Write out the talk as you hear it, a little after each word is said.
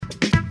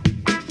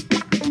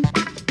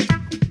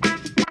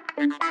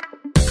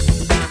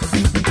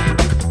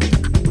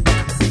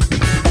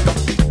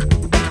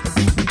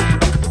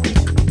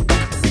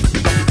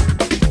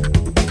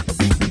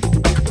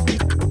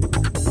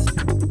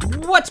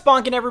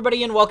Bonkin,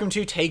 everybody, and welcome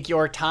to Take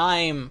Your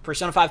Time,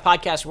 Persona 5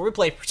 podcast, where we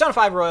play Persona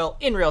 5 Royal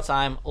in real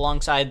time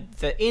alongside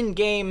the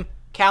in-game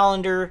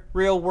calendar,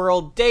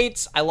 real-world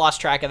dates. I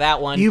lost track of that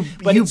one. You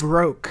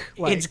broke.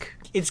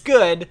 It's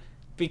good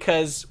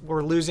because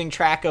we're losing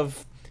track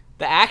of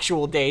the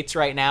actual dates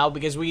right now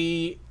because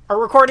we are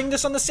recording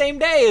this on the same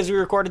day as we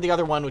recorded the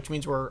other one, which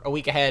means we're a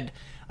week ahead.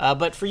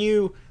 But for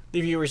you,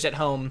 the viewers at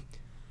home,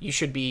 you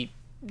should be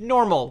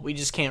normal. We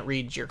just can't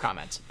read your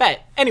comments. But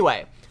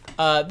anyway,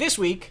 this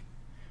week,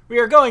 we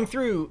are going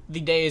through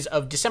the days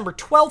of December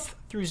 12th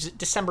through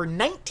December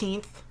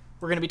 19th.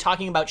 We're going to be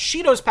talking about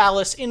Shido's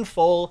Palace in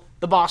full,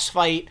 the boss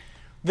fight,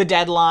 the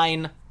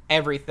deadline,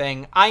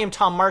 everything. I am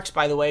Tom Marks,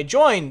 by the way,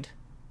 joined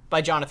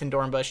by Jonathan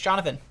Dornbush.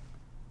 Jonathan.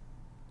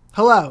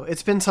 Hello.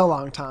 It's been so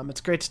long, Tom.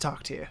 It's great to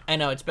talk to you. I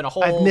know, it's been a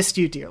whole... I've missed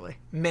you dearly.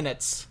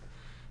 Minutes.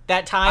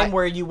 That time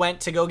where you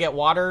went to go get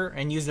water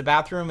and use the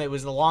bathroom, it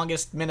was the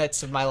longest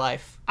minutes of my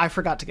life. I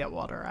forgot to get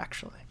water,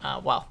 actually.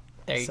 Well,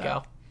 there you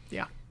go.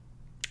 Yeah.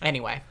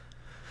 Anyway.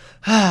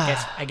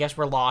 I guess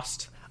we're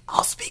lost.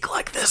 I'll speak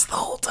like this the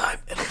whole time.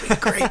 It'll be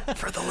great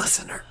for the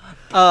listener.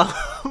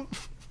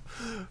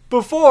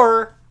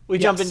 Before we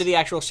jump into the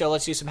actual show,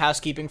 let's do some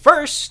housekeeping.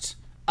 First,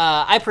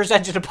 I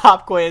presented a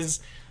pop quiz,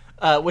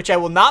 which I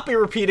will not be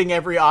repeating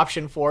every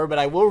option for, but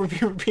I will be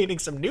repeating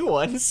some new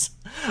ones,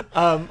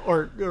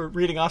 or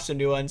reading off some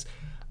new ones.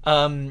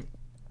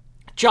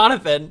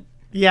 Jonathan.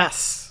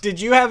 Yes.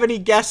 Did you have any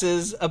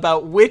guesses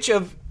about which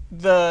of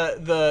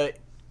the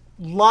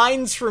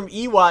lines from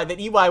EY that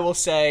EY will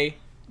say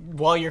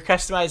while you're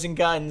customizing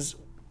guns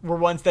were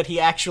ones that he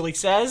actually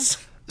says?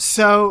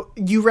 So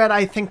you read,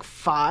 I think,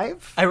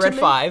 5? I read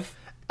 5.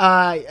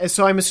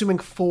 So I'm assuming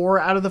 4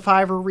 out of the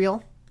 5 are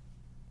real?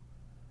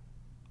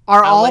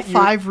 Are all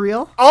 5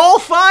 real? All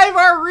 5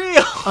 are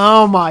real!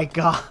 Oh my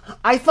god.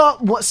 I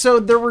thought... So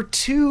there were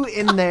 2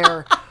 in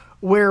there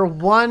where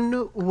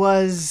one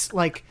was,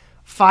 like,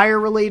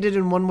 fire-related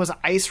and one was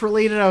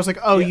ice-related. I was like,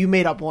 you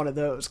made up one of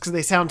those, because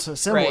they sound so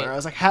similar. Right. I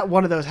was like,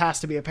 one of those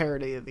has to be a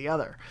parody of the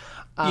other.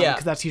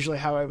 Because that's usually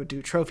how I would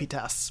do trophy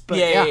tests. But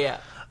yeah.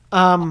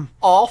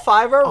 All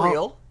 5 are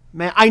real.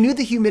 Man, I knew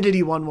the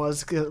humidity one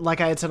was, like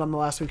I had said on the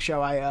last week's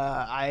show,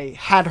 I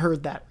had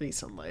heard that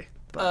recently.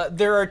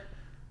 There are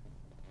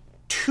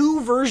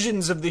 2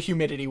 versions of the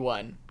humidity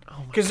one.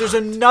 Because there's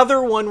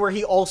another one where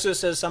he also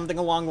says something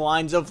along the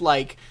lines of,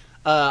 like,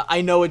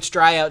 I know it's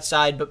dry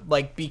outside, but,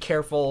 like, be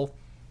careful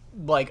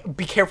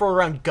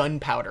around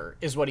gunpowder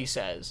is what he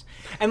says.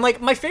 And,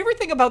 like, my favorite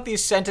thing about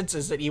these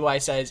sentences that EY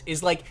says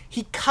is, like,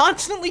 he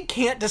constantly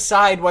can't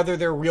decide whether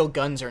they're real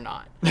guns or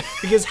not.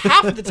 Because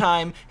half the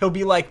time he'll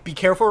be like, be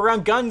careful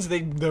around guns, they're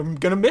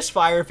gonna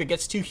misfire if it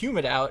gets too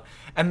humid out.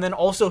 And then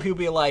also he'll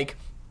be like,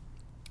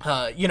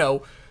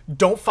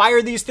 don't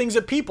fire these things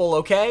at people,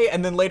 okay?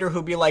 And then later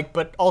he'll be like,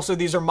 but also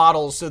these are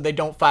models, so they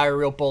don't fire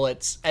real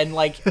bullets. And,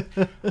 like,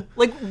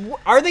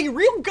 are they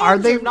real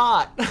guns or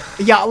not?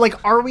 Yeah, like,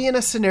 are we in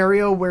a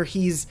scenario where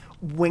he's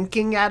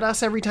winking at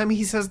us every time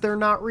he says they're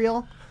not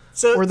real?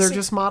 Or they're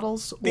just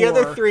models? The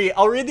other 3,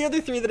 I'll read the other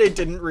 3 that I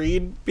didn't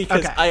read,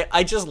 because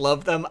I just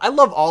love them. I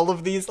love all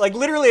of these. Like,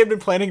 literally, I've been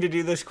planning to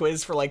do this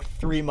quiz for, like,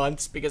 3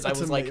 months, because I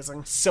was, amazing.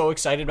 Like, so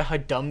excited about how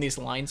dumb these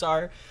lines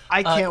are.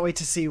 I can't wait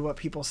to see what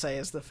people say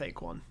is the fake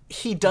one.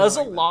 He does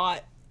a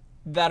lot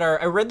that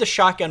are... I read the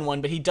shotgun one,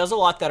 but he does a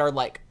lot that are,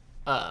 like,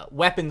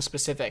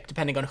 weapon-specific,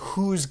 depending on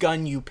whose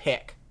gun you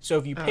pick. So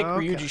if you pick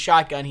Ryuji's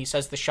shotgun, he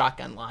says the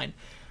shotgun line.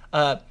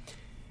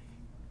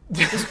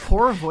 This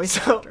poor voice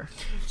actor.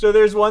 So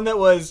there's one that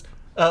was...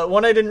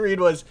 one I didn't read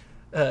was...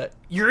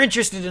 you're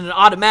interested in an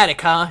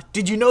automatic, huh?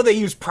 Did you know they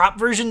use prop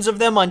versions of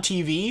them on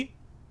TV?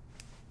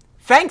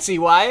 Thanks,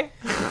 EY.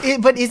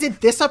 But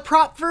isn't this a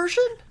prop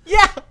version?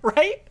 Yeah,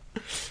 right?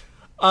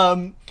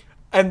 And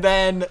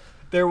then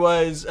there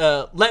was...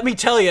 let me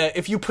tell you,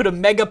 if you put a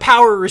mega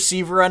power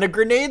receiver on a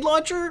grenade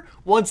launcher,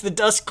 once the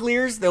dust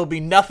clears, there'll be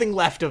nothing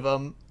left of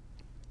them.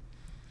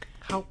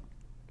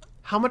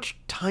 How much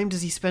time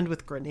does he spend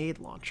with grenade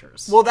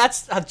launchers? Well,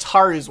 that's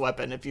Haru's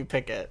weapon if you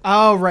pick it.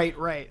 Oh, right.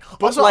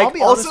 But also, I'll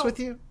be honest with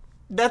you.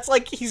 That's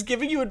like he's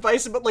giving you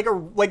advice about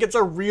like it's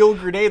a real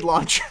grenade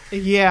launcher.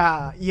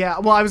 Yeah.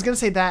 Well, I was gonna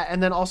say that,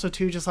 and then also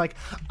too, just like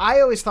I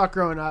always thought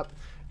growing up,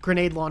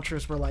 grenade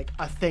launchers were like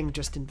a thing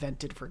just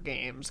invented for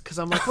games. Because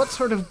I'm like, what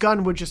sort of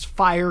gun would just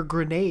fire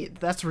grenade?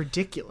 That's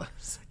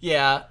ridiculous.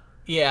 Yeah.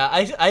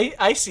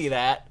 I see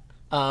that.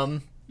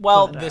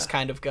 This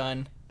kind of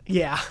gun.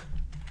 Yeah.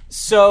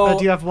 So,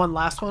 do you have one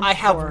last one? I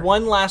have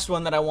one last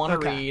one that I want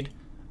to read,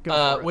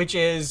 which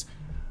is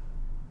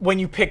when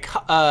you pick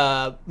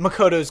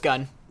Makoto's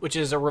gun, which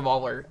is a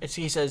revolver.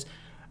 He says,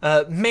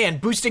 man,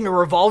 boosting a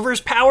revolver's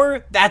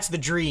power? That's the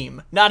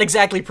dream. Not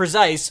exactly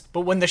precise,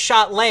 but when the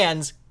shot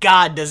lands,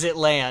 God, does it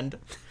land.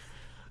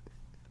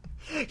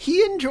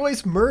 He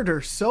enjoys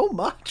murder so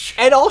much.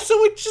 And also,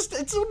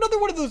 it's another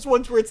one of those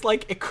ones where it's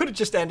like, it could have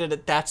just ended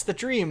at, that's the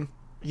dream.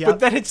 Yep. But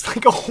then it's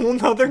like a whole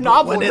nother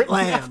novel when it written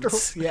lands.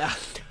 afterwards. Yeah.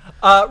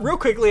 Real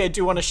quickly, I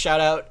do want to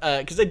shout out,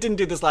 because I didn't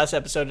do this last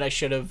episode and I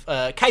should have.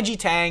 Kaiji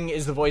Tang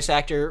is the voice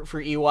actor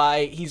for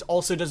EY. He's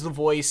also does the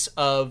voice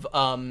of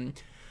Ichiban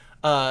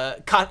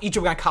Kasuga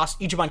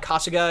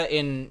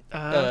in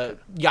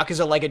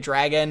Yakuza Like a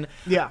Dragon.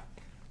 Yeah.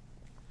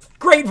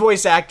 Great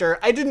voice actor.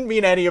 I didn't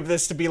mean any of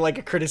this to be like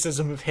a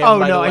criticism of him. Oh,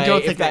 by no, the way. I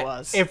don't think it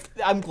was. If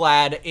I'm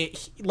glad,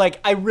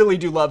 I really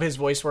do love his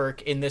voice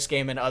work in this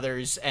game and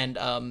others,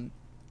 and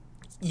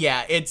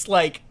yeah, it's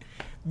like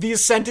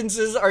these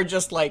sentences are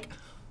just like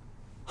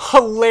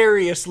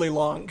hilariously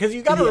long because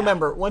you got to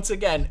remember once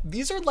again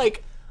these are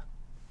like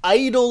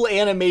idle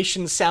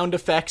animation sound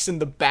effects in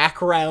the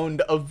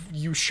background of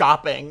you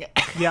shopping.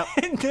 Yep.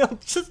 And they'll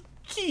just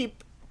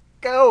keep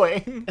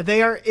going.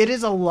 It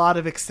is a lot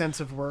of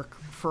extensive work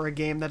for a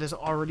game that is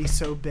already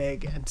so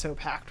big and so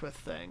packed with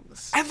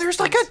things. And there's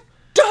like a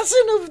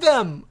dozen of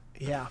them.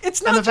 Yeah.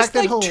 It's not just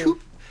like two,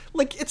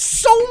 like it's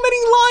so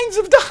many lines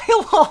of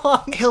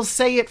dialogue. He'll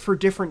say it for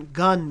different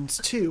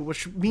guns too,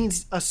 which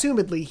means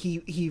assumedly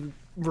he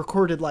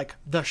recorded like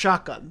the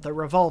shotgun, the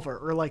revolver,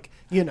 or like,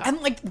 you know.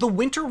 And like the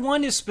winter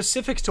one is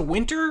specific to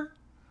winter.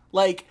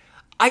 Like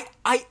I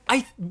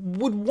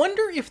would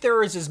wonder if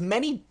there is as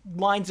many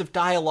lines of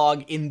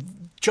dialogue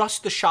in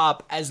just the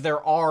shop as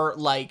there are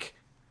like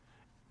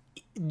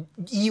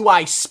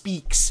EY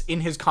speaks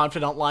in his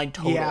confidant line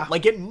total. Yeah.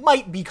 Like it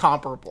might be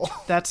comparable.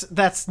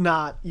 That's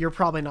not, you're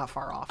probably not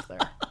far off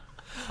there.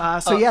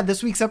 So yeah,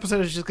 this week's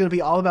episode is just going to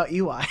be all about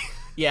EY.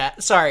 Yeah,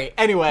 sorry.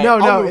 Anyway, No,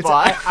 I'll move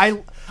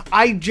on.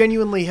 I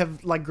genuinely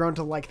have like grown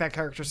to like that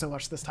character so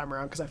much this time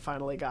around because I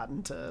finally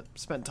gotten to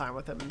spend time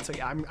with him, and so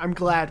yeah, I'm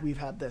glad we've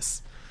had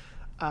this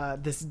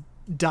this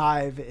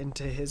dive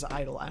into his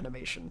idle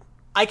animation.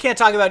 I can't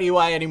talk about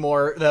EY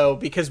anymore though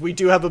because we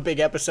do have a big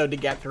episode to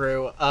get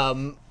through.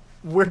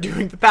 We're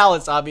doing the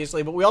palettes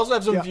obviously, but we also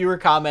have some viewer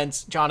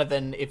comments.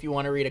 Jonathan, if you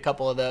want to read a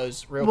couple of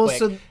those real quick.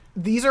 So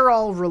these are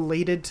all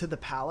related to the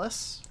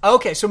palace.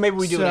 Okay, so maybe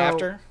we do it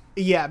after.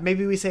 Yeah,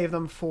 maybe we save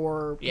them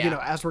for, you know,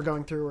 as we're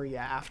going through or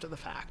after the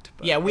fact.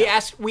 But, yeah,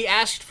 we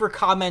asked for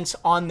comments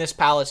on this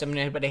palace. I mean,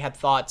 anybody had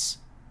thoughts,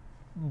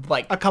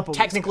 like, a couple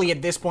technically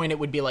at this point it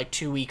would be like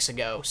 2 weeks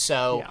ago.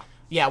 So,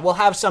 yeah, we'll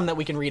have some that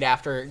we can read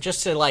after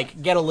just to,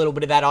 like, get a little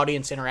bit of that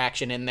audience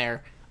interaction in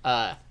there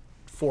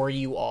for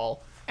you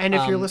all. And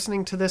if you're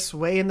listening to this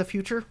way in the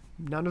future,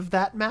 none of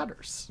that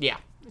matters. Yeah,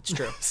 it's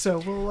true. So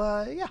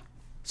we'll,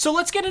 So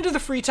let's get into the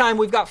free time.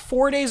 We've got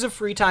 4 days of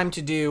free time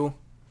to do,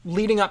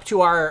 leading up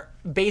to our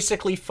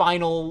basically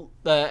final,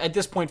 at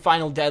this point,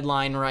 final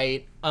deadline,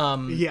 right?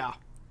 Yeah.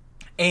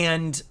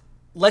 And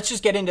let's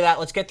just get into that.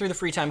 Let's get through the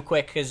free time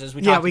quick, because as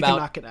we talked we about can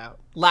knock it out.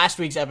 Last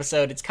week's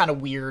episode, it's kind of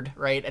weird,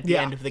 right? At the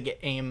end of the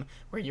game,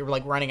 where you're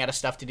like running out of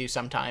stuff to do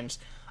sometimes.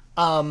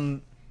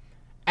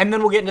 And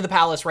then we'll get into the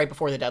palace right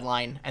before the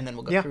deadline, and then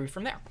we'll go through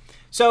from there.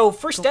 So,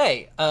 first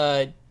day,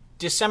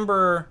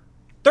 December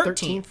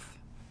 13th.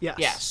 Yes.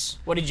 Yes.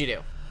 What did you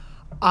do?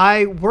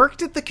 I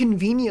worked at the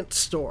convenience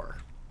store.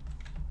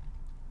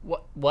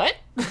 What?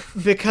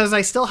 Because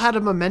I still had a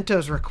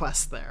Mementos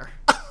request there.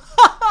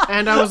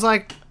 And I was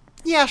like,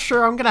 yeah,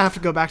 sure, I'm going to have to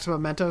go back to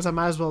Mementos. I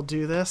might as well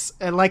do this.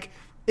 And, like,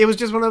 it was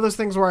just one of those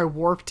things where I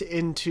warped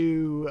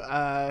into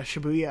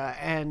Shibuya,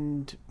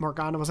 and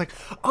Morgana was like,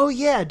 oh,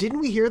 yeah, didn't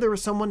we hear there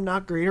was someone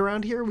not great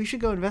around here? We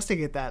should go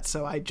investigate that.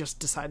 So I just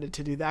decided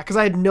to do that because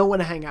I had no one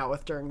to hang out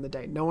with during the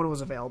day. No one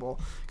was available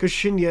because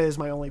Shinya is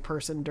my only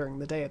person during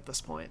the day at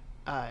this point,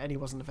 and he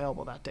wasn't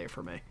available that day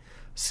for me.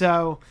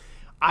 So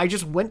I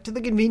just went to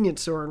the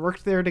convenience store and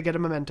worked there to get a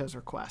Mementos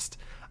request.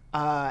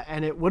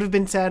 And it would have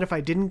been sad if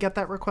I didn't get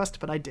that request,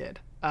 but I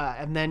did.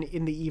 And then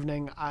in the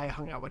evening, I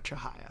hung out with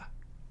Chihaya.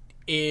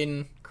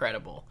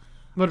 Incredible.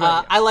 What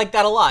about you? I like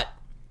that a lot.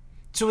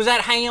 So was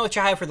that hanging out with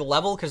Chihaya for the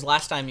level? Because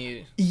last time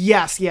you...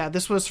 Yes, yeah.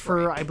 This was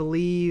for, I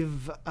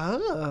believe...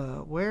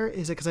 where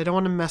is it? Because I don't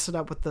want to mess it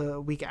up with the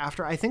week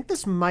after. I think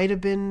this might have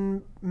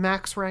been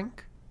max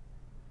rank.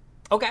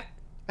 Okay.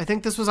 I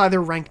think this was either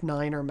rank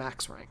 9 or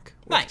max rank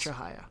with Nice.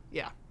 Chihaya.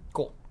 Yeah.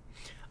 Cool.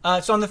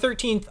 So on the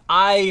 13th,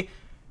 I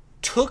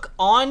took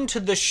on to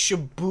the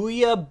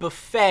Shibuya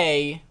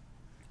buffet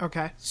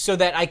Okay. so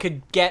that I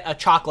could get a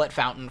chocolate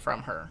fountain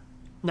from her.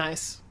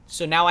 Nice.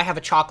 So now I have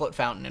a chocolate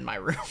fountain in my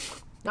room.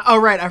 Oh,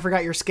 right. I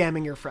forgot you're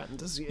scamming your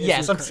friends.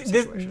 Yes.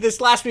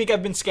 This last week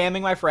I've been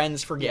scamming my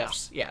friends for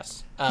gifts.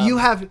 Yes. You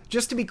have,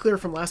 just to be clear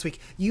from last week,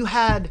 you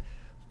had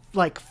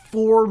like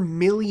 4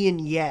 million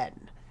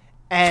yen.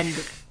 And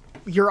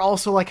you're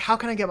also like, how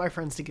can I get my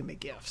friends to give me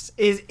gifts?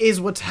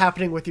 Is what's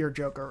happening with your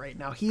Joker right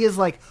now. He is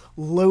like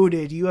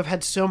loaded. You have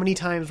had so many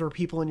times where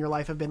people in your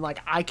life have been like,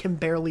 I can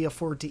barely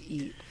afford to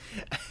eat.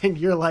 And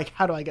you're like,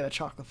 how do I get a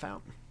chocolate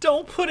fountain?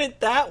 Don't put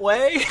it that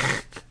way.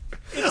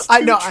 It's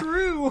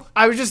true.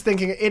 I was just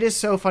thinking, it is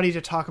so funny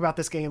to talk about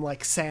this game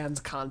like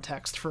sans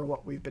context for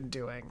what we've been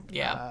doing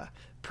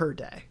per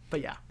day.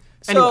 But yeah.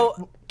 So,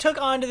 anyway.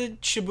 Took on to the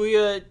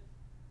Shibuya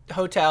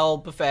hotel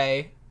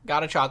buffet,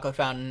 got a chocolate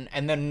fountain,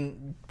 and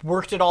then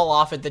worked it all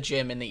off at the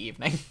gym in the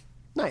evening.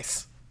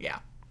 Nice. Yeah.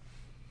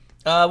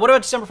 What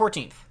about December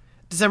 14th?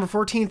 December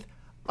 14th,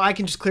 I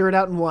can just clear it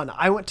out in one.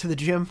 I went to the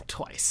gym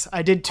twice.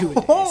 I did 2 a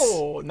days.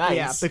 Oh, nice.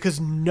 Yeah, because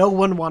no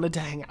one wanted to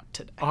hang out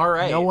today. All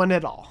right. No one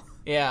at all.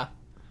 Yeah.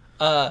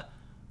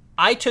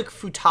 I took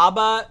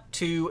Futaba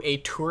to a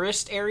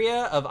tourist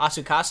area of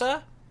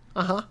Asukasa.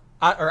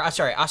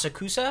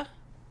 Asakusa.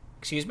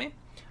 Excuse me.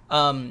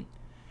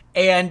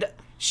 And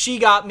she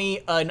got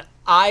me an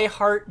I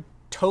Heart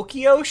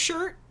Tokyo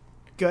shirt.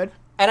 Good.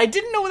 And I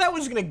didn't know where that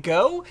was going to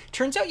go.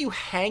 Turns out you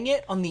hang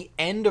it on the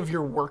end of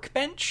your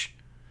workbench.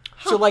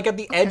 So, like, at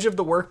the edge of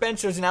the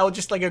workbench, there's now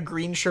just, like, a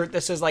green shirt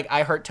that says, like,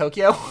 I Heart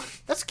Tokyo.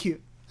 That's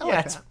cute. I Yeah,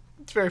 like that.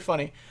 it's very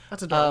funny.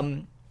 That's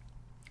adorable.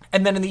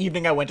 And then in the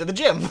evening, I went to the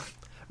gym.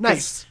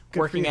 Nice. Good for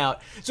Working you.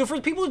 out. So, for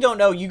people who don't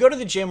know, you go to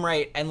the gym,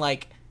 right? And,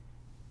 like,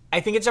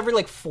 I think it's every,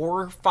 like,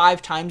 4 or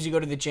 5 times you go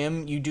to the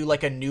gym, you do,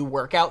 like, a new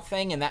workout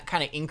thing. And that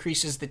kind of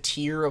increases the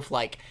tier of,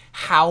 like,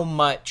 how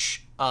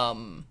much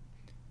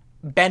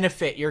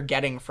benefit you're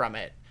getting from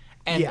it.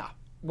 And Yeah.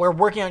 where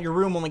working out your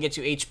room only gets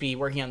you HP,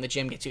 working out in the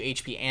gym gets you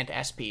HP and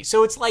SP.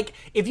 So it's like,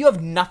 if you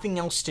have nothing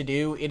else to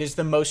do, it is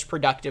the most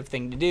productive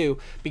thing to do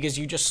because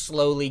you just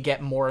slowly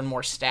get more and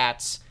more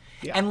stats.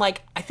 Yeah. And,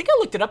 like, I think I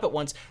looked it up at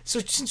once. So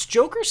since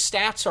Joker's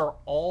stats are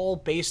all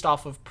based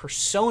off of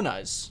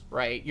personas,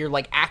 right? Your,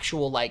 like,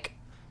 actual, like,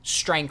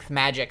 strength,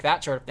 magic,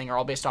 that sort of thing are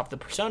all based off the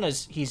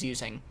personas he's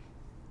using.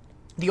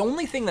 The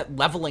only thing that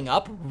leveling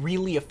up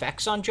really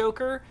affects on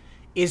Joker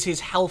is his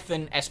health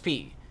and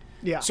SP.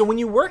 Yeah. So when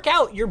you work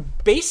out, you're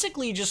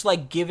basically just,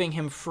 like, giving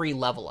him free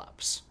level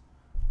ups.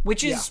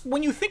 Which is,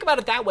 when you think about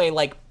it that way,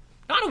 like,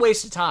 not a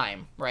waste of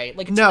time, right?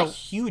 Like, it's not a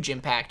huge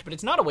impact, but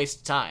it's not a waste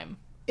of time.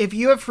 If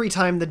you have free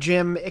time, the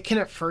gym, it can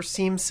at first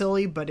seem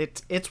silly, but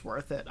it's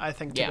worth it, I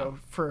think, to go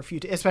for a few,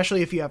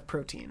 especially if you have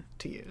protein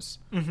to use.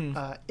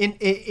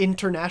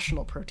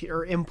 International protein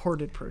or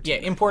imported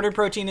protein. Yeah, imported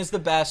protein is the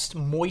best.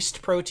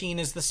 Moist protein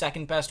is the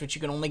second best, which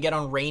you can only get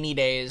on rainy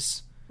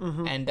days.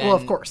 And then, Well,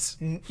 of course.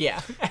 Yeah.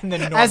 And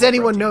then As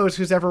anyone protein. knows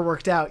who's ever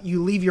worked out,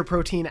 you leave your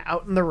protein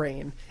out in the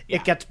rain. Yeah.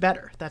 It gets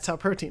better. That's how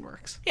protein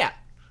works. Yeah.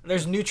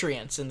 There's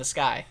nutrients in the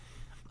sky.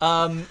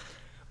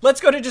 Let's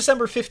go to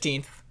December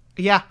 15th.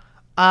 Yeah.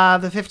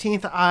 The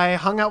 15th, I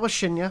hung out with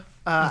Shinya.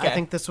 Okay. I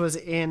think this was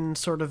in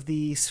sort of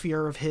the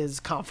sphere of his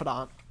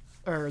confidant,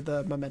 or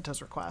the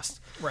Mementos request.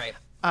 Right.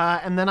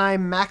 And then I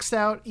maxed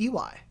out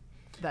EY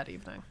that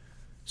evening.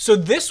 So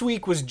this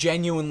week was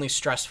genuinely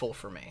stressful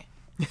for me.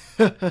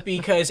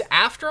 Because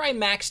after I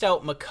maxed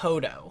out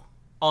Makoto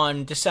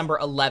on December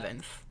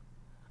 11th,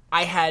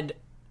 I had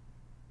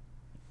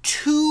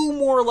 2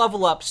 more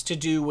level ups to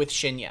do with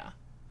Shinya.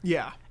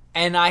 Yeah.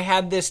 And I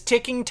had this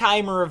ticking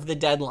timer of the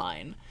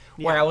deadline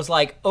where I was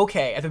like,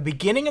 okay, at the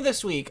beginning of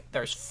this week,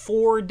 there's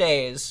 4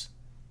 days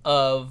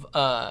of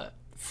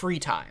free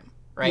time,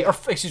 right? Yeah.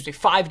 Or, excuse me,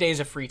 5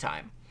 days of free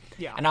time.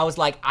 Yeah. And I was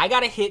like, I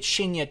gotta hit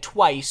Shinya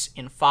twice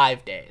in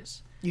 5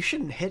 days. You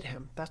shouldn't hit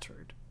him. That's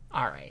rude.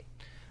 All right.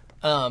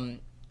 And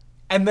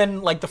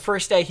then, like, the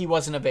first day he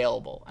wasn't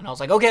available. And I was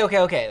like,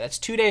 okay. That's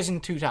 2 days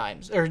and 2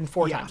 times. Or in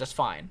 4 times. That's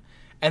fine.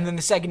 And then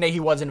the second day he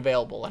wasn't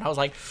available. And I was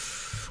like,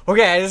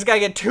 okay, I just gotta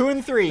get 2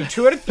 and 3.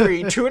 2 out of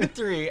 3. 2 out of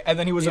 3. And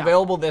then he was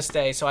available this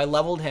day. So I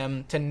leveled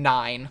him to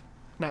 9.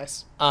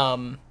 Nice.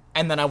 And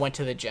then I went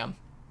to the gym.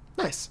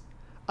 Nice.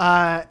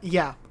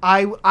 Yeah.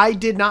 I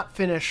did not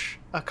finish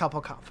a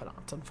couple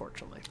confidants,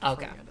 unfortunately. before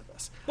Okay. the end of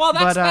this. Well,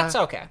 that's But, that's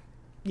okay.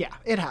 Yeah,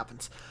 it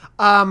happens.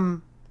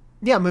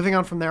 Yeah, moving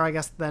on from there, I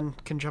guess then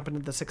can jump into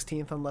the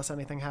 16th unless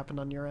anything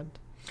happened on your end.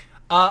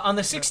 On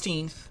the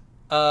 16th,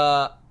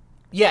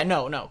 yeah,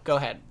 no, go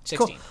ahead. 16th.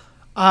 Cool.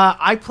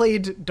 I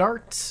played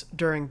darts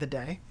during the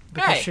day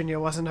because Hey. Shinya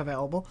wasn't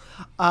available.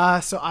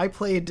 So I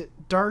played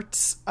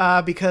darts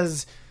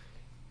because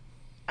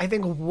I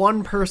think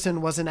one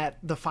person wasn't at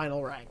the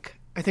final rank.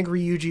 I think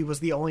Ryuji was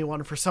the only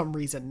one for some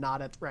reason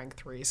not at rank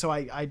 3. So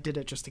I did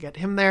it just to get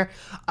him there.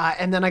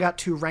 And then I got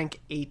to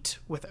rank 8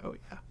 with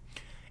Ouya.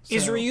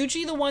 Is So-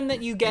 Ryuji the one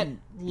that you get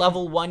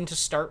level 1 to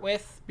start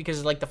with?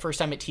 Because, like, the first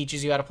time it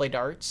teaches you how to play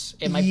darts?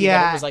 It might be that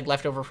Yeah. it was, like,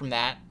 left over from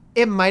that.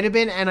 It might have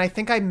been, and I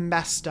think I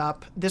messed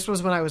up. This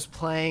was when I was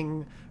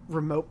playing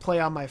remote play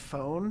on my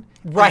phone.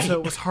 and Right. so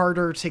it was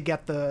harder to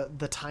get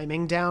the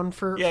timing down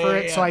for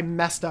it. So I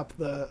messed up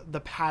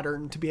the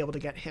pattern to be able to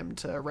get him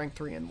to rank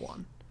 3 and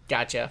 1.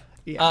 Gotcha.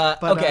 Yeah.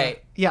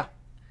 Okay. Yeah.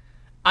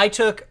 I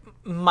took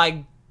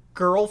my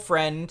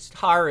girlfriend,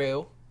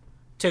 Haru,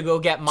 to go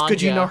get manja.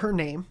 Could you know her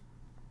name?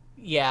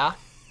 Yeah.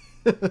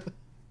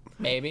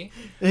 Maybe.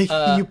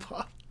 You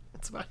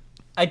It's fine.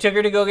 I took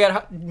her to go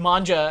get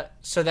manja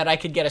so that I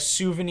could get a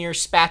souvenir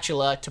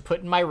spatula to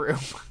put in my room.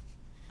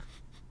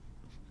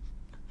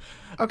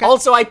 Okay.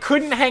 Also, I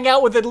couldn't hang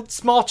out with a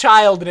small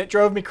child, and it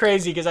drove me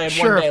crazy because I had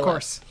Sure, one day of left.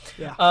 course.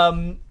 Yeah.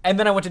 And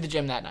then I went to the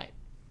gym that night.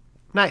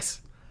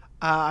 Nice.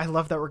 I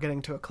love that we're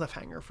getting to a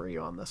cliffhanger for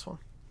you on this one.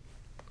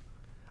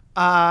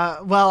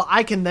 Well,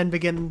 I can then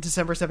begin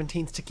December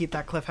 17th to keep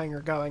that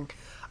cliffhanger going.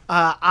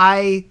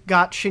 I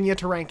got Shinya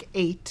to rank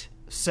 8,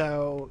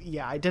 so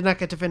yeah, I did not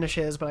get to finish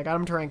his, but I got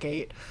him to rank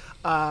 8.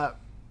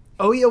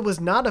 Ouya was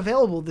not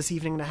available this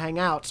evening to hang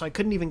out, so I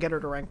couldn't even get her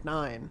to rank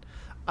 9.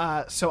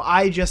 So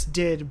I just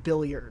did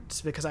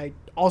billiards because I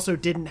also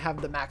didn't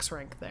have the max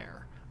rank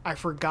there. I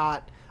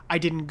forgot I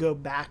didn't go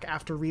back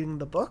after reading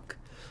the book.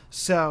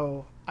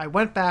 So I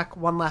went back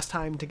one last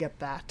time to get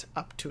that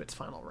up to its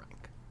final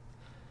rank.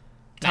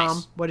 Tom,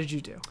 Nice. what did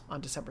you do on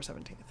December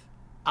 17th?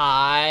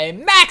 I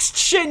maxed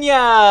Shinya!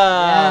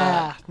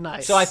 Yeah,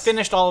 nice. So I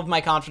finished all of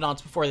my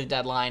confidants before the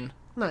deadline.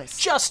 Nice.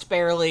 Just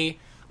barely.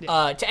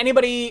 To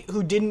anybody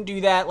who didn't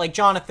do that, like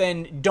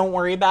Jonathan, don't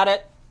worry about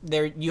it.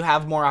 There, you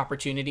have more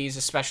opportunities,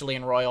 especially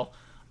in Royal.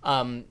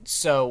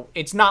 So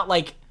it's not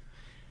like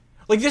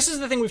this is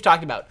the thing we've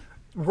talked about.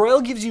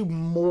 Royal gives you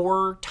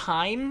more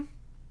time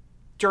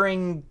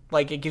during,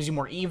 like, it gives you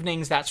more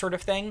evenings, that sort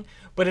of thing.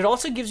 But it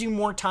also gives you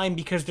more time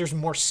because there's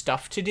more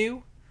stuff to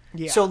do.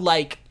 Yeah. So,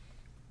 like,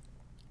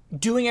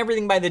 doing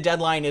everything by the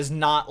deadline is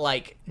not,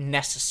 like,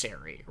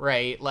 necessary,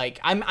 right? Like,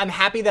 I'm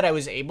happy that I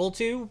was able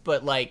to,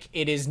 but, like,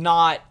 it is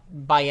not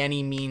by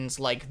any means,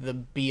 like, the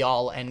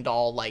be-all,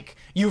 end-all, like,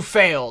 you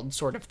failed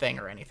sort of thing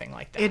or anything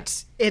like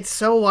that. It's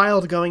so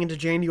wild going into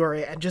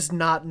January and just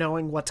not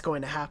knowing what's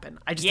going to happen.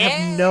 I just Yeah.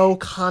 have no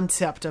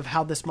concept of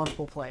how this month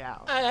will play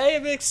out. I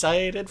am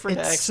excited for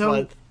next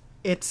month.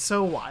 It's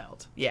so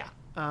wild. Yeah.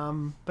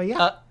 But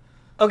yeah,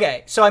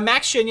 Okay, so I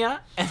maxed Shinya,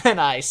 and then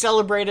I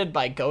celebrated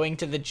by going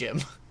to the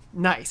gym.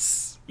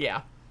 nice.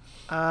 Yeah.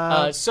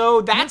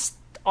 So that's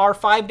our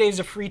 5 days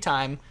of free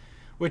time,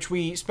 which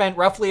we spent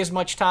roughly as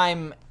much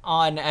time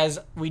on as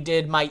we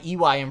did my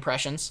EY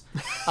impressions.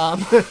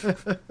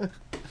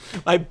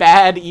 My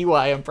bad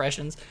EY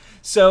impressions.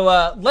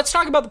 So let's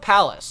talk about the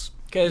palace,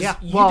 because Yeah,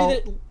 you well-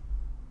 did it.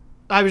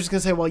 I was just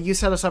gonna say, well, you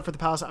set us up for the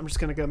palace. I'm just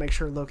gonna go make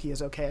sure Loki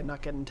is okay and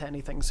not get into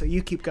anything. So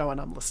you keep going.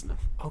 I'm listening.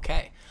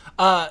 Okay.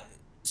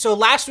 So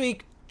last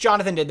week,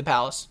 Jonathan did the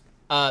palace.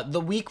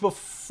 The week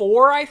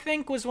before, I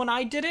think, was when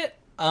I did it.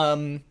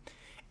 And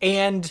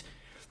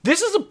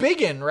this is a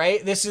big one,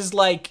 right? This is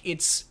like, I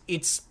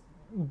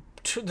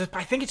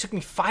think it took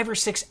me 5 or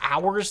 6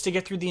 hours to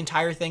get through the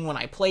entire thing when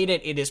I played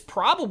it. It is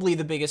probably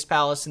the biggest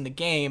palace in the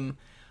game.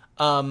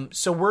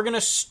 So we're going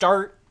to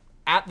start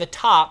at the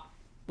top,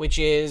 which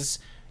is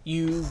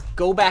you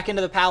go back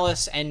into the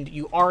palace and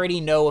you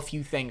already know a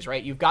few things,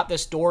 right? You've got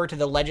this door to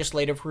the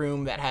legislative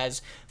room that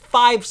has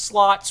 5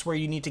 slots where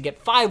you need to get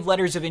 5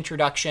 letters of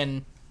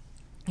introduction.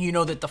 You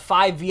know that the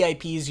 5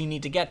 VIPs you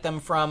need to get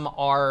them from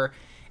are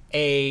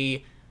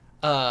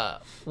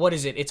what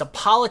is it? It's a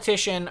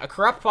politician, a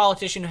corrupt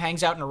politician who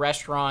hangs out in a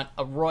restaurant,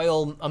 a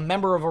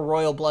member of a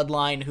royal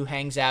bloodline who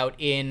hangs out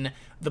in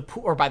the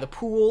or by the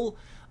pool,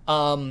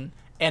 an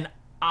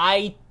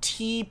a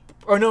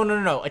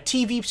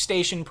TV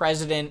station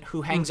president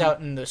who hangs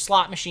out in the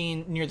slot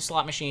machine, near the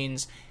slot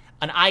machines,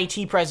 an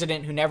IT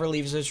president who never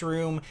leaves his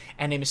room,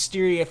 and a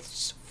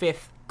mysterious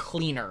 5th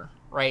cleaner,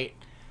 right?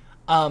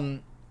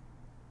 And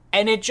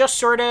it just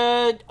sort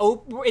of,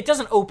 it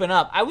doesn't open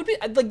up. I would be,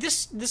 like,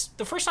 this,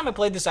 the first time I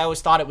played this, I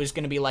always thought it was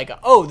going to be like,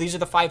 these are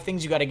the 5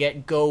 things you got to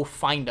get, go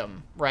find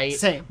them, right?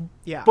 Same.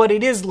 Yeah. But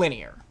it is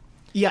linear.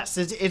 Yes,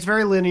 it's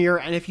very linear,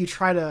 and if you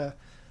try to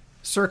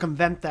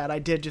circumvent that, I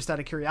did just out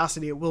of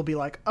curiosity, it will be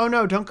like, oh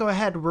no, don't go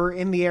ahead, we're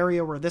in the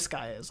area where this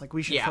guy is, like,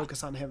 we should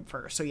focus on him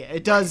first. So yeah,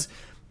 it does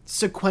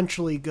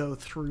sequentially go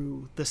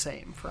through the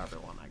same for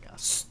everyone, I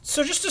guess.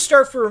 So just to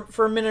start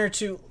for a minute or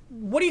two,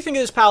 what do you think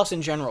of this palace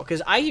in general?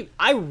 Because I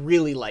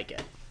really like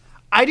it.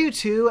 I do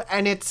too,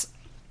 and it's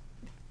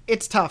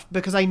tough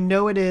because I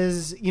know it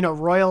is,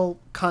 royal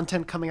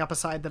content coming up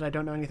aside that I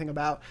don't know anything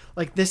about.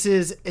 Like, this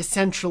is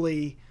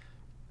essentially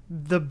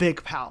the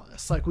big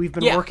palace. Like, we've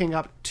been working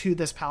up to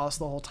this palace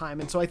the whole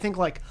time. And so I think,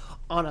 like,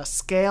 on a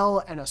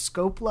scale and a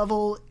scope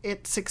level,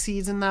 it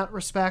succeeds in that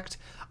respect.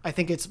 I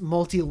think it's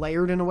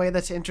multi-layered in a way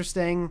that's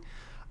interesting.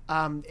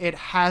 It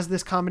has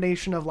this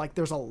combination of, like,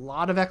 there's a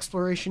lot of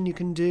exploration you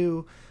can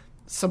do,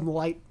 some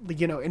light,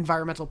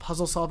 environmental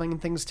puzzle solving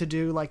and things to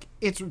do. Like,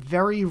 it's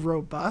very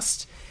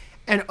robust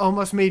and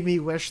almost made me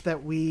wish that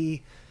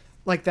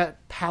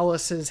that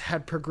palaces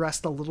had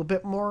progressed a little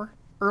bit more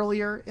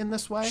earlier in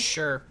this way.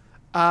 Sure.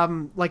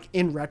 Like,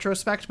 in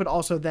retrospect, but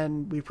also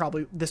then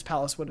this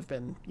palace would have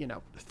been,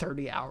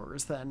 30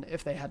 hours then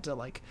if they had to,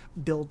 like,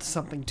 build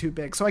something too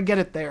big. So I get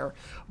it there,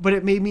 but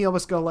it made me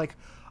almost go like,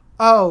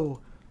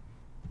 oh,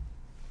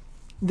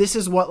 this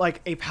is what,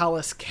 like, a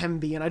palace can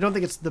be. And I don't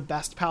think it's the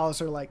best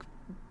palace or, like,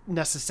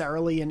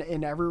 necessarily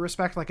in every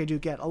respect. Like, I do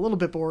get a little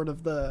bit bored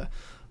of the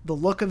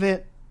look of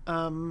it.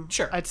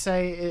 Sure. I'd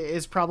say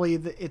is probably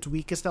its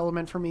weakest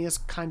element for me is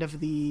kind of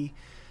the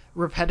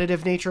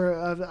repetitive nature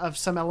of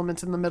some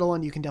elements in the middle,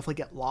 and you can definitely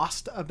get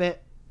lost a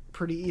bit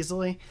pretty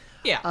easily.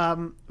 Yeah.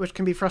 Which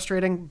can be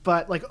frustrating,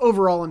 but, like,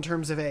 overall in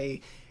terms of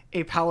a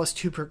palace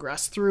to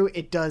progress through,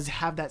 it does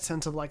have that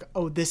sense of, like,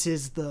 oh, this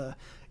is the,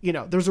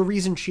 there's a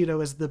reason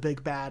Cheeto is the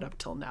big bad up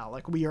till now.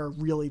 Like, we are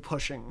really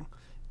pushing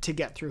to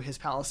get through his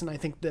palace, and I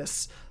think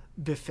this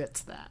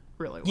befits that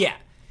really well. Yeah.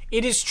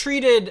 It is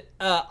treated,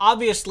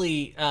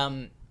 obviously,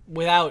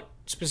 without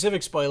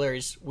specific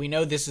spoilers, we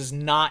know this is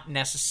not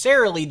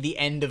necessarily the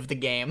end of the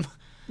game.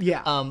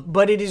 Yeah.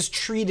 But it is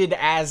treated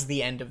as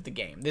the end of the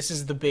game. This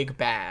is the big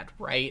bad,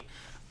 right?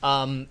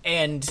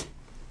 And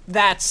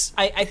that's,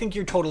 I think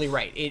you're totally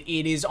right.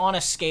 It is on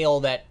a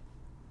scale that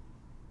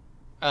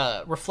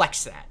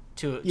reflects that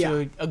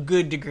to a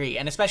good degree.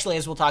 And especially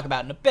as we'll talk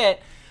about in a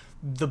bit,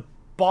 the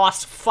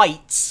boss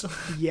fights,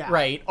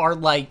 right, are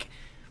like,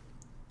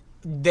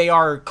 they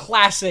are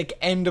classic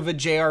end of a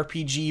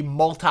JRPG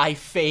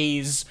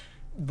multi-phase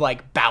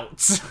like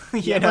bouts.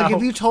 you know? Like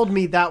if you told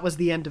me that was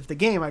the end of the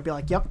game, I'd be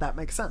like, yep, that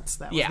makes sense.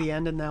 That was the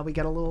end, and now we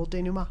get a little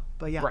denouement.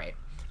 But yeah. Right.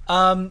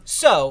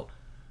 So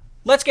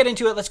let's get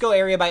into it. Let's go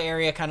area by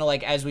area, kind of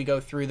like as we go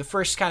through. The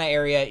first kind of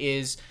area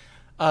is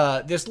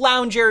this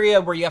lounge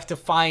area where you have to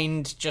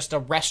find just a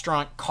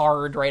restaurant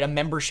card, right? A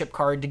membership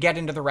card to get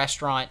into the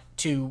restaurant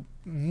to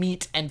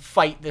meet and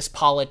fight this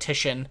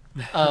politician.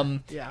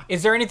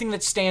 Is there anything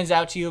that stands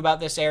out to you about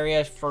this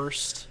area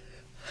first?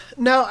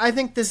 No, I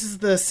think this is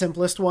the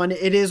simplest one.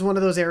 It is one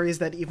of those areas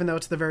that even though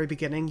it's the very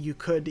beginning, you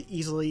could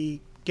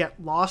easily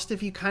get lost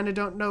if you kind of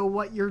don't know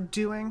what you're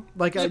doing.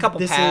 Like there's a couple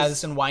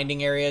paths and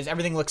winding areas.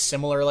 Everything looks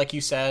similar, like you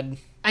said.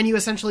 And you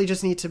essentially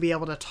just need to be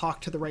able to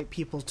talk to the right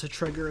people to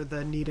trigger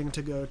the needing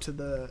to go to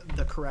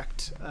the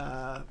correct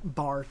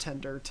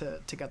bartender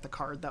to get the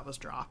card that was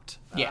dropped.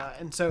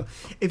 And so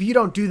if you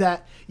don't do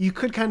that, you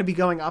could kind of be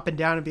going up and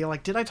down and being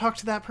like, did I talk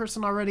to that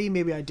person already?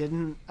 Maybe I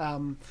didn't.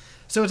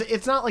 So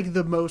it's not like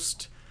the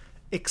most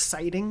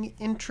exciting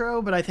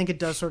intro, but I think it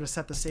does sort of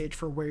set the stage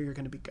for where you're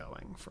going to be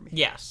going from here.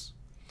 Yes.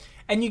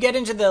 And you get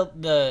into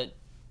the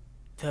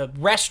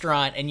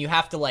restaurant and you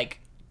have to like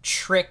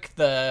trick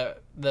the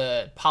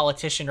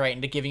politician right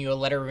into giving you a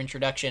letter of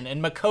introduction,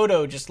 and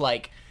Makoto just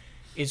like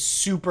is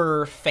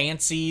super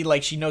fancy,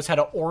 like she knows how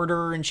to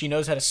order and she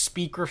knows how to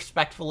speak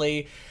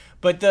respectfully,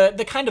 but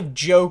the kind of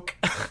joke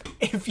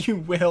if you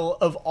will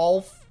of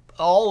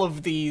all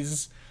of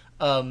these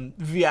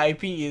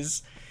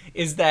VIPs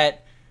is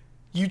that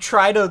you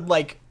try to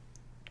like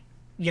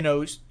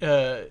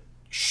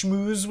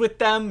schmooze with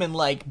them and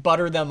like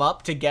butter them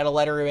up to get a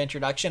letter of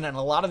introduction, and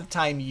a lot of the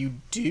time you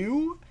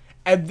do.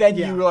 And then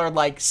you are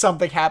like,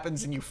 something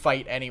happens and you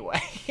fight anyway.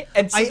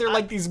 And so they're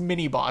like these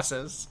mini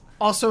bosses.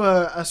 Also,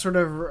 a sort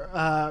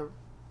of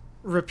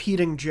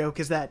repeating joke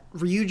is that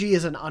Ryuji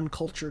is an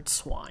uncultured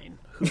swine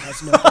who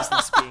has no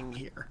business being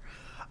here.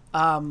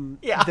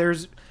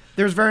 There's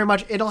very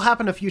much, it'll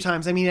happen a few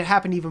times. I mean, it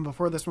happened even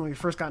before this when we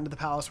first got into the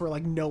palace where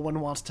like no one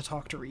wants to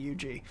talk to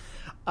Ryuji.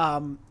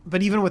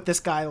 But even with this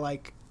guy,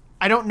 like,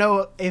 I don't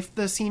know if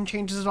the scene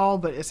changes at all,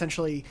 but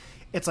essentially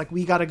it's like,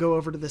 we got to go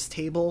over to this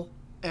table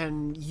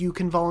and you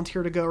can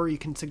volunteer to go or you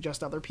can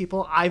suggest other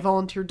people. I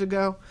volunteered to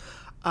go,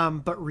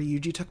 but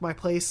Ryuji took my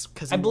place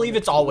because I believe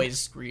it's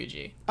always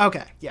Ryuji.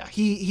 Okay, yeah,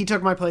 he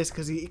took my place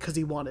because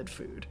he wanted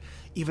food,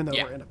 even though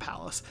we're in a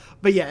palace.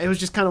 But yeah, it was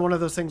just kind of one of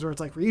those things where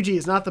it's like Ryuji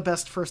is not the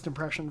best first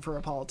impression for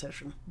a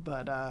politician,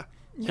 but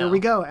here we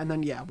go. And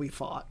then we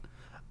fought,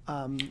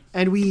 and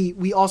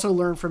we also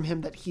learned from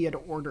him that he had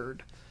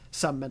ordered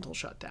some mental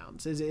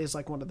shutdowns. Is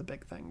like one of the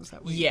big things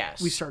that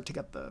we start to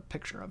get the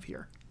picture of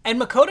here. And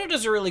Makoto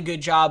does a really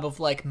good job of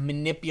like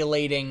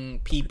manipulating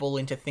people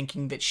into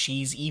thinking that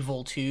she's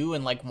evil too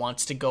and like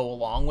wants to go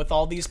along with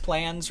all these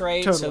plans,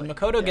 right? Totally. So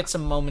Makoto gets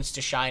some moments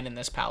to shine in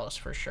this palace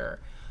for sure.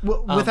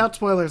 Without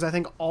spoilers, I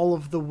think all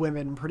of the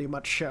women pretty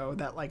much show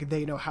that like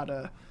they know how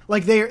to,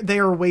 like they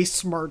are way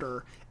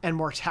smarter and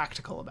more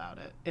tactical about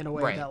it in a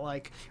way that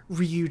like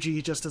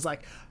Ryuji just is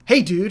like,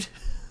 hey dude,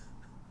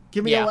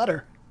 give me a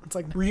letter. It's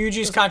like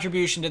Ryuji's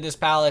contribution to this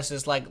palace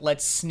is like,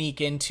 let's sneak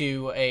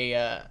into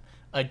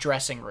a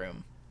dressing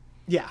room.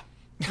 Yeah.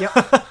 Yep.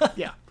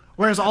 Yeah.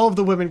 Whereas all of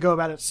the women go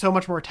about it so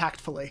much more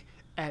tactfully,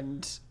 and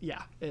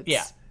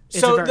it's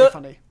so very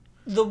funny.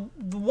 The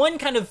one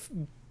kind of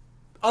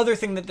other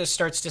thing that this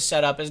starts to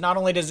set up is not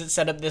only does it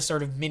set up this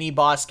sort of mini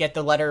boss, get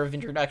the letter of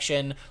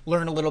introduction,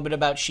 learn a little bit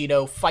about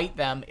Shido, fight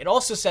them, it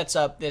also sets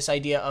up this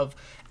idea of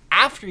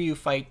after you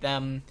fight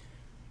them,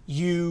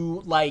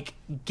 you like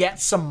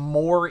get some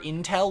more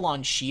intel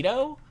on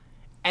Shido.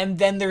 And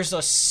then there's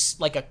a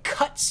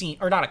cut scene,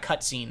 or not a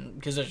cut scene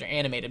because those are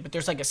animated, but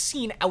there's like a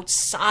scene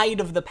outside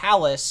of the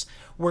palace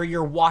where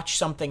you watch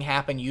something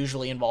happen,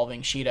 usually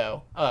involving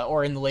Shido,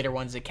 or in the later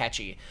ones,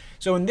 Akechi.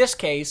 So in this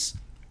case,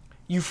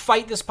 you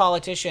fight this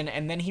politician,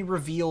 and then he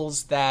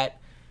reveals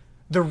that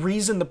the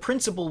reason the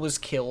principal was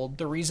killed,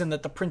 the reason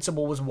that the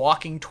principal was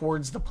walking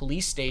towards the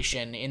police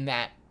station in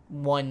that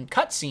one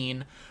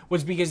cutscene,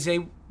 was because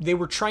they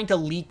were trying to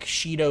leak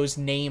Shido's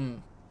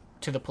name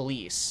to the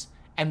police.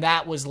 And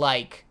that was,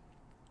 like,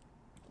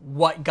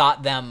 what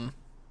got them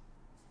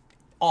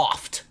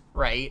offed,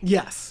 right?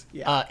 Yes.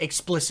 Yeah.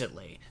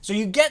 Explicitly. So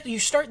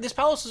this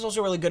palace is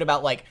also really good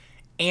about, like,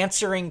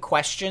 answering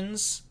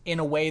questions in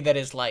a way that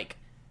is, like,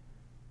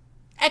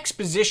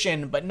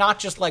 exposition, but not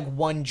just, like,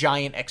 one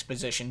giant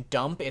exposition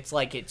dump. It's,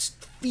 like, it's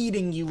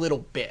feeding you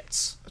little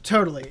bits.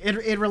 Totally.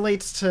 It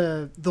relates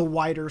to the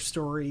wider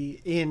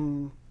story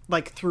in,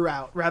 like,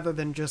 throughout, rather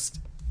than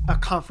just a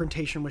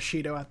confrontation with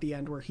Shido at the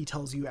end where he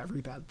tells you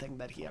every bad thing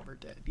that he ever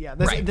did. Yeah,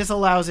 this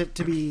allows it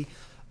to be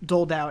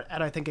doled out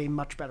at, I think, a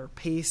much better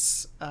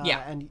pace.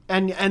 And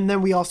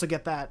then we also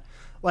get that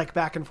like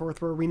back and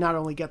forth where we not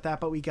only get that,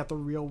 but we get the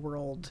real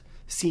world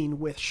scene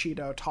with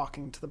Shido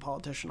talking to the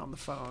politician on the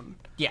phone.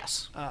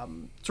 Yes.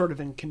 Sort of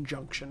in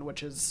conjunction,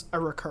 which is a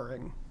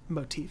recurring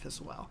motif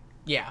as well.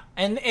 Yeah.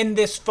 And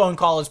this phone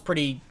call is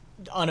pretty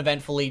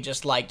uneventfully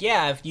just like,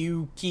 yeah, if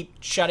you keep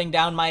shutting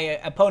down my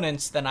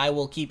opponents, then I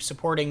will keep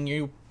supporting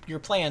your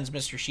plans,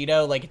 Mr.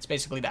 Shido. Like, it's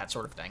basically that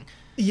sort of thing.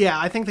 Yeah,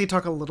 I think they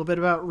talk a little bit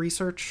about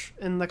research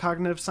in the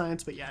cognitive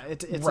science, but yeah,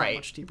 it's right. not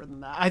much deeper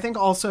than that. I think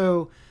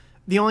also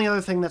the only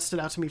other thing that stood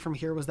out to me from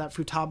here was that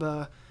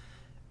Futaba,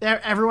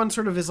 everyone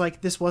sort of is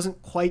like, this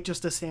wasn't quite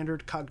just a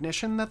standard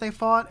cognition that they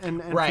fought,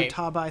 and right.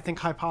 Futaba, I think,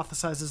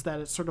 hypothesizes that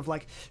it's sort of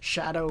like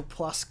shadow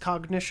plus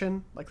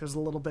cognition. Like, there's a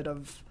little bit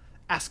of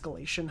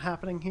escalation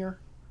happening here.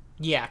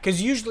 Yeah,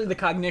 because usually the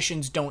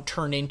cognitions don't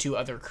turn into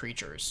other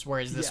creatures,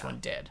 whereas this one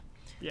did.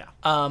 Yeah.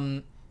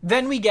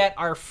 Then we get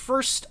our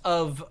first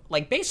of,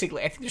 like,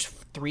 basically, I think there's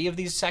three of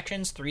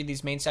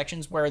these main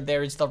sections, where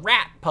there's the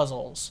rat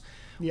puzzles,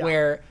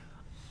 where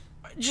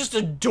just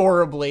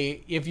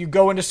adorably, if you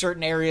go into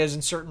certain areas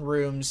and certain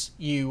rooms,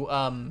 you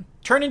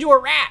turn into a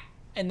rat,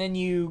 and then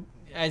you,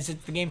 as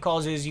the game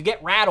calls it, you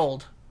get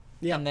rattled,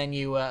 and then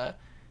you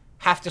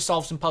have to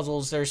solve some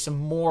puzzles. There's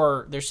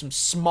some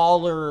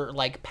smaller,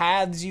 like,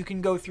 paths you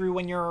can go through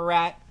when you're a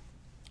rat,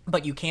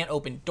 but you can't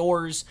open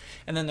doors,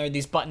 and then there are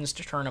these buttons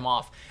to turn them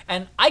off.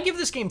 And I give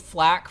this game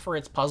flack for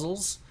its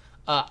puzzles.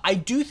 I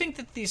do think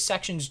that these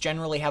sections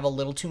generally have a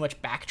little too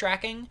much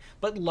backtracking,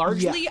 but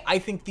largely I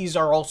think these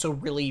are also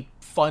really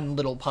fun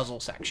little puzzle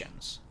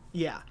sections.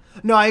 Yeah.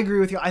 No, I agree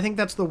with you. I think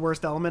that's the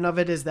worst element of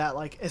it, is that,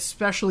 like,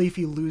 especially if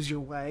you lose your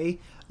way,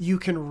 you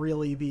can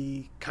really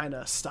be kind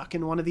of stuck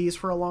in one of these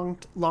for a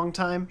long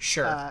time.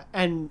 Sure.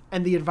 And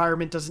the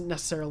environment doesn't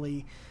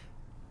necessarily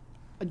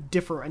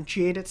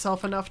differentiate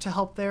itself enough to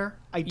help there.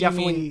 I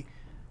definitely...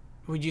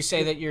 Would you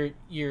say that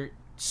you're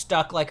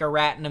stuck like a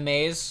rat in a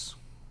maze?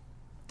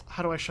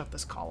 How do I shut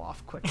this call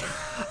off quickly?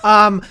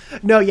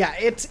 No, yeah,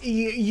 it's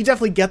you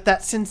definitely get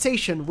that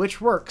sensation, which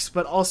works,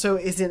 but also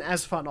isn't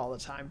as fun all the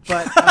time.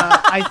 But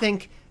I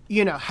think,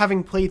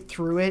 having played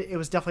through it, it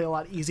was definitely a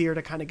lot easier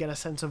to kind of get a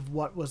sense of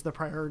what was the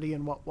priority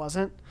and what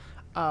wasn't.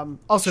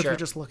 Also, if you're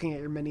just looking at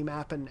your mini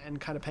map and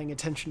kind of paying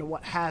attention to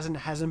what has and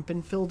hasn't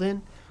been filled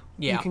in,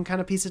 you can kind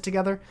of piece it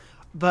together.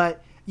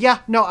 But yeah,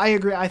 no, I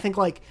agree. I think,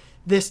 like,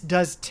 this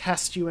does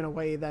test you in a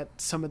way that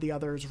some of the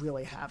others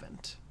really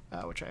haven't,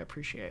 which I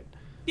appreciate.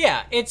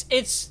 Yeah,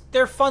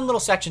 they're fun little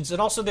sections,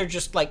 and also they're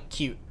just, like,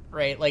 cute,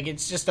 right? Like,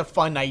 it's just a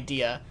fun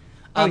idea.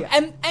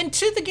 And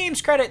to the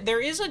game's credit, there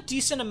is a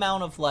decent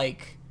amount of,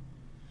 like,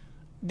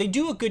 they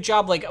do a good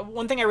job. Like,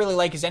 one thing I really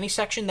like is any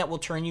section that will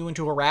turn you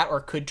into a rat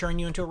or could turn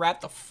you into a rat,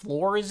 the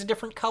floor is a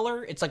different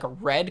color. It's like a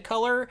red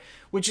color,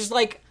 which is,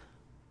 like,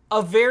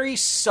 a very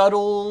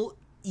subtle,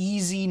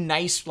 easy,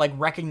 nice, like,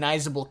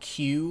 recognizable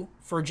cue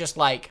for just,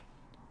 like,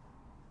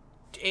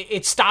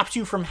 it stops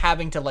you from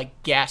having to,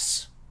 like,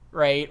 guess,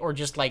 right? Or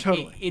just, like,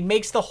 totally. It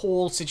makes the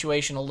whole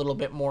situation a little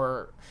bit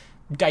more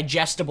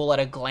digestible at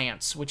a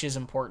glance, which is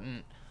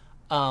important.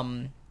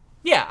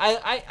 Yeah,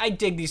 I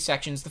dig these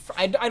sections.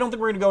 I don't think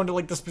we're going to go into,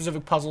 like, the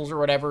specific puzzles or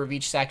whatever of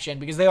each section,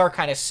 because they are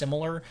kind of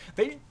similar.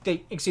 They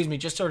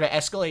just sort of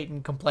escalate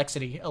in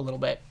complexity a little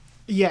bit.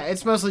 Yeah,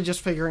 it's mostly just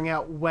figuring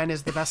out when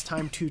is the best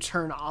time to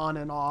turn on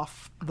and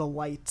off the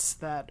lights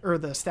or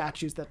the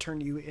statues that turn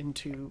you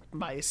into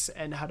mice,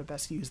 and how to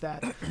best use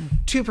that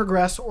to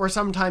progress, or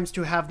sometimes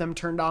to have them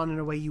turned on in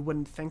a way you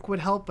wouldn't think would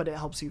help, but it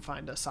helps you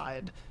find a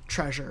side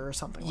treasure or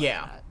something like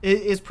that.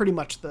 It is pretty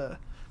much the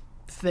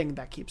thing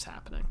that keeps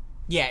happening.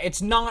 Yeah,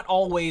 it's not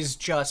always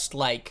just,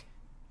 like,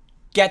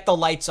 get the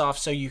lights off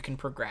so you can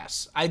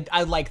progress.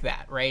 I like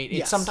that, right?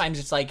 Yes. Sometimes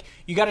it's like,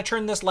 you got to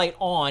turn this light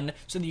on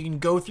so that you can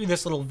go through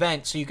this little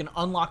vent, so you can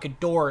unlock a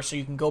door, so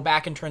you can go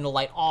back and turn the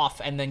light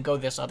off and then go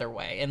this other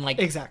way. And, like,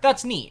 exactly.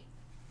 That's neat.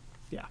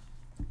 Yeah.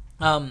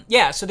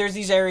 Yeah, so there's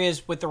these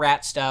areas with the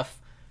rat stuff.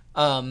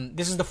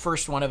 This is the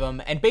first one of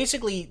them. And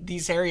basically,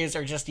 these areas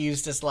are just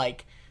used as,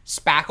 like,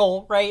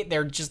 spackle, right?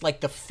 They're just,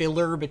 like, the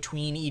filler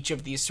between each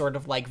of these sort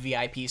of, like,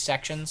 VIP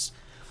sections.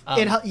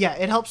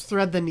 It helps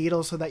thread the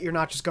needle so that you're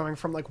not just going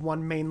from, like,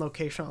 one main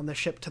location on the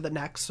ship to the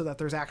next, so that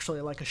there's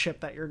actually, like, a ship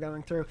that you're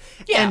going through.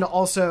 Yeah. And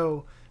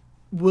also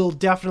will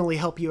definitely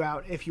help you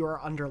out if you are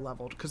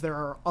underleveled, because there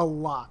are a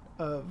lot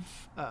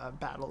of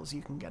battles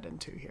you can get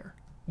into here.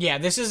 Yeah,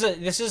 this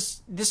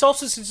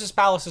also, since this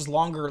palace is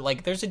longer,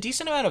 like, there's a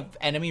decent amount of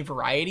enemy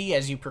variety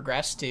as you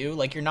progress too.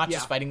 Like, you're not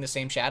just fighting the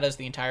same shadows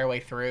the entire way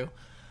through.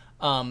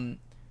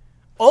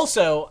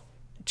 Also,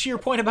 to your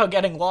point about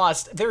getting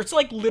lost, there's,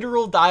 like,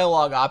 literal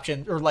dialogue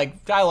options, or,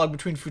 like, dialogue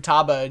between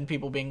Futaba and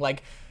people being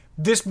like,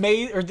 this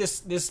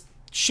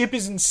ship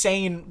is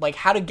insane, like,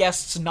 how do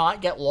guests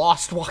not get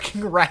lost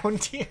walking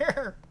around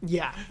here?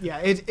 Yeah,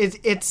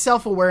 it's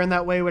self-aware in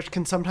that way, which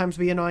can sometimes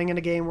be annoying in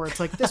a game where it's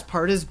like, this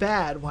part is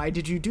bad, why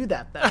did you do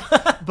that then?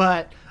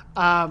 But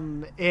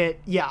it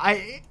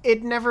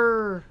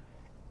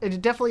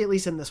definitely, at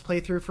least in this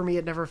playthrough for me,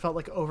 it never felt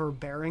like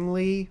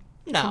overbearingly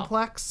No.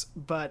 complex,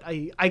 but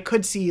I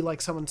could see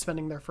like someone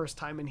spending their first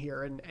time in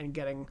here and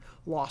getting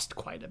lost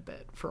quite a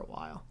bit for a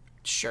while.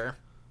 Sure.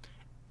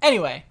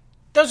 Anyway,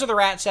 those are the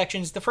rat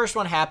sections. The first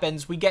one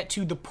happens. We get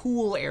to the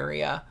pool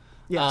area.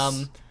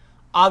 Yes.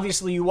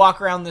 Obviously, you walk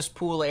around this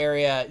pool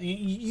area.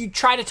 You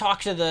try to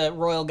talk to the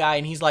royal guy,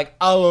 and he's like,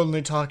 I'll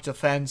only talk to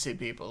fancy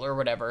people, or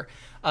whatever.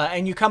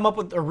 And you come up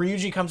with, or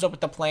Ryuji comes up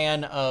with the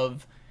plan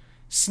of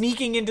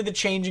sneaking into the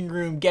changing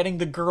room, getting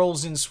the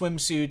girls in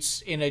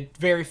swimsuits in a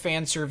very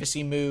fan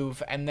servicey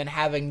move, and then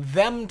having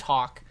them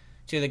talk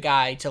to the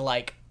guy to,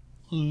 like,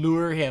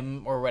 lure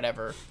him or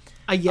whatever.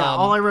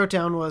 All I wrote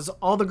down was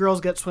all the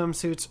girls get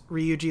swimsuits,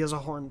 Ryuji is a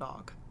horn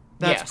dog.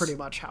 That's Yes. pretty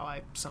much how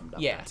I summed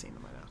up that scene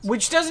in my notes.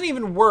 Which doesn't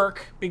even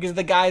work, because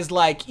the guy's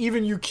like,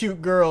 even you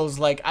cute girls,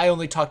 like, I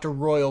only talk to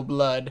royal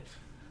blood.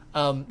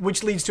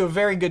 Which leads to a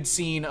very good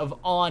scene of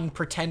An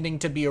pretending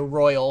to be a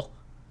royal.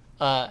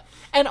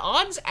 And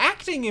An's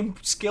acting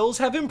skills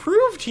have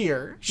improved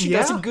here. She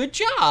does a good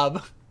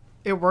job.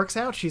 It works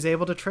out. She's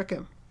able to trick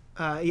him.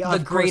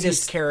 The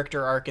greatest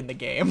character arc in the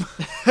game.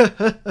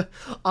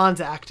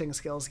 An's acting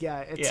skills.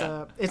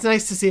 It's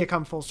nice to see it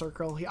come full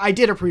circle. I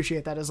did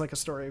appreciate that as like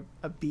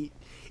a beat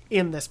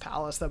in this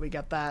palace that we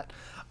get that.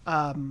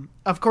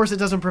 Of course, it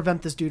doesn't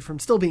prevent this dude from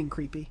still being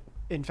creepy.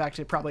 In fact,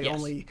 it probably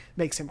only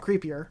makes him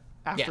creepier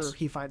after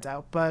he finds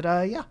out. But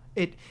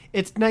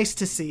it's nice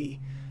to see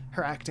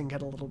her acting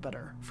get a little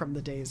better from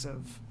the days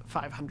of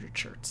 500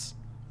 shirts.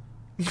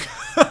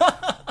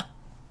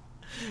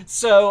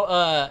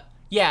 So,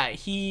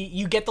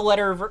 you get the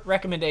letter of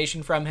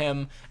recommendation from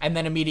him, and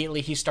then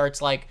immediately he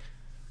starts, like,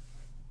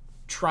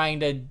 trying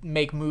to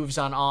make moves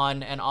on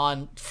An, and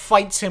An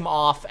fights him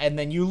off, and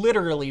then you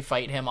literally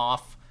fight him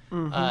off,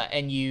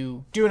 and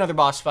you do another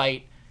boss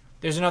fight.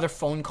 There's another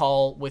phone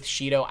call with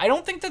Shido. I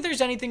don't think that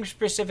there's anything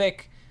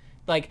specific,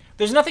 like,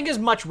 there's nothing as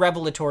much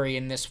revelatory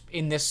in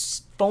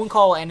this phone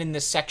call and in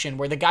this section,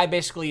 where the guy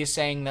basically is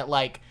saying that,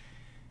 like,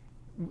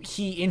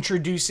 he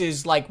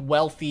introduces, like,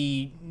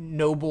 wealthy,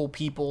 noble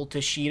people to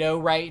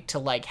Shido, right? To,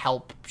 like,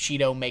 help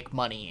Shido make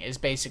money is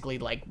basically,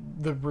 like,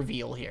 the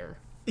reveal here.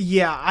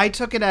 Yeah, I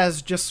took it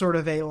as just sort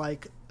of a,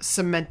 like,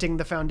 cementing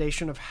the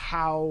foundation of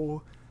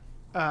how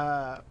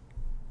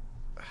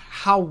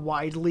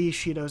widely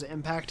Shido's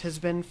impact has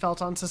been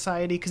felt on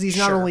society. Because he's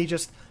not only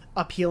just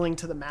appealing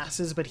to the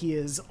masses, but he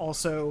is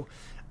also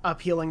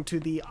appealing to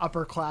the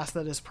upper class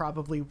that is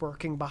probably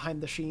working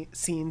behind the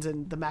scenes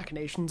and the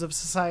machinations of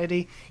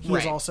society. He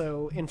is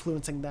also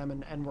influencing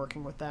them and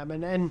working with them.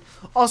 And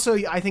also,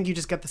 I think you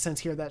just get the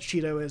sense here that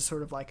Shido is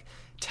sort of like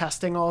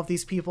testing all of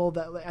these people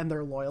and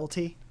their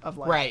loyalty of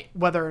like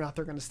whether or not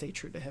they're going to stay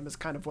true to him is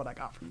kind of what I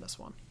got from this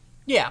one.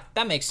 Yeah,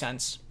 that makes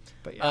sense.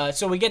 But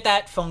so we get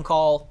that phone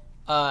call.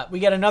 We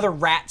get another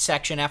rat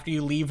section after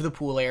you leave the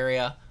pool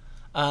area.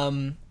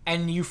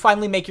 And you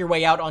finally make your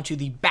way out onto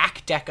the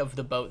back deck of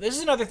the boat. This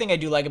is another thing I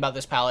do like about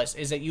this palace,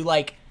 is that you,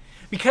 like,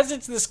 because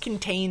it's this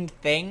contained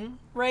thing,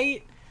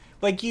 right?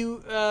 Like,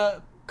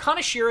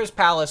 Kaneshira's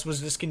palace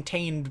was this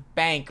contained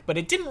bank, but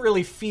it didn't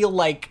really feel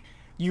like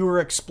you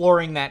were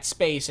exploring that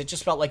space. It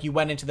just felt like you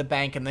went into the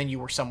bank and then you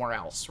were somewhere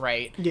else,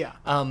 right? Yeah.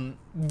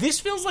 This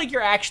feels like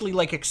you're actually,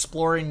 like,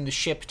 exploring the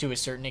ship to a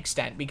certain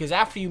extent, because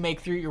after you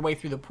make your way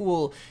through the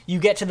pool, you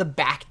get to the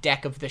back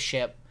deck of the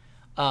ship.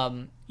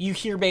 You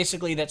hear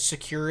basically that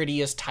security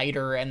is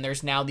tighter, and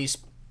there's now these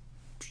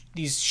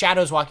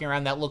shadows walking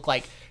around that look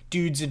like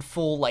dudes in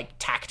full, like,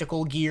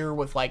 tactical gear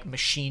with, like,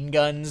 machine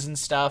guns and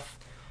stuff.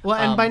 Well,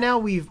 and by now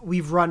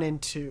we've run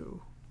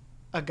into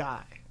a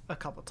guy a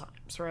couple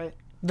times, right?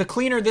 The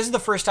cleaner, this is the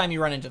first time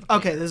you run into the cleaner.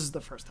 Okay, this is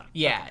the first time.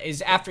 Yeah,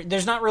 is after,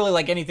 there's not really,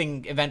 like,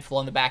 anything eventful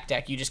on the back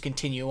deck, you just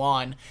continue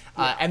on,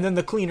 and then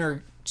the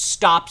cleaner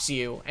stops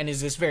you, and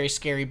is this very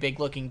scary,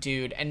 big-looking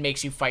dude, and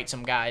makes you fight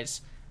some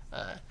guys.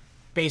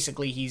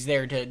 Basically, he's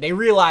there they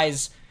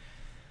realize,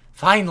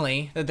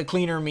 finally, that the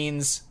cleaner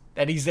means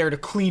that he's there to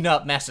clean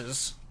up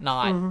messes,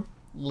 not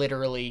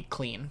literally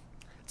clean.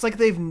 It's like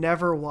they've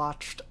never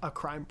watched a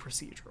crime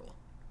procedural.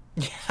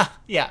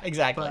 Yeah,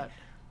 exactly. But,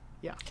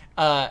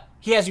 yeah.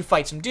 He has you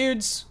fight some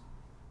dudes,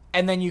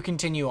 and then you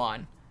continue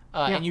on.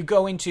 And you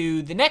go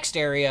into the next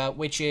area,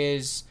 which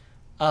is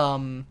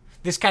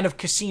this kind of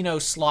casino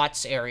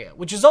slots area,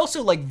 which is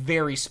also, like,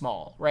 very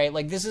small, right?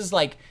 Like, this is,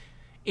 like,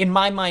 in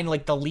my mind,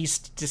 like, the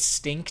least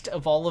distinct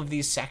of all of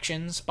these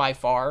sections by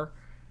far.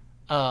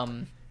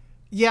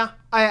 Yeah,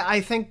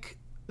 I think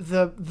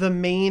the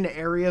main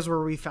areas where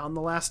we found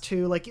the last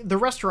two, like, the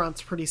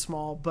restaurant's pretty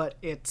small, but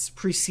it's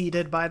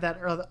preceded by that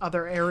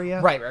other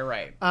area.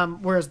 Right.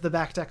 Whereas the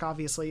back deck,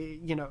 obviously,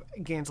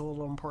 gains a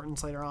little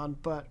importance later on,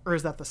 or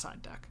is that the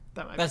side deck?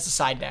 That's the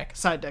side deck.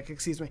 Side deck,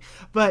 excuse me.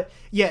 But,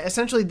 yeah,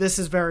 essentially this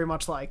is very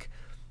much like,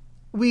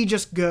 we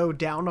just go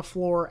down a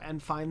floor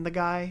and find the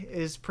guy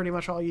is pretty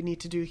much all you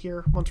need to do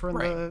here once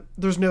we're in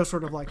there's no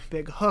sort of, like,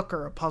 big hook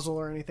or a puzzle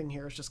or anything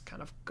here. It's just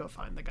kind of go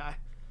find the guy.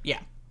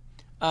 Yeah.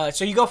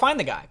 So you go find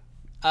the guy.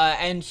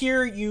 And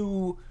here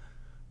you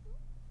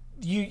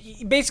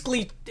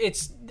basically,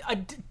 it's a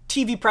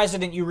TV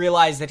president. You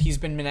realize that he's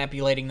been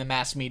manipulating the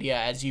mass media,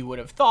 as you would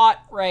have thought,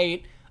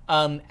 right?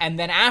 And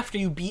then after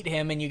you beat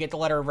him and you get the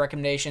letter of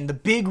recommendation, the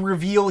big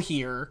reveal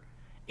here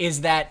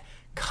is that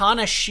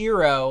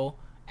Kanashiro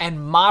and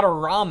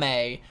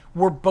Madarame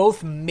were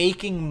both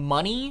making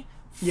money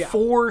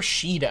for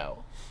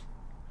Shido.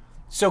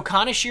 So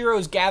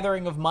Kanashiro's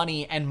gathering of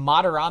money and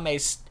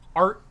Madarame's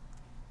art,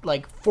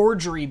 like,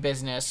 forgery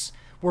business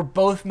were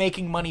both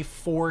making money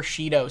for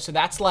Shido. So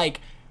that's, like,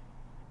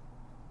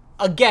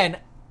 again,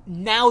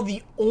 now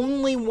the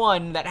only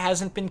one that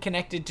hasn't been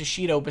connected to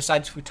Shido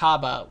besides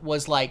Futaba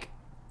was, like,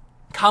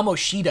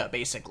 Kamoshida,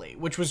 basically,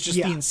 which was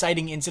just the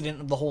inciting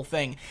incident of the whole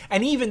thing.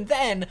 And even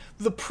then,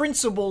 the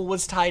principal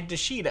was tied to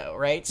Shido,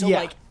 right? So,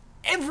 like,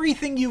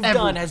 everything you've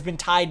done has been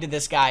tied to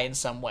this guy in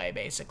some way,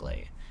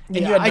 basically. And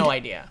you had no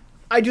idea.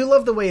 I do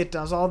love the way it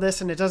does all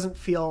this, and it doesn't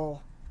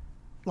feel,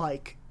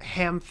 like,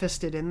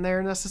 ham-fisted in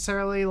there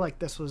necessarily. Like,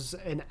 this was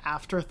an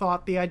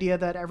afterthought, the idea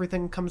that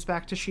everything comes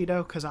back to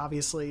Shido, because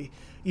obviously,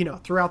 you know,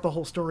 throughout the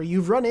whole story,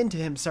 you've run into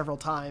him several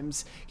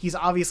times. He's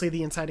obviously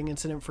the inciting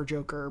incident for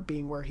Joker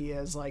being where he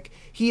is. Like,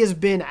 he has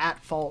been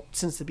at fault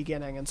since the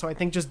beginning, and so I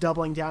think just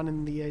doubling down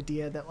in the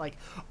idea that, like,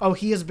 oh,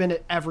 he has been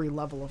at every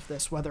level of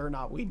this, whether or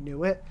not we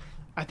knew it,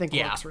 I think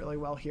works really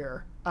well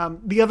here.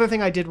 The other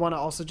thing I did want to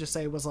also just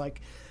say was, like,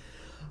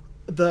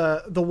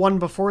 the one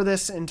before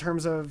this, in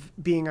terms of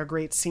being a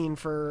great scene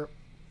for,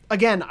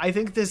 again, I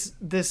think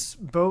this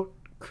boat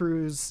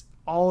cruise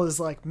all is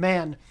like,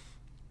 man,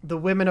 the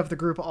women of the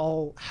group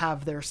all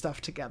have their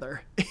stuff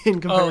together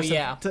in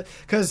comparison.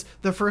 Because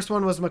the first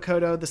one was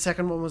Makoto, the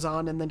second one was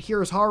On, and then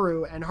here's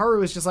Haru, and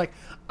Haru is just like,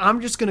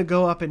 I'm just going to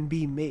go up and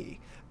be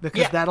me,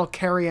 because that'll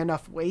carry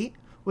enough weight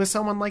with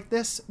someone like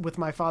this, with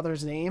my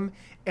father's name,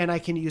 and I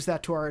can use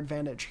that to our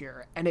advantage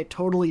here. And it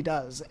totally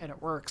does, and it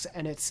works,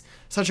 and it's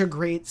such a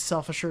great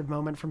self-assured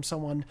moment from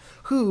someone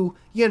who,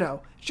 you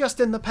know, just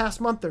in the past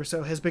month or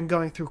so has been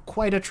going through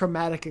quite a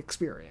traumatic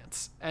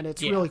experience, and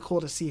it's really cool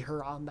to see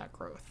her on that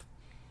growth.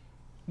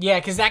 Yeah,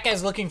 because that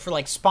guy's looking for,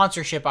 like,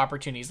 sponsorship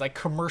opportunities, like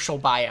commercial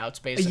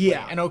buyouts, basically.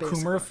 Yeah, and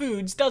Okumura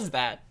Foods does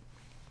that.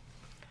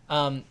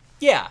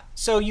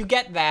 So you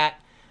get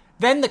that.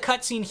 Then the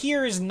cutscene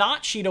here is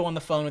not Shido on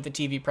the phone with the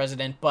TV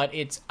president, but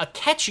it's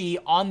Akechi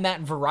on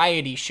that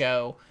variety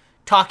show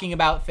talking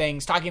about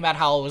things, talking about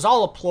how it was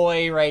all a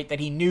ploy, right,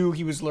 that he knew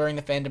he was luring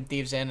the Phantom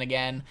Thieves in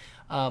again,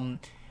 and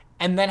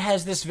then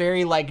has this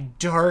very, like,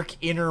 dark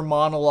inner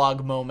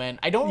monologue moment.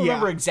 I don't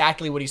remember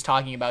exactly what he's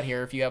talking about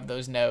here, if you have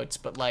those notes,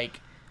 but, like...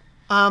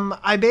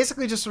 I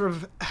basically just sort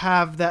of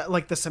have that,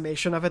 like, the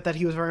summation of it, that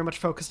he was very much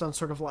focused on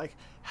sort of, like,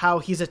 how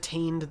he's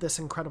attained this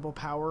incredible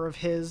power of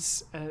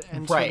his,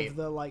 and sort of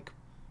the, like,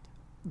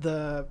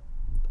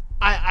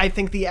 I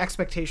think the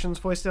expectations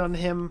foisted on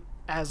him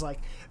as, like,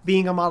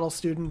 being a model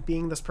student,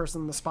 being this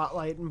person in the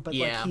spotlight, but,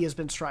 like, he has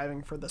been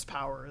striving for this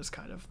power is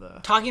kind of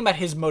the... Talking about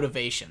his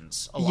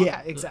motivations a lot.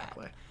 Yeah,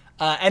 exactly.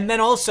 And then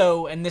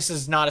also, and this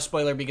is not a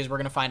spoiler because we're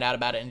going to find out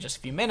about it in just a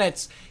few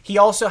minutes, he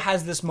also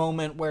has this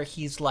moment where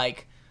he's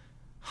like,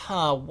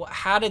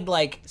 how did,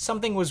 like,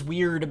 something was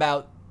weird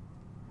about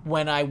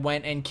when I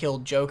went and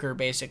killed Joker,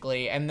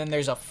 basically, and then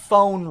there's a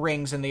phone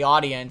rings in the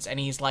audience, and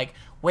he's like,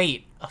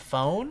 wait, a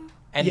phone?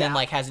 And then,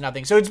 like, has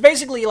nothing. So it's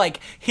basically,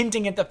 like,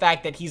 hinting at the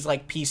fact that he's,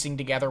 like, piecing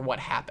together what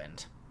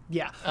happened.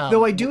 Yeah.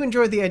 Though I do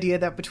enjoy the idea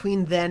that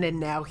between then and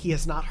now, he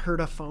has not heard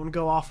a phone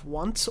go off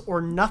once,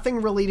 or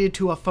nothing related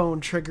to a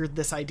phone triggered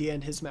this idea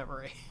in his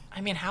memory.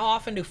 I mean, how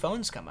often do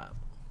phones come up?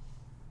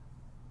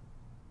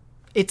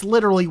 It's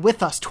literally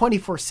with us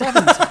 24/7.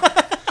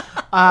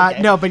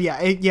 No, but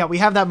we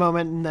have that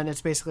moment, and then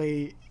it's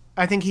basically,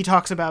 I think he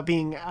talks about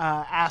being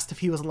asked if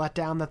he was let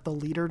down that the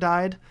leader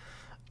died.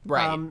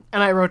 Right. And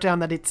I wrote down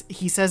that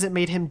he says it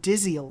made him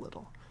dizzy a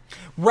little.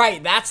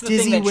 Right, that's the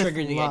thing that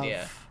triggered the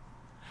idea.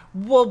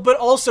 Well, but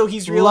also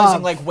he's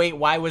realizing, like, wait,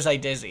 why was I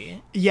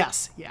dizzy?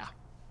 Yes, yeah.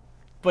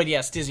 But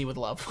yes, dizzy with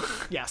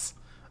love. Yes.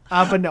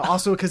 But no,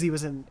 also because he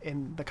was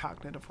in the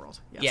cognitive world.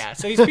 Yes. Yeah,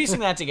 so he's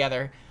piecing that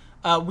together.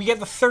 We get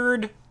the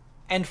third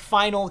and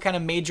final kind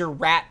of major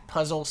rat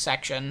puzzle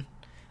section,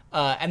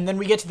 and then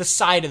we get to the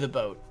side of the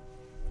boat.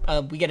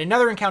 We get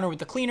another encounter with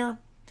the cleaner,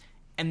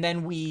 and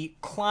then we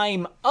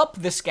climb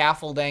up the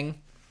scaffolding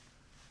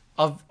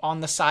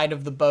on the side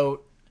of the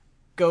boat,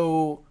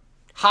 go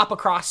hop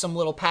across some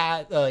little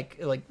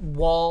like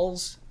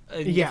walls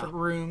in different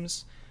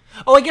rooms.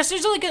 Oh, I guess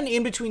there's like an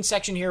in-between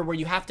section here where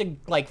you have to,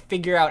 like,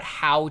 figure out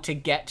how to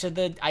get to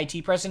the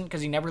IT president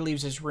because he never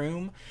leaves his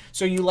room.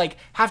 So you, like,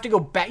 have to go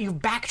back. You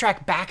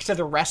backtrack back to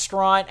the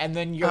restaurant, and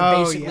then you're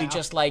basically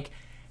just like,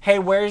 hey,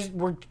 we're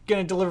going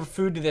to deliver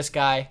food to this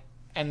guy.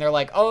 And they're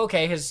like, oh,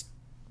 okay, his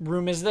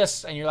room is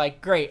this. And you're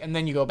like, great. And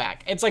then you go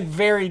back. It's, like,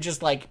 very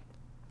just, like,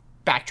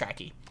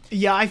 backtracky.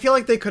 Yeah, I feel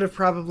like they could have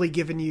probably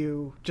given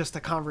you just a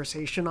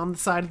conversation on the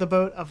side of the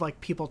boat of, like,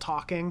 people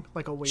talking,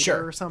 like a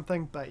waiter or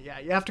something. But yeah,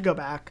 you have to go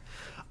back.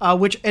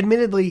 Which,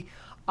 admittedly,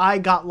 I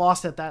got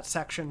lost at that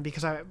section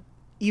because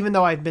even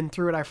though I've been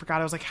through it, I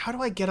forgot. I was like, how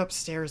do I get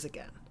upstairs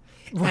again?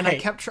 Right. And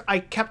I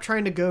kept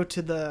trying to go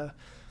to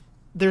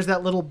there's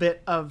that little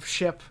bit of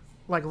ship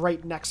like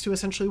right next to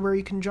essentially where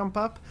you can jump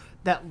up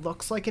that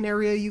looks like an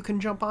area you can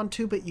jump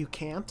onto, but you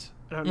can't.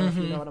 I don't know if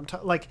you know what I'm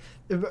talking, like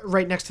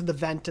right next to the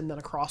vent and then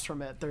across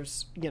from it,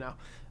 there's,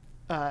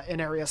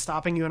 an area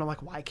stopping you. And I'm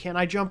like, why can't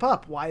I jump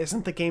up? Why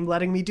isn't the game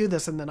letting me do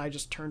this? And then I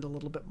just turned a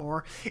little bit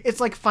more.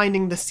 It's like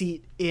finding the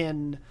seat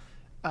in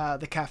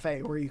the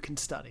cafe where you can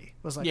study.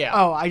 It was like,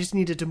 oh, I just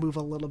needed to move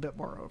a little bit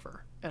more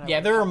over.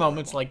 And there are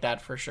moments like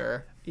that for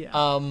sure. Yeah.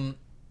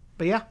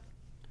 But yeah.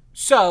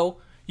 So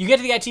you get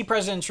to the IT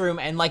president's room,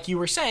 and like you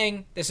were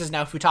saying, this is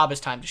now Futaba's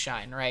time to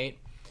shine, right?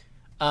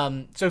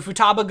 So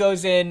Futaba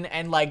goes in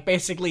and like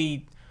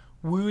basically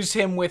woos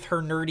him with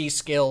her nerdy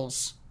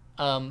skills.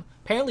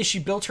 Apparently she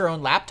built her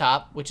own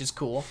laptop, which is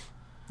cool.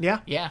 Yeah.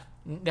 Yeah.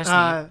 That's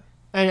neat.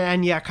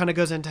 And yeah, kind of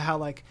goes into how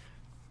like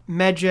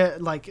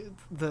Medjet, like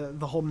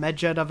the whole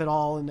Medjet of it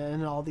all,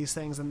 and all these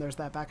things, and there's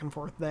that back and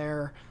forth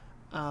there.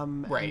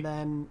 Right. And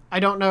then I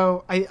don't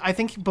know. I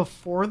think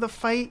before the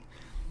fight,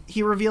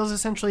 he reveals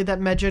essentially that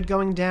Medjet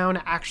going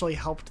down actually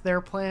helped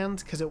their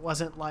plans, because it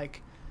wasn't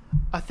like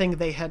a thing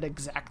they had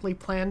exactly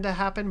planned to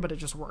happen, but it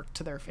just worked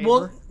to their favor.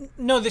 Well,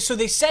 no. So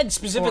they said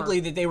specifically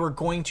that they were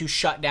going to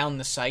shut down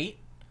the site.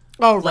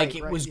 Oh, right. Like,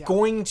 it was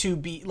going to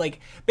be, like,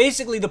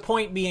 basically the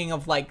point being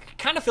of, like,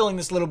 kind of filling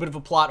this little bit of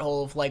a plot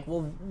hole of, like,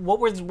 well, what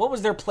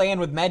was their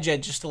plan with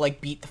Medjet, just to, like,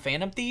 beat the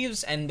Phantom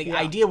Thieves? And the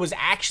idea was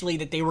actually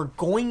that they were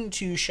going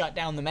to shut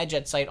down the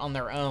Medjet site on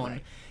their own.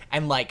 Right.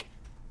 And, like,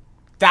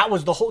 that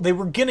was the whole... They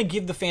were going to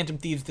give the Phantom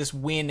Thieves this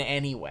win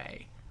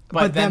anyway.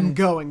 But them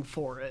going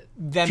for it.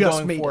 Them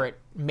going for it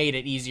made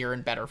it easier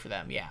and better for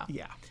them, yeah.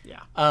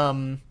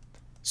 Yeah.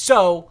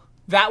 So,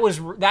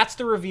 that's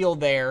the reveal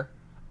there.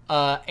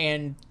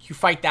 And you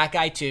fight that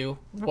guy too.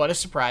 What a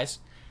surprise.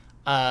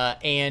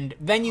 And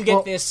then you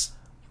get this.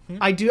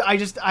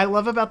 I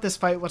love about this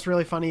fight. What's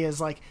really funny is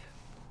like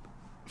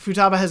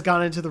Futaba has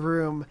gone into the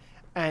room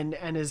and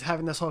is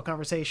having this whole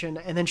conversation,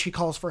 and then she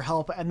calls for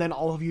help, and then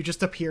all of you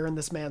just appear in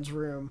this man's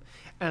room,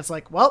 and it's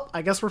like, well,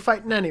 I guess we're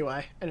fighting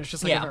anyway. And it's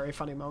just like a very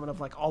funny moment of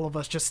like all of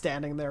us just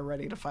standing there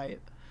ready to fight.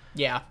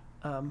 Yeah.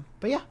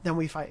 But yeah, then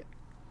we fight.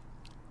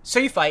 So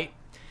you fight.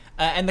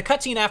 And the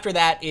cutscene after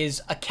that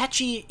is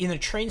Akechi in a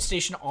train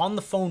station on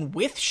the phone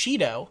with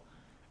Shido.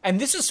 And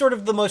this is sort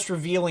of the most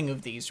revealing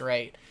of these,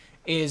 right?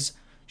 Is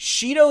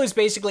Shido is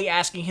basically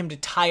asking him to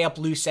tie up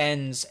loose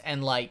ends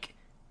and, like,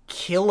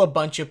 kill a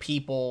bunch of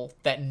people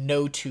that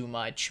know too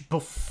much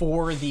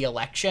before the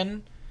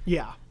election.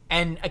 Yeah.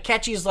 And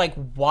Akechi's like,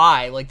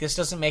 why? Like, this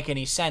doesn't make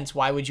any sense.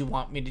 Why would you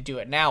want me to do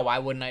it now? Why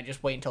wouldn't I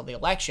just wait until the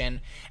election?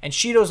 And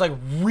Shido's, like,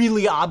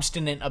 really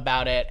obstinate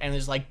about it and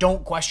is like,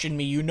 don't question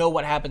me. You know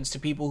what happens to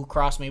people who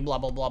cross me, blah,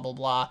 blah, blah,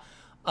 blah,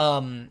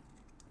 blah.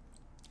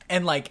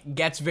 And, like,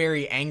 gets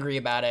very angry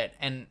about it.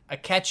 And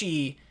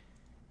Akechi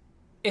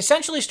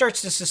essentially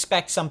starts to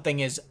suspect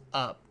something is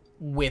up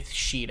with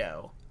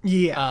Shido.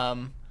 Yeah.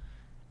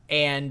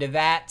 And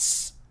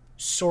that's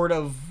sort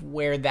of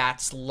where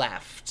that's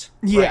left.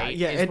 Yeah, right?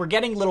 yeah. We're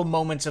getting little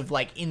moments of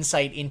like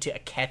insight into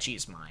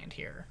Akechi's mind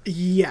here.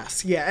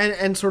 Yes, yeah,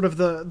 and sort of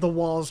the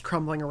walls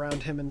crumbling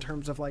around him in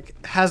terms of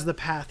like, has the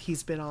path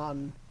he's been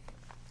on,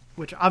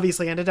 which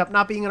obviously ended up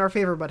not being in our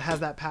favor, but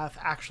has that path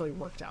actually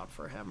worked out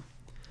for him?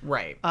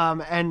 Right.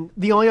 And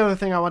the only other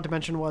thing I want to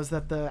mention was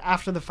that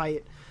after the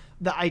fight,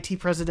 the IT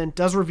president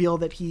does reveal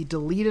that he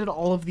deleted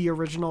all of the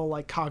original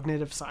like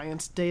cognitive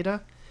science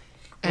data.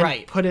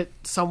 And put it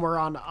somewhere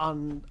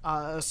on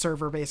a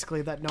server,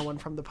 basically, that no one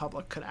from the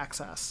public could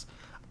access.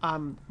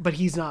 But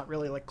he's not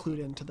really, like, clued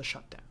into the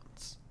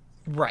shutdowns.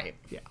 Right.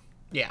 Yeah.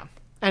 Yeah.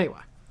 Anyway.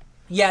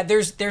 Yeah,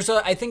 there's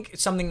I think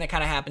something that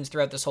kind of happens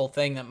throughout this whole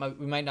thing that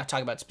we might not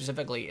talk about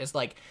specifically is,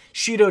 like,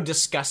 Shido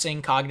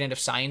discussing cognitive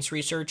science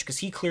research, because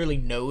he clearly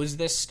knows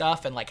this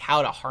stuff and, like,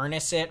 how to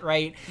harness it,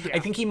 right? Yeah. I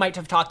think he might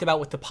have talked about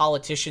with the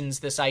politicians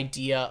this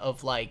idea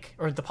of, like,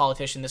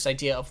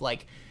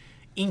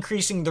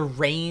 increasing the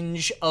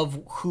range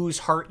of whose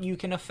heart you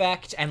can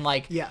affect and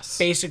like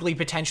basically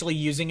potentially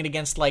using it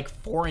against like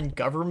foreign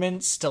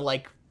governments to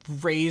like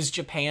raise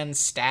Japan's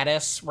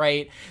status,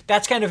 right?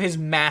 That's kind of his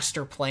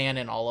master plan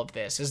in all of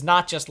this, is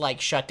not just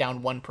like shut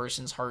down one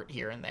person's heart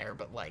here and there,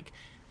 but like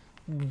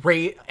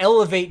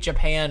elevate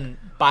Japan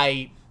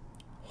by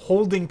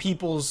holding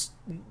people's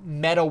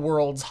meta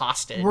worlds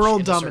hostage.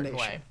 World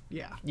domination.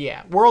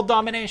 Yeah. World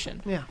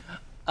domination. Yeah.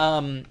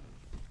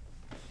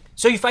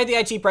 So you fight the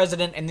IT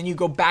president, and then you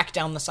go back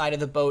down the side of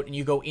the boat, and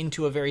you go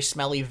into a very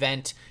smelly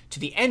vent to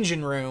the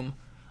engine room,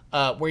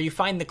 where you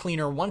find the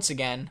cleaner once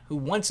again, who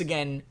once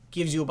again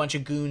gives you a bunch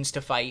of goons to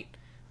fight.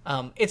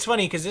 It's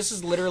funny, because this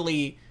is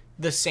literally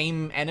the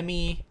same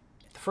enemy.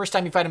 The first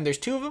time you fight him, there's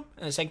 2 of them,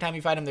 and the second time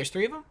you fight him, there's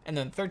 3 of them, and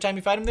then the third time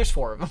you fight him, there's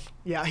 4 of them.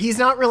 Yeah, he's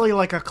not really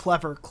like a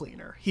clever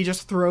cleaner. He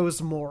just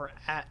throws more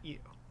at you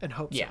and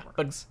hopes it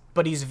works.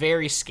 But he's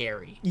very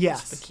scary.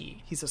 Yes. That's the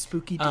key. He's a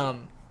spooky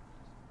dude.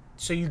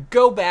 So you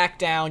go back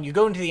down, you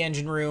go into the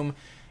engine room,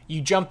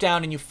 you jump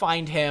down and you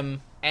find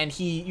him, and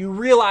you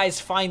realize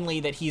finally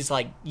that he's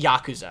like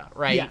Yakuza,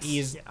 right?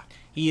 Yes.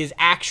 He is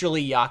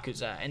actually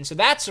Yakuza. And so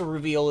that's a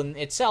reveal in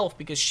itself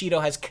because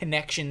Shido has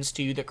connections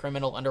to the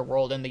criminal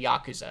underworld and the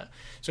Yakuza.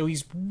 So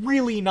he's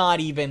really not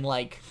even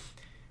like...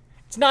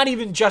 It's not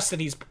even just that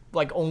he's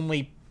like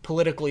only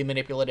politically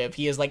manipulative.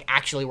 He is like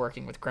actually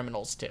working with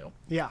criminals too.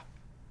 Yeah.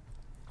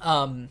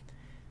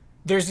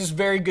 There's this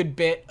very good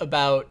bit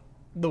about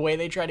the way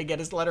they try to get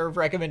his letter of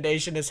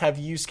recommendation is have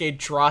Yusuke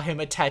draw him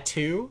a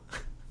tattoo.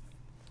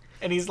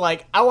 And he's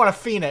like, I want a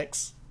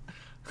phoenix.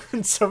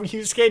 And so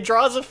Yusuke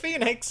draws a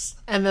phoenix.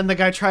 And then the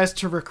guy tries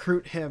to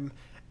recruit him.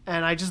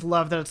 And I just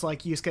love that it's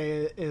like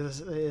Yusuke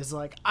is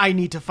like, I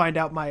need to find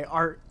out my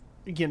art,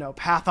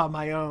 path on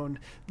my own.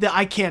 That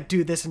I can't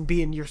do this and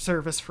be in your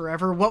service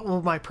forever. What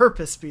will my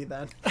purpose be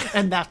then?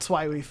 And that's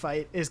why we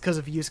fight, is because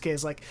of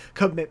Yusuke's like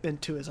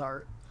commitment to his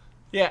art.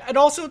 Yeah, and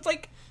also it's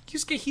like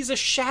Yusuke, he's a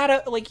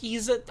shadow, like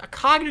he's a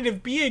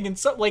cognitive being, and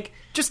so like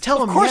just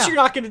tell him. Of course, you're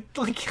not gonna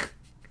like.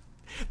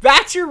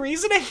 That's your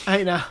reasoning.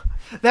 I know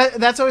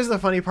that's always the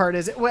funny part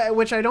is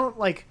which I don't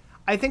like.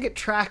 I think it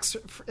tracks,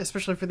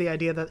 especially for the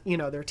idea that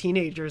they're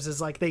teenagers.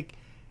 Is like they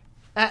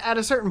at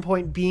a certain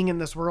point, being in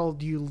this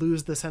world, you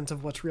lose the sense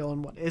of what's real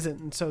and what isn't,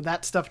 and so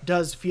that stuff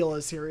does feel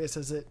as serious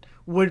as it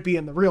would be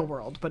in the real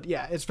world. But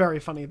yeah, it's very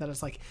funny that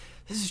it's like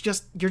this is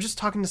just you're just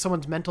talking to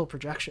someone's mental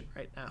projection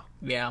right now.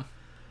 Yeah.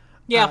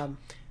 Yeah.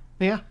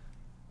 Yeah.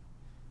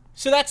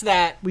 So that's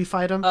that. We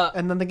fight him,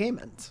 and then the game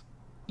ends.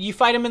 You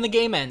fight him and the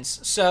game ends.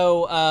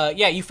 So,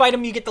 you fight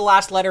him, you get the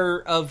last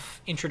letter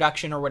of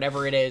introduction or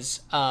whatever it is.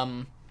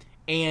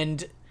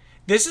 And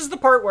this is the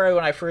part where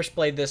when I first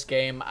played this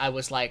game, I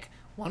was like,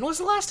 when was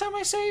the last time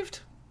I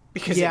saved?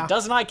 Because it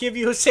does not give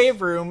you a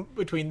save room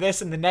between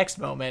this and the next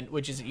moment,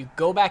 which is that you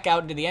go back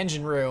out into the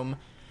engine room,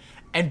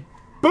 and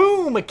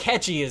boom,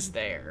 Akechi is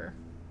there.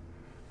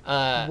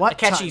 What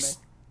Akechi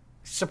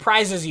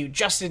surprises you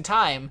just in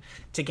time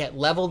to get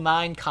level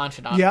 9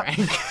 confidant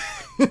rank.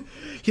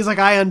 He's like,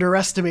 I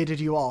underestimated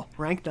you all.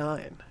 Rank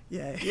 9.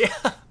 Yay.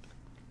 Yeah.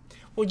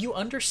 Well, you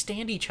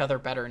understand each other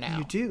better now.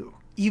 You do.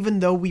 Even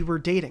though we were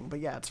dating,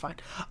 but yeah, it's fine.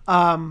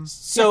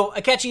 So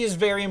Akechi is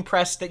very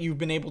impressed that you've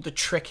been able to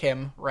trick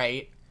him,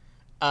 right?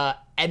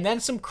 And then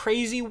some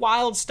crazy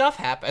wild stuff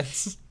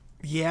happens.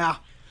 Yeah.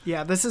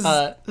 Yeah, this is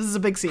a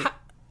big scene.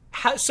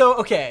 So,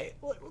 okay,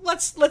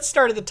 let's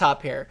start at the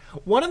top here.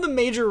 One of the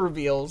major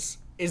reveals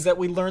is that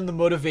we learn the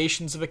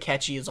motivations of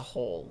Akechi as a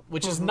whole,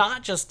 which is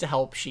not just to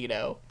help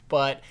Shido,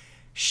 but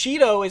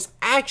Shido is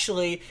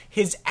actually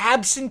his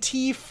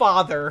absentee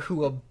father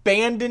who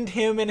abandoned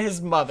him and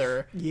his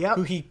mother,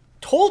 who he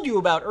told you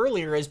about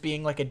earlier as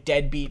being like a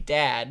deadbeat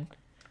dad.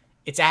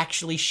 It's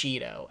actually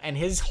Shido, and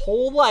his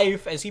whole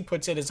life, as he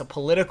puts it, is a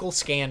political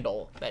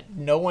scandal that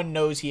no one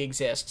knows he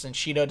exists, and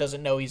Shido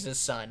doesn't know he's his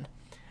son.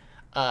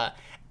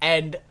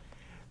 And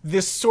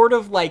this sort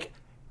of like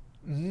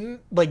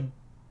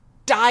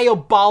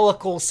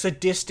diabolical,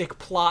 sadistic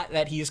plot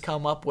that he's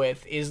come up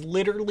with is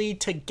literally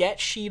to get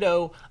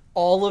Shido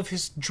all of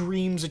his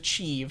dreams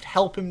achieved,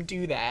 help him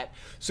do that,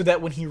 so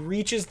that when he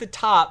reaches the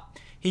top,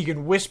 he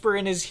can whisper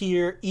in his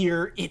ear,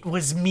 "It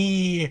was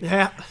me,"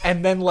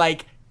 and then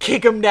like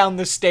kick him down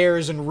the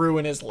stairs and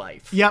ruin his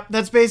life. Yep,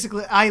 that's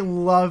basically... I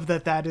love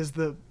that is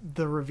the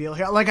reveal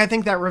here. Like, I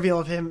think that reveal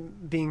of him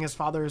being his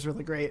father is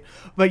really great.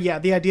 But yeah,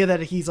 the idea that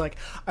he's like,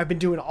 I've been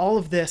doing all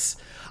of this.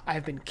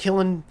 I've been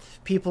killing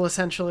people,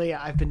 essentially.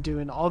 I've been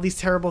doing all these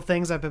terrible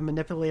things. I've been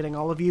manipulating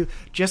all of you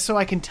just so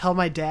I can tell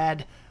my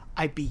dad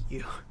I beat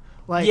you.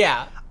 Like,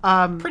 yeah,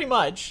 pretty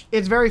much.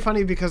 It's very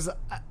funny because,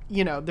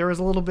 there was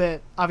a little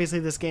bit... Obviously,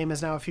 this game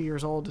is now a few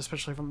years old,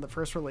 especially from the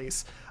first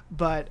release.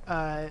 But...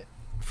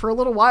 for a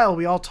little while,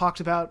 we all talked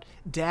about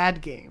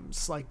dad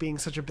games, like being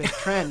such a big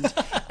trend.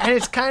 And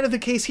it's kind of the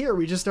case here.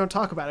 We just don't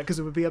talk about it because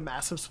it would be a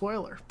massive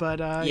spoiler. But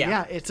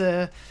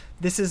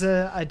this is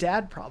a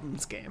dad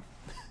problems game.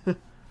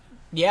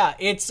 Yeah,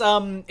 it's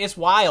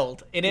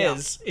wild. It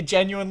is. It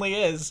genuinely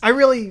is. I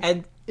really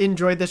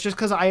enjoyed this just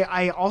because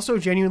I also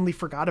genuinely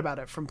forgot about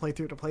it from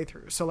playthrough to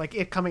playthrough. So like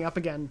it coming up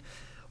again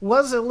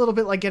was a little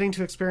bit like getting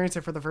to experience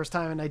it for the first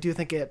time. And I do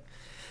think it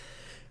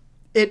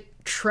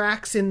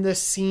tracks in this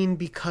scene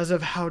because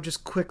of how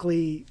just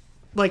quickly,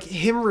 like,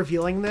 him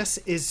revealing this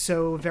is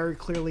so very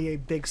clearly a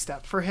big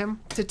step for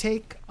him to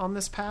take on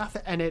this path,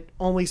 and it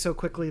only so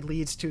quickly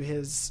leads to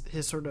his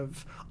sort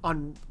of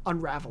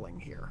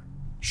unraveling here.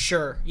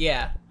 Sure,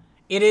 yeah.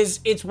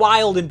 It's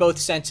wild in both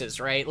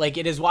senses, right? Like,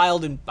 it is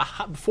wild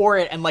before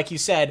it, and like you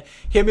said,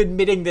 him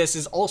admitting this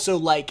is also,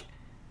 like,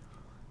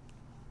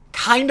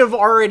 kind of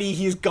already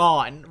he's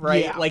gone,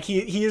 right? Yeah. Like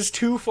he is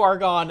too far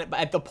gone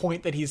at the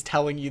point that he's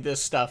telling you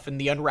this stuff, and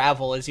the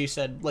unravel, as you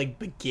said, like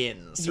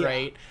begins,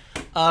 right?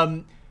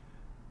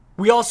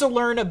 We also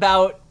learn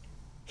about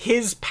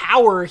his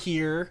power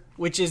here,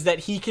 which is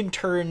that he can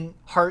turn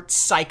hearts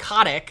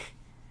psychotic,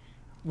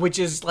 which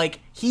is like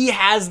he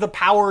has the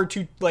power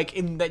to, like,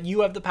 in that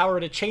you have the power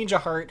to change a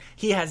heart,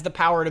 he has the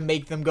power to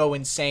make them go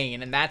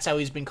insane, and that's how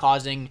he's been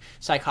causing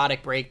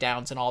psychotic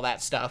breakdowns and all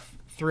that stuff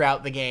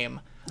throughout the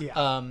game.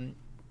 Yeah.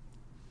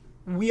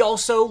 We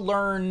also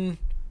learn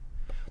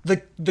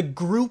the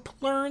group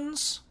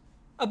learns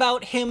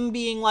about him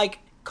being, like,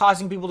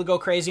 causing people to go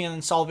crazy and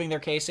then solving their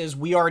cases.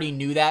 We already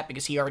knew that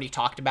because he already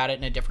talked about it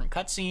in a different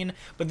cutscene,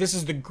 but this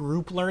is the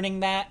group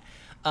learning that.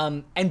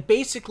 And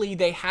basically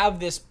they have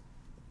this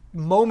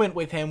moment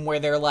with him where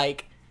they're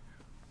like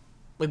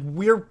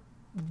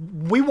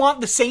we want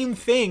the same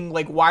thing,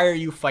 like, why are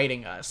you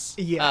fighting us?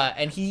 Yeah.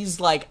 And he's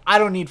like, I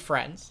don't need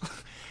friends.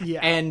 Yeah.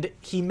 And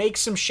he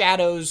makes some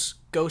shadows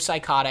go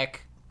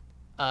psychotic,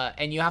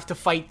 and you have to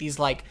fight these,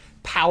 like,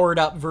 powered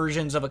up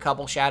versions of a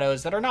couple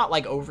shadows that are not,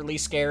 like, overly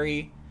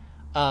scary.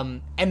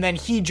 And then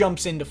he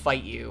jumps in to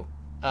fight you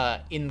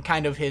in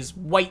kind of his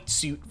white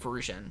suit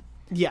version.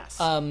 Yes.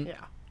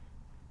 Yeah.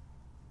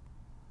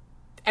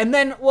 And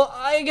then, well,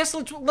 I guess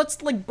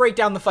let's like break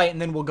down the fight,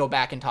 and then we'll go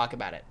back and talk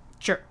about it.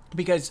 Sure.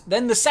 Because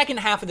then the second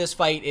half of this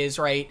fight is,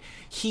 right,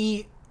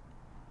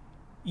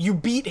 you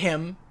beat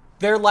him.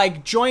 They're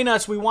like, join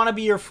us. We want to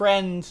be your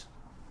friend.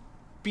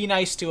 Be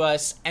nice to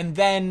us. And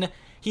then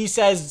he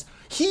says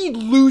he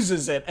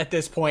loses it at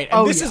this point.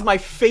 And this is my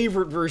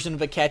favorite version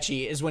of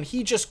Akechi, is when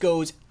he just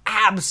goes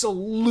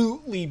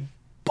absolutely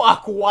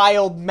buck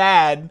wild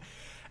mad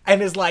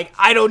and is like,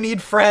 I don't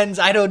need friends,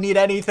 I don't need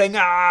anything,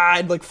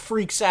 and, like,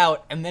 freaks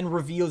out, and then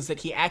reveals that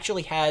he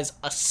actually has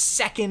a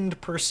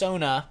second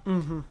persona,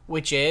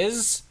 which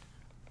is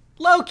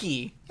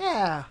Loki.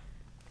 Yeah.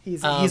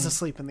 He's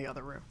asleep in the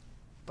other room.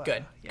 But,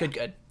 Good. yeah.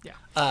 Good.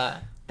 Yeah.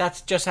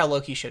 That's just how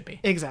Loki should be.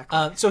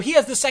 Exactly. So he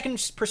has the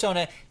second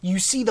persona. You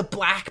see the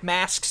black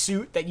mask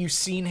suit that you've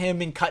seen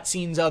him in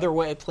cutscenes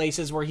other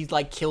places where he's,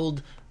 like,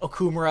 killed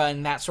Okumura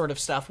and that sort of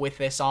stuff with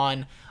this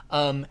on.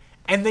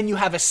 And then you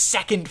have a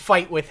second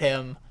fight with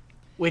him,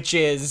 which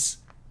is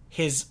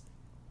his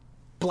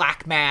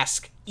black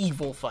mask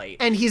evil fight.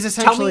 And he's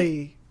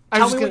essentially...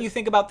 Tell me what you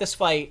think about this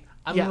fight.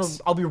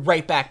 I'll be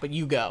right back, but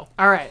you go.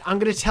 All right, I'm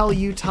going to tell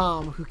you,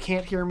 Tom, who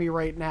can't hear me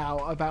right now,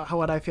 about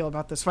what I feel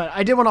about this fight.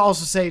 I did want to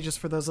also say, just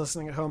for those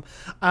listening at home,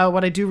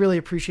 what I do really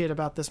appreciate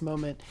about this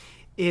moment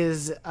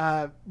is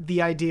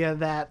the idea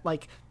that,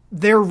 like,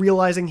 they're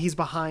realizing he's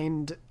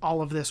behind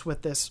all of this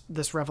with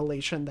this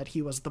revelation that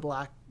he was the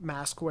black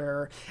mask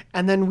wearer.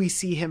 And then we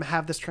see him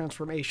have this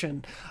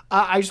transformation.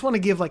 I just want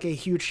to give, like, a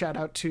huge shout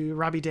out to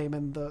Robbie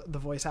Daymond, the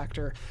voice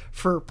actor,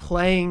 for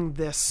playing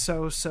this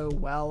so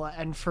well.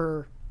 And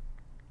for,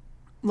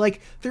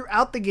 like,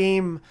 throughout the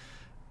game,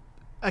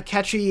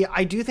 Akechi,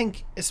 I do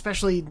think,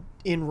 especially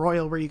in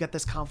Royal, where you get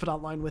this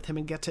confidant line with him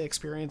and get to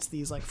experience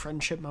these, like,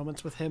 friendship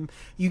moments with him,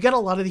 you get a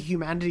lot of the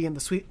humanity and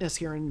the sweetness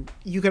here, and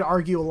you could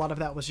argue a lot of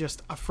that was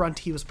just a front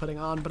he was putting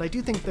on, but I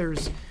do think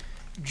there's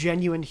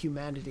genuine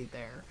humanity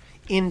there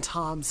in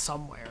Tom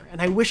somewhere,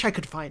 and I wish I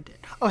could find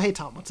it. Oh, hey,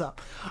 Tom, what's up?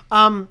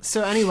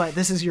 So anyway,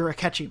 this is your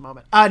Akechi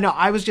moment. No,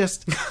 I was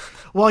just...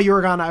 While you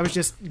were gone, I was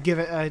just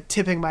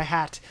tipping my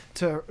hat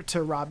to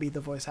Robbie, the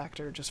voice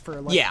actor, just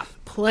for, like,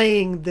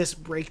 playing this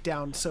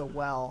breakdown so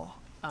well.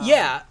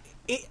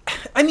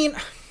 I mean,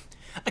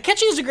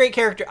 Akechi is a great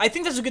character. I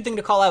think that's a good thing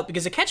to call out,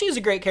 because Akechi is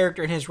a great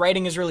character, and his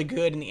writing is really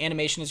good, and the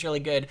animation is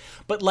really good.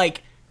 But,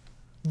 like,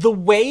 the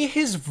way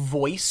his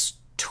voice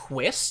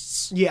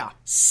twists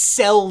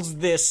sells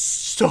this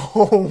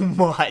so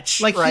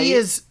much. Like, right? he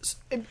is...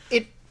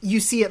 You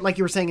see it, like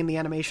you were saying, in the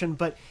animation,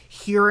 but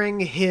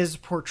hearing his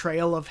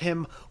portrayal of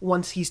him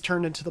once he's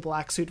turned into the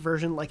black suit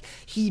version, like,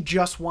 he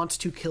just wants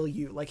to kill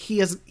you. Like, he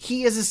has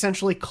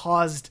essentially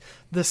caused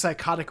the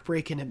psychotic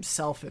break in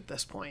himself at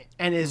this point,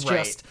 and is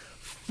just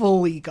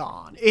fully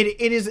gone. It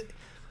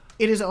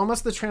is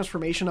almost the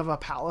transformation of a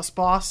palace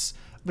boss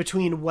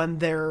between when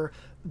they're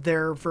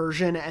their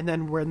version and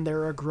then when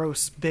they're a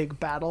gross big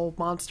battle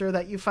monster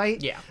that you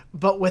fight,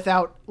 but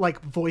without, like,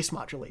 voice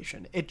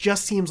modulation. It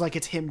just seems like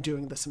it's him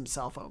doing this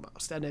himself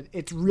almost, and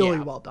it's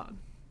really well done.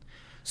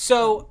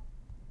 So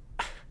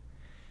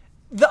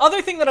the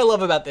other thing that I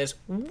love about this,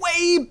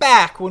 way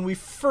back when we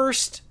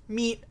first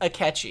meet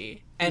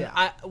Akechi, and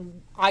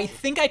I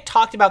think I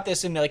talked about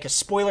this in, like, a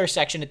spoiler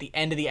section at the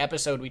end of the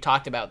episode, we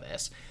talked about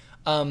this.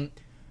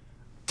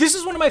 This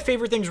is one of my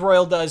favorite things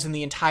Royal does in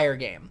the entire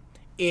game,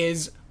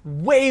 is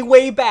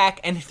way back,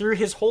 and through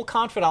his whole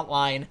confidant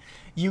line,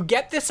 you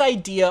get this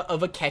idea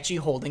of Akechi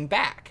holding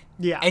back.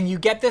 Yeah. And you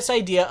get this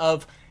idea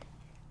of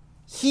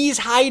he's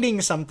hiding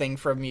something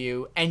from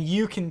you, and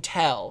you can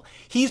tell.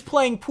 He's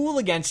playing pool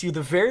against you.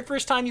 The very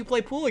first time you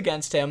play pool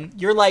against him,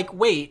 you're like,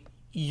 wait,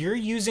 you're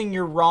using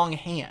your wrong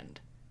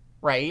hand,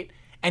 right?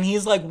 And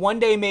he's like, one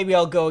day maybe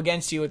I'll go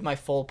against you with my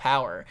full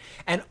power.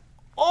 And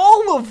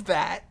all of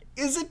that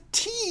is a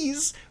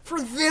tease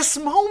for this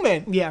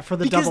moment. Yeah, for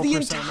the because double the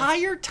persona.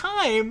 entire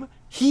time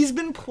he's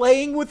been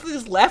playing with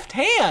his left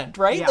hand,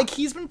 right? Yeah. Like,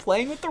 he's been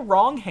playing with the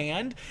wrong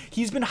hand.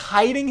 He's been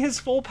hiding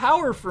his full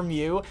power from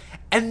you,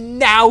 and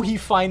now he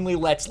finally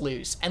lets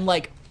loose. And,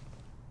 like,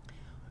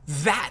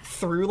 that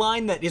through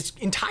line that is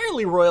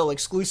entirely Royal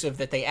exclusive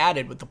that they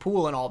added with the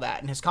pool and all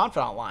that and his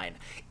confidant line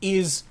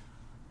is,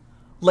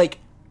 like,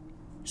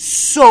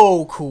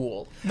 so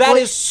cool. That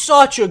is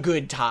such a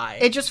good tie.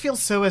 It just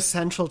feels so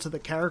essential to the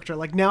character.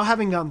 Like, now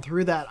having gone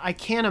through that, I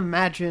can't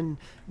imagine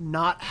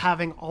not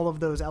having all of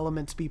those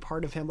elements be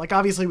part of him. Like,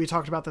 obviously, we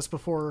talked about this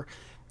before.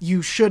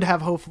 You should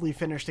have hopefully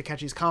finished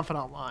Akechi's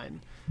Confidant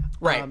line.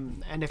 Right.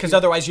 And because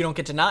otherwise you don't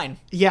get to 9.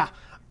 Yeah.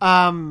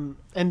 And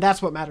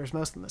that's what matters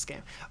most in this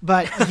game.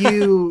 But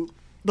you...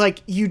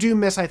 like, you do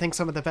miss, I think,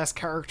 some of the best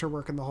character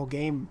work in the whole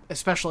game,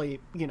 especially,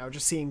 you know,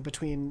 just seeing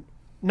between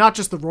not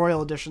just the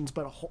Royal Editions,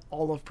 but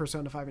all of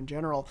Persona 5 in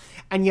general.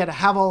 And yet to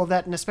have all of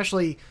that, and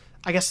especially,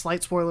 I guess,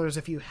 slight spoilers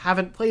if you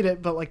haven't played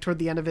it, but, like, toward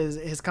the end of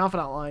his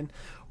Confidant line,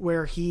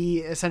 where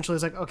he essentially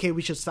is like, okay,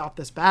 we should stop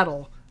this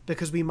battle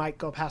because we might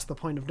go past the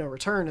point of no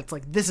return. It's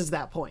like, this is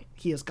that point.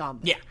 He has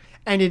gone there. Yeah.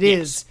 And it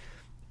is,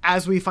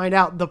 as we find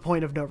out, the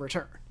point of no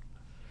return.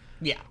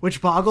 Yeah.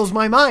 Which boggles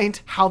my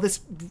mind how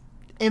this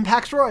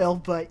impacts Royal,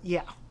 but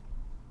yeah.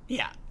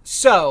 Yeah.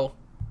 So,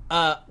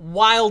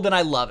 wild and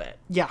I love it.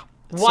 Yeah.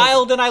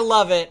 Wild and I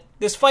love it.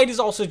 This fight is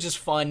also just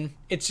fun.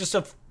 It's just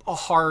a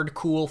hard,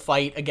 cool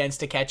fight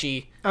against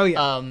Akechi. Oh,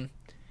 yeah.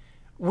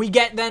 We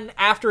get then,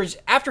 after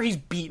he's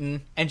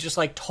beaten, and just,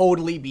 like,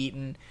 totally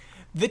beaten,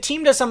 the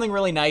team does something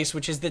really nice,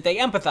 which is that they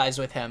empathize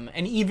with him.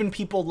 And even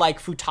people like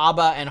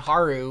Futaba and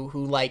Haru,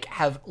 who, like,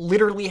 have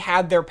literally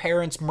had their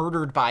parents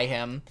murdered by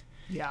him,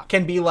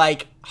 can be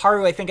like,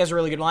 Haru, I think, has a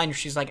really good line where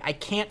she's like, I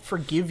can't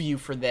forgive you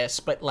for this,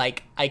 but,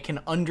 like, I can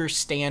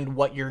understand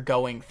what you're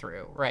going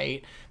through,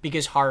 right?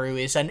 Because Haru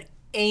is an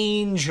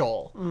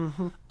angel.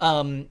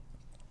 Mm-hmm.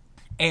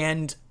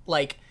 And,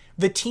 like,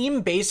 the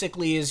team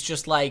basically is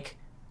just, like,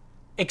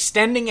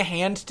 extending a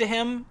hand to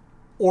him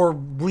or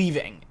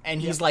leaving.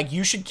 And he's like,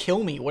 you should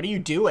kill me. What are you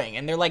doing?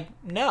 And they're like,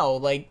 no,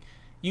 like,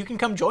 you can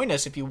come join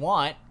us if you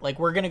want. Like,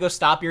 we're going to go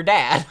stop your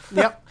dad.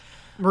 Yep.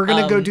 We're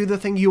going to go do the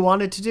thing you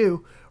wanted to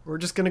do. We're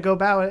just going to go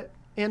about it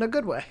in a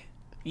good way.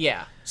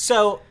 Yeah.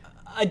 So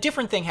a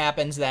different thing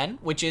happens then,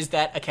 which is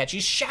that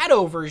Akechi's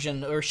shadow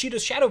version, or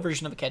Shido's shadow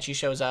version of Akechi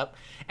shows up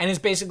and is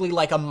basically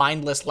like a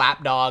mindless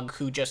lapdog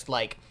who just,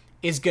 like,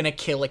 is going to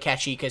kill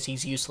Akechi because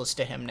he's useless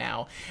to him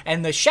now.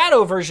 And the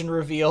shadow version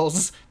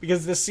reveals,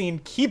 because this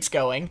scene keeps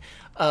going,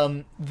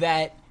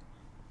 that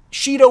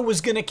Shido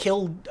was going to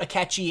kill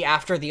Akechi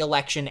after the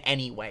election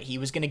anyway. He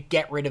was going to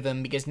get rid of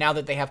him because now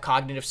that they have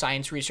cognitive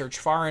science research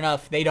far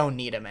enough, they don't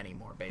need him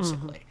anymore,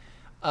 basically.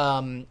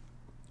 Mm-hmm.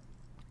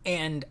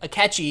 And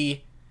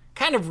Akechi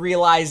kind of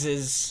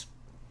realizes,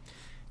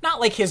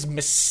 not like his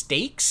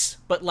mistakes,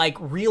 but like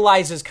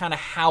realizes kind of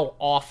how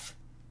off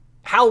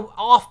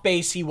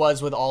base he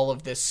was with all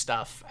of this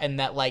stuff, and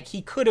that, like,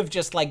 he could have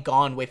just, like,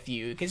 gone with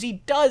you, because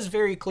he does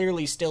very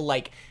clearly still,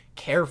 like,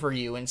 care for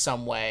you in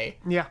some way.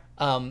 Yeah.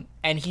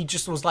 And he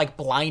just was, like,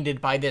 blinded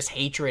by this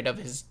hatred of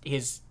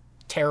his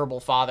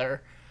terrible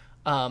father.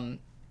 And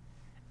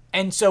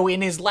so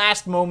in his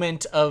last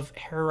moment of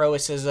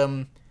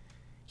heroicism,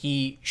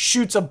 he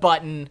shoots a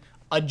button,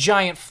 a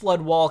giant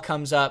flood wall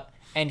comes up,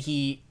 and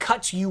he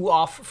cuts you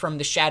off from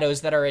the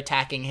shadows that are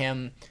attacking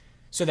him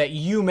so that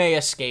you may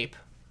escape.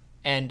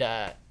 And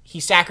he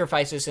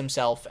sacrifices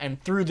himself,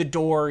 and through the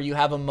door you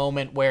have a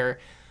moment where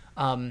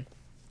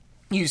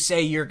you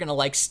say you're gonna,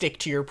 like, stick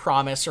to your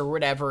promise or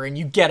whatever, and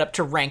you get up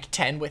to rank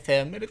 10 with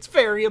him, and it's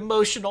very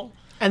emotional.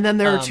 And then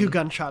there are 2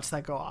 gunshots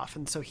that go off,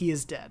 and so he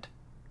is dead.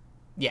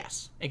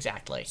 Yes,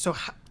 exactly. So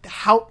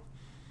how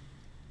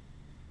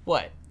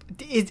what?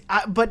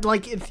 But,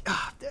 like,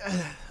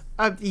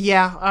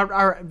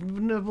 yeah,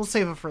 we'll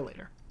save it for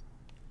later.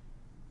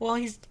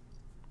 Well,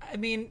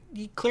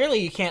 clearly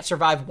you can't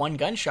survive one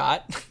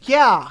gunshot.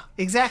 Yeah,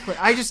 exactly.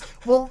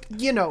 Well,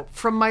 you know,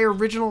 from my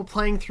original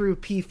playing through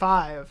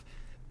P5,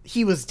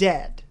 he was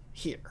dead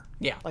here.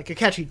 Yeah. Like,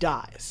 Akechi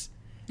dies.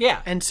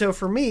 Yeah. And so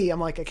for me, I'm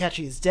like,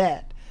 Akechi is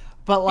dead.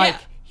 But, like, yeah.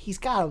 He's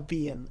got to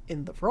be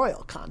in the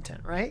Royal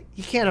content, right?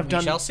 You can't have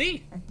done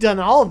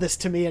all of this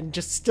to me and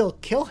just still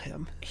kill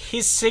him.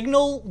 The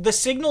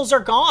signals are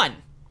gone.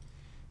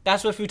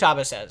 That's what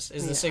Futaba says,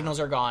 is the signals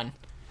are gone.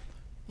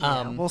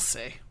 Yeah, we'll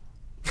see.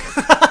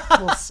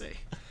 We'll see.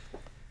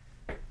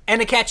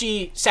 And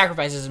Akechi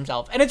sacrifices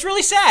himself. And it's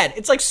really sad.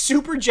 It's, like,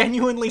 super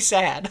genuinely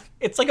sad.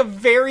 It's, like, a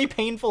very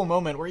painful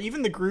moment where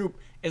even the group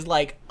is,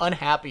 like,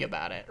 unhappy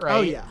about it, right?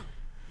 Oh, yeah.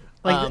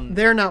 Like,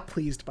 they're not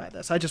pleased by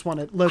this.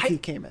 Loki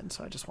came in,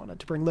 so I just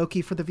wanted to bring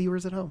Loki for the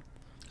viewers at home.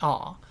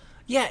 Aw.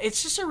 Yeah,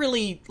 it's just a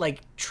really,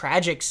 like,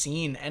 tragic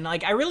scene. And,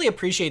 like, I really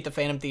appreciate the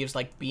Phantom Thieves,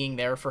 like, being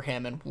there for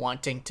him and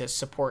wanting to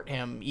support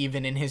him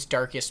even in his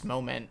darkest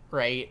moment,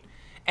 right?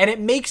 And it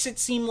makes it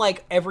seem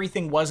like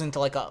everything wasn't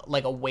like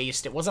a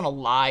waste. It wasn't a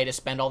lie to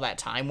spend all that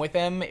time with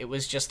him. It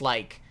was just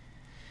like,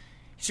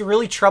 he's a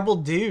really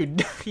troubled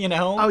dude, you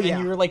know? Oh, yeah.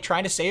 And you were, like,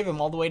 trying to save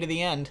him all the way to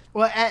the end.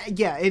 Well,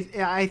 yeah,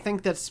 I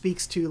think that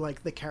speaks to,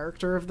 like, the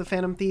character of the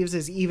Phantom Thieves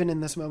is even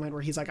in this moment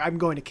where he's like, I'm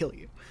going to kill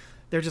you.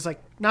 They're just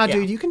like, nah,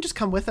 dude, you can just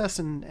come with us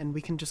and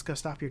we can just go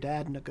stop your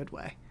dad in a good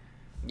way.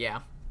 Yeah.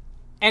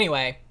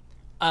 Anyway,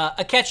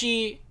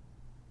 Akechi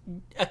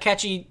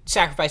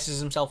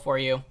sacrifices himself for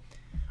you.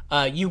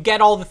 You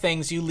get all the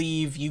things, you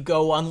leave, you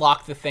go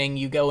unlock the thing,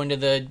 you go into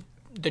the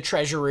the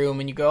treasure room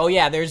and you go, oh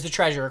yeah, there's the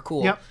treasure,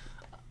 cool. Yep.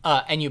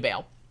 And you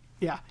bail.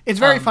 Yeah. It's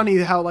very funny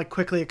how like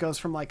quickly it goes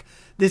from like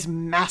this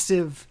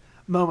massive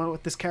moment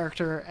with this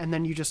character, and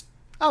then you just,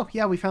 oh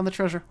yeah, we found the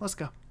treasure, let's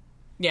go.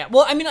 Yeah,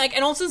 well, I mean, like,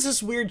 and also this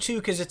is weird, too,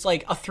 because it's,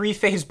 like, a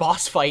 3-phase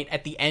boss fight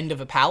at the end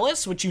of a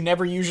palace, which you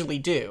never usually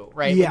do,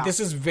 right? Yeah. Like, this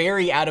is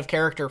very out of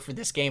character for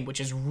this game, which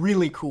is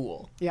really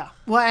cool. Yeah.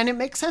 Well, and it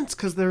makes sense,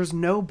 because there's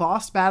no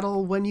boss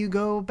battle when you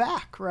go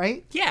back,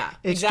 right? Yeah,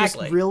 It's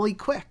exactly. just really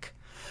quick.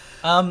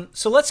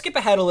 So let's skip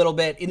ahead a little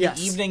bit. In Yes.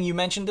 the evening, you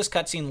mentioned this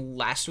cutscene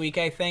last week,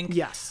 I think.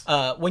 Yes.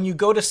 When you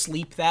go to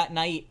sleep that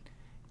night,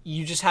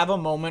 you just have a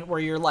moment where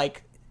you're,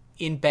 like,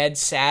 in bed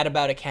sad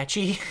about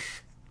Akechi.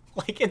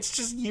 Like, it's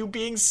just you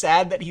being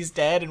sad that he's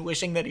dead and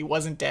wishing that he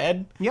wasn't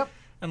dead. Yep.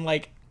 And,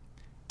 like,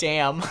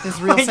 damn. It's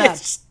real like, sad.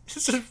 It's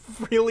just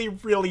really,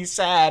 really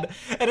sad.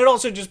 And it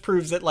also just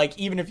proves that, like,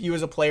 even if you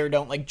as a player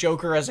don't, like,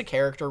 Joker as a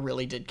character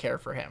really did care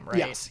for him, right?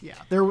 Yes, yeah.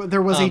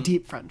 There was a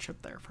deep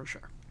friendship there, for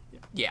sure.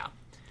 Yeah.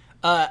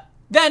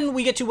 Then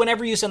we get to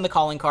whenever you send the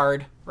calling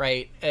card,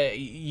 right?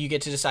 You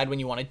get to decide when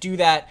you want to do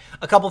that.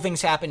 A couple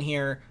things happen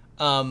here.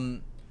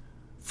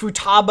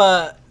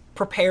 Futaba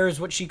prepares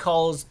what she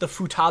calls the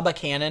Futaba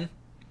cannon.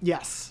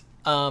 Yes.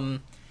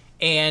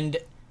 And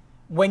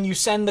when you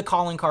send the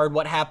calling card,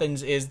 what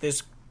happens is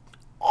this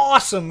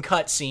awesome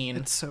cutscene.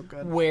 It's so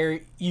good.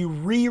 Where you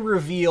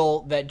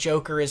re-reveal that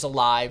Joker is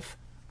alive,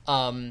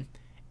 and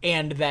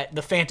that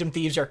the Phantom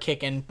Thieves are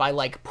kicking by,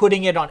 like,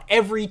 putting it on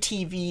every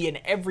TV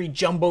and every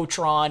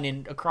Jumbotron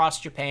in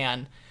across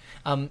Japan.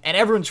 And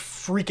everyone's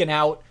freaking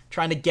out,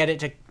 trying to get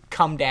it to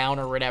come down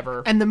or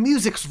whatever. And the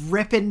music's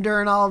ripping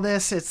during all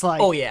this. It's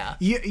like, oh yeah,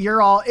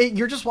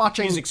 you're just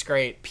watching. Music's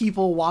great.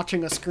 People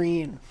watching a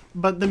screen,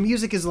 but the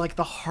music is like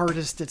the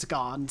hardest it's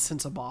gone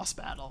since a boss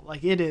battle.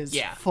 Like it is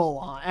full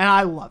on, and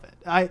I love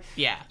it.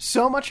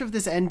 So much of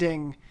this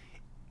ending.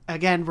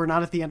 Again, we're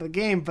not at the end of the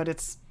game, but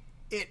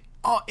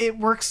it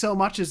works so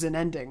much as an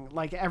ending.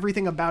 Like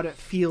everything about it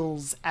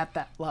feels at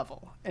that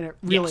level, and it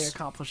really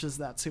accomplishes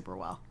that super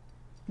well.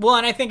 Well,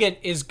 and I think it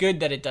is good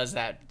that it does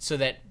that, so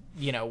that,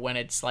 you know, when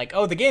it's like,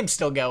 oh, the game's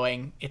still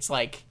going, it's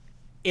like,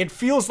 it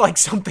feels like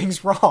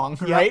something's wrong,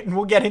 right? And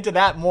we'll get into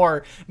that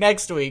more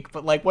next week.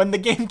 But, like, when the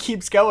game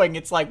keeps going,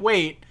 it's like,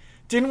 wait,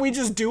 didn't we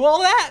just do all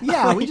that?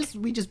 Yeah, like,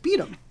 we just beat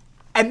them.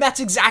 And that's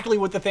exactly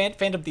what the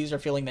Phantom Thieves are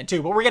feeling then,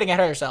 too. But we're getting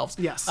ahead of ourselves.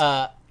 Yes.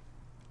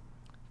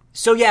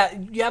 So, yeah,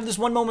 you have this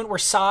one moment where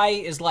Sai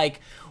is like,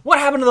 what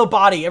happened to the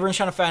body? Everyone's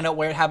trying to find out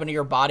what happened to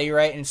your body,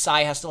 right? And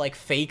Sai has to, like,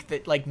 fake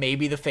that, like,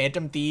 maybe the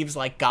Phantom Thieves,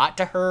 like, got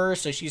to her.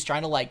 So she's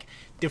trying to, like,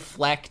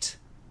 deflect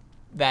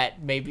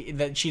that maybe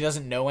that she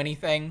doesn't know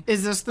anything.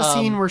 Is this the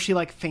scene where she,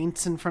 like,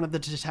 faints in front of the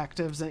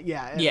detectives? And,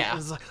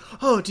 it's like,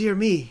 oh, dear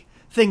me,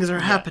 things are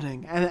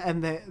happening.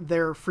 And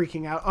they're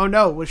freaking out. Oh,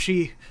 no, was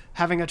she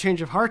having a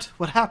change of heart?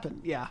 What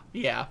happened? Yeah.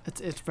 Yeah.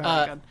 It's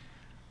very good.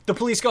 The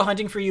police go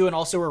hunting for you and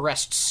also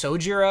arrest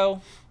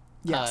Sojiro.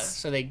 Yes.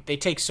 So they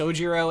take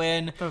Sojiro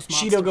in. Shido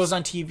Shido goes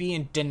on TV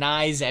and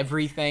denies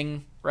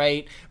everything,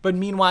 right? But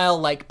meanwhile,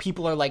 like,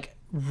 people are, like,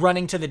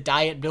 running to the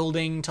Diet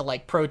building to,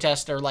 like,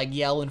 protest or, like,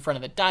 yell in front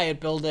of the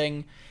Diet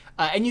building.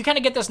 And you kind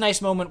of get this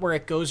nice moment where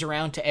it goes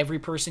around to every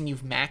person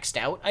you've maxed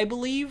out, I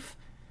believe.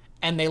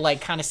 And they,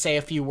 like, kind of say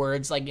a few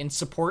words, like, in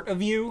support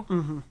of you.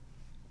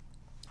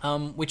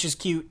 Mm-hmm. Which is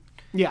cute.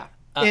 Yeah.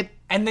 And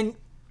then...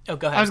 Oh,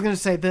 go ahead. I was going to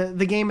say,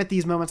 the game at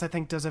these moments, I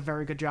think, does a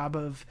very good job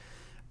of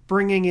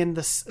bringing in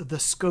the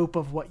scope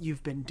of what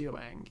you've been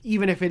doing.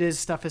 Even if it is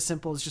stuff as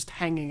simple as just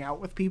hanging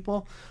out with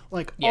people.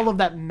 Like, all of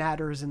that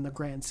matters in the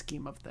grand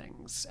scheme of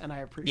things. And I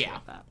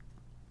appreciate that.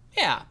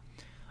 Yeah.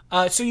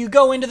 So you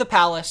go into the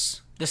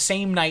palace the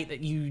same night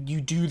that you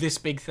do this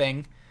big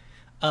thing.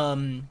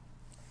 And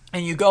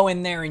you go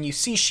in there and you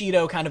see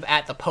Shido kind of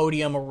at the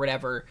podium or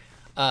whatever.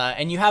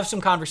 And you have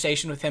some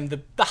conversation with him.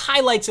 The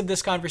highlights of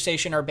this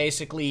conversation are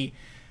basically...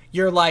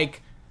 You're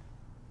like,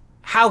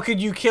 how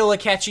could you kill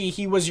Akechi?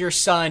 He was your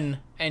son.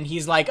 And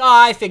he's like, oh,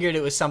 I figured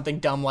it was something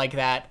dumb like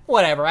that.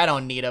 Whatever, I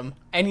don't need him.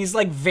 And he's,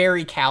 like,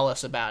 very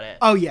callous about it.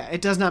 Oh, yeah, it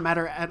does not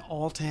matter at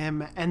all to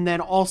him. And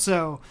then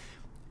also,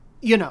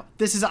 you know,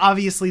 this is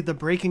obviously the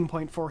breaking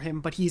point for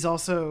him, but he's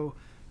also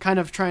kind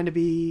of trying to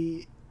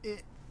be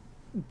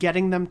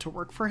getting them to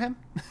work for him.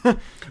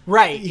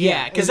 Right,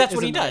 yeah, because that's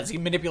what he does. He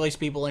manipulates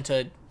people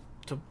into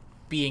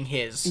being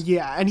his.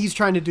 Yeah, and he's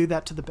trying to do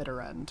that to the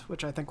bitter end,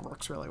 which I think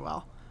works really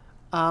well.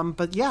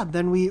 But yeah,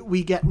 then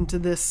we get into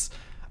this,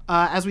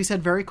 as we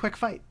said, very quick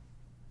fight.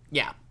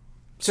 Yeah.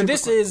 So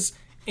this is,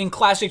 in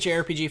classic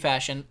JRPG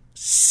fashion,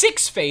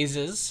 6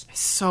 phases.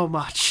 So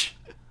much.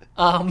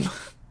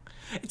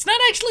 It's not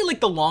actually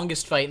like the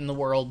longest fight in the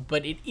world,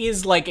 but it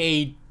is like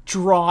a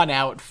drawn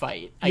out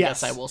fight, I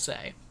guess I will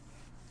say.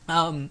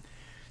 So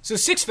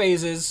 6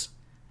 phases.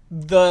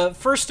 The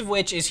first of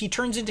which is he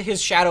turns into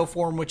his shadow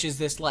form, which is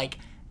this, like,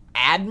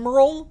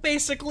 admiral,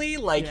 basically.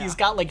 Like, he's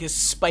got, like, his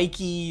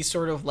spiky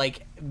sort of,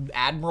 like,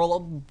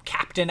 admiral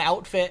captain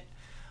outfit.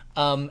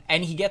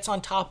 And he gets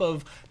on top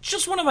of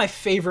just one of my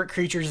favorite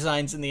creature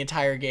designs in the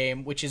entire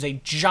game, which is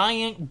a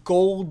giant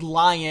gold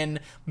lion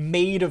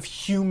made of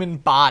human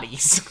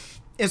bodies.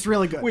 It's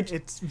really good.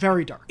 It's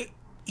very dark.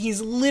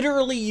 He's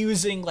literally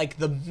using, like,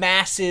 the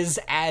masses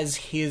as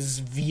his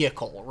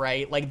vehicle,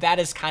 right? Like, that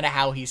is kind of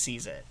how he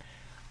sees it.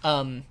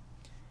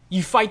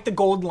 You fight the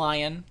gold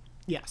lion.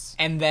 Yes.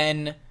 And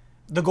then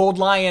the gold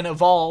lion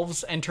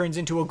evolves and turns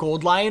into a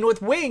gold lion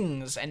with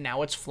wings, and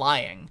now it's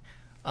flying.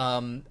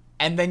 And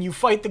then you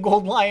fight the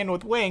gold lion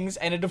with wings,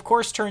 and it, of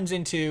course, turns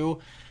into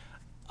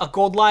a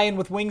gold lion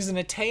with wings and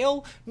a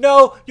tail?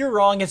 No, you're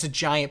wrong. It's a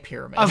giant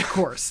pyramid. Of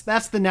course.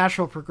 That's the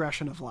natural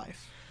progression of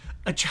life.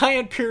 A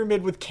giant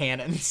pyramid with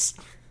cannons.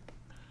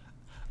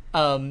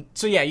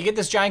 So yeah, you get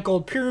this giant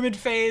gold pyramid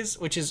phase,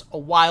 which is a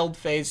wild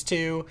phase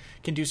too.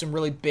 Can do some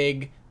really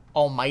big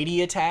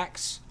almighty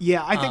attacks.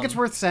 Yeah, I think it's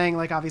worth saying,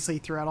 like, obviously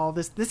throughout all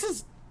this,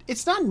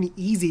 it's not an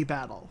easy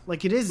battle.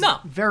 Like, it is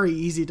very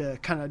easy to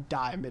kind of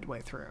die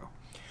midway through.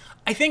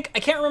 I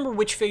can't remember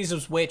which phase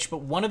was which,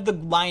 but one of the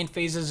lion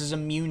phases is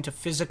immune to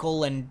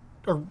physical and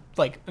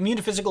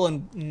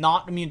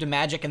not immune to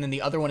magic, and then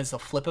the other one is the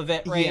flip of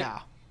it, right? Yeah.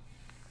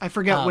 I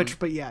forget which,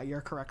 but yeah,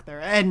 you're correct there.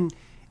 And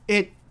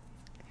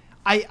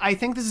I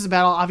think this is a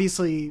battle,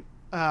 obviously,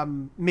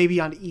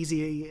 maybe on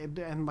easy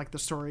and like the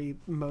story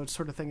mode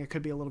sort of thing, it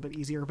could be a little bit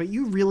easier, but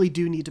you really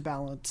do need to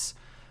balance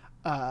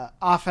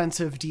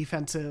offensive,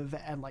 defensive,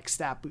 and like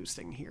stat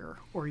boosting here,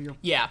 or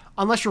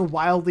unless you're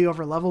wildly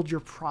over leveled,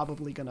 you're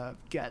probably gonna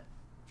get,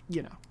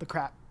 the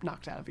crap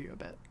knocked out of you a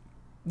bit.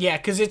 Yeah,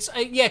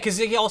 because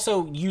he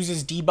also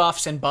uses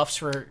debuffs and buffs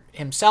for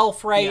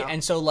himself, right? Yeah.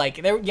 And so, like,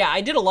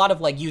 I did a lot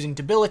of, like, using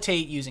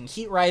Debilitate, using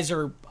Heat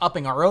Riser,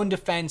 upping our own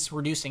defense,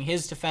 reducing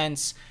his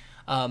defense.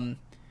 I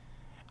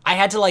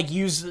had to, like,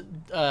 use,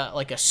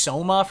 like, a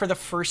Soma for the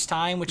first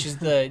time, which is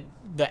the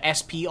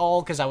SP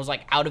all, because I was,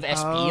 like, out of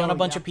SP on a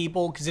bunch of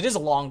people, because it is a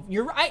long...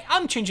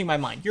 I'm changing my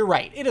mind. You're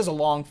right. It is a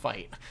long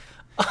fight.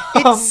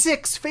 It's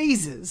 6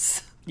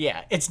 phases.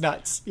 Yeah, it's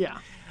nuts. Yeah.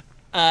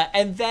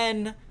 And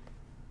then...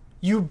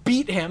 You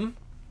beat him,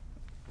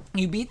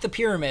 you beat the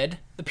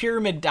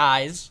pyramid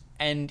dies,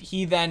 and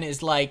he then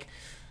is like,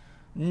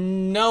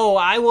 no,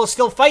 I will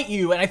still fight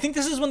you. And I think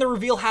this is when the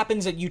reveal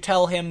happens that you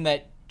tell him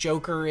that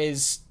Joker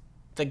is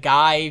the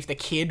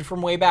kid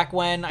from way back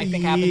when, I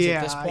think happens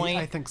at this point.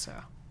 I think so.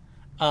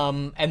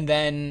 And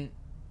then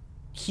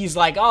he's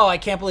like, oh, I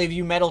can't believe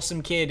you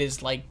meddlesome kid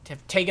is like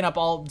taking up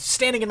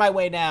standing in my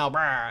way now.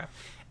 Brr.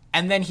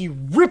 And then he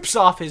rips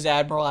off his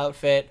Admiral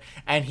outfit,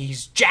 and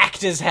he's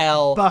jacked as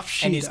hell. Buff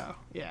Shido,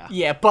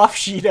 Yeah, Buff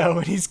Shido,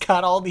 and he's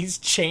got all these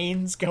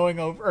chains going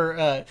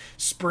over,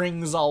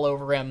 springs all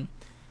over him.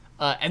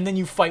 And then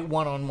you fight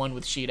one-on-one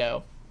with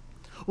Shido.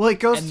 Well, it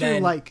goes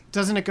through,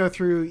 doesn't it go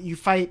through, you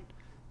fight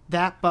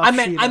that Buff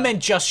Shido? I meant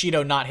just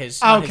Shido, not his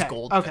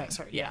gold Okay, thing.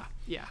 sorry.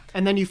 Yeah.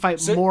 And then you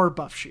fight more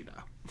Buff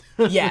Shido.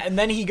 Yeah, and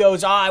then he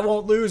goes, I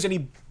won't lose, and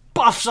he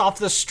buffs off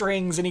the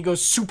strings, and he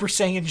goes Super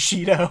Saiyan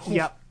Shido.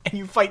 Yep. And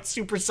you fight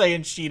Super Saiyan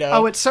Shido.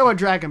 Oh, it's so a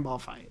Dragon Ball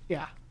fight.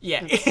 Yeah.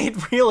 Yeah,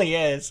 it really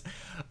is.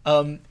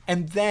 And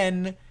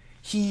then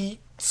he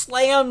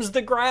slams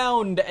the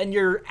ground, and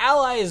your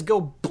allies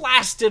go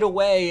blasted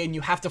away, and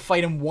you have to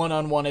fight him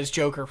one-on-one as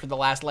Joker for the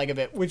last leg of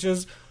it, which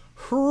is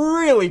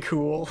really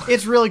cool.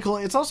 It's really cool.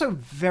 It's also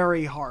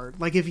very hard.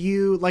 Like, if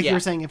you, you were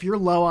saying, if you're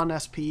low on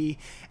SP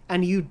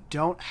and you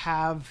don't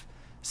have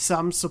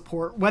some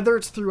support, whether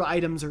it's through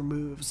items or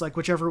moves, like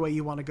whichever way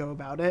you want to go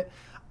about it,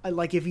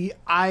 like,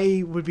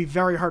 I would be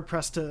very hard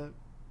pressed to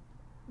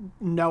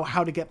know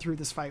how to get through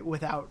this fight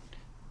without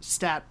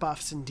stat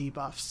buffs and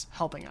debuffs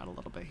helping out a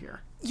little bit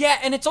here. Yeah,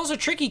 and it's also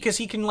tricky because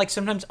he can, like,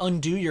 sometimes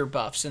undo your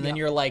buffs, and then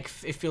you're like,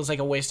 it feels like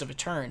a waste of a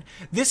turn.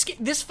 This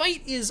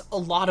fight is a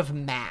lot of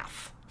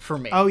math for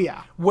me. Oh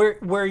yeah,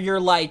 where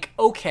you're like,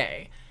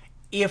 okay,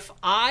 if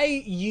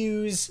I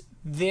use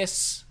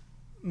this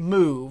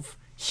move,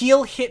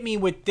 he'll hit me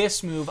with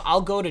this move,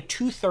 I'll go to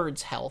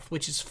 2/3 health,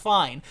 which is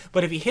fine.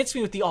 But if he hits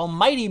me with the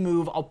almighty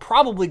move, I'll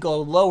probably go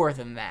lower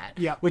than that.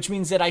 Yeah. Which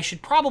means that I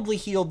should probably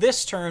heal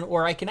this turn,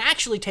 or I can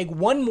actually take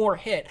one more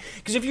hit.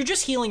 Because if you're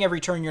just healing every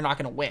turn, you're not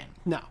going to win.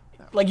 No.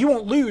 Like, you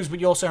won't lose, but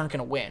you also aren't going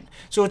to win.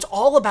 So it's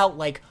all about,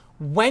 like,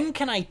 when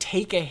can I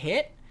take a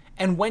hit?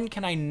 And when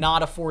can I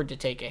not afford to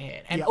take a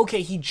hit? And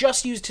okay, he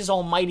just used his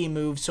almighty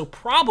move, so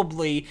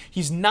probably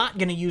he's not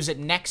going to use it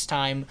next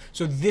time,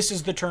 so this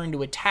is the turn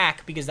to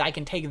attack because I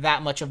can take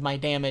that much of my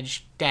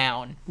damage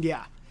down.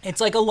 Yeah. It's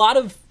like a lot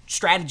of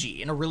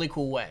strategy in a really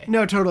cool way.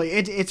 No, totally.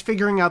 It's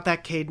figuring out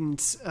that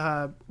cadence,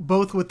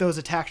 both with those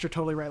attacks, you're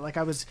totally right. Like,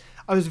 I was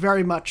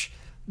very much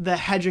the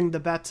hedging the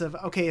bets of,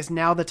 okay, is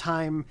now the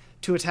time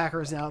to attack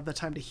or is now the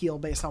time to heal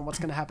based on what's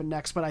going to happen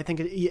next. But I think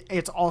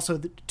it's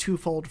also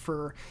twofold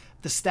for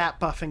the stat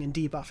buffing and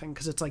debuffing,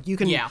 because it's like you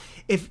can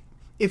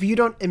if you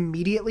don't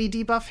immediately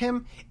debuff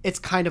him, it's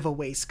kind of a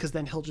waste because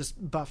then he'll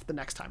just buff the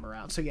next time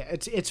around. So yeah,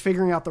 it's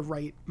figuring out the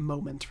right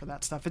moment for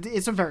that stuff.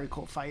 It's a very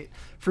cool fight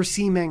for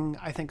seeming,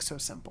 I think, so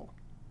simple.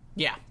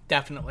 Yeah,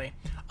 definitely.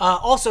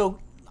 Also,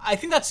 I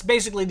think that's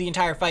basically the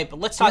entire fight, but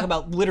let's talk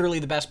about literally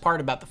the best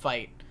part about the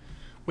fight.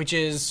 which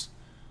is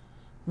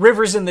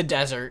Rivers in the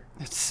Desert.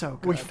 It's so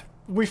good.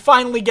 We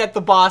finally get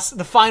the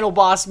final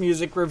boss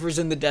music, Rivers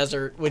in the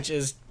Desert, which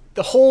is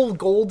the whole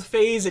gold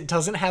phase. It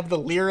doesn't have the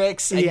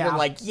lyrics, and you're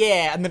like,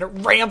 yeah, and then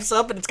it ramps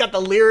up, and it's got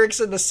the lyrics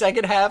in the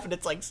second half, and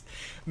it's like,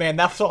 man,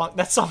 that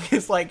song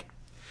is like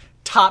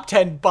top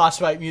 10 boss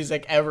fight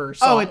music ever.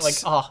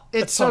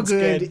 It's so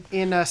good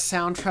in a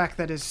soundtrack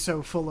that is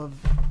so full of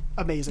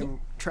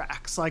amazing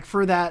tracks. Like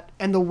for that,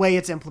 and the way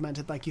it's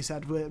implemented, like you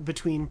said,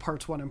 between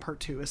parts 1 and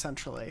part 2,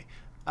 essentially.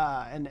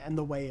 And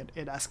the way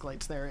it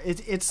escalates there,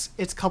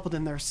 it's coupled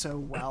in there so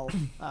well.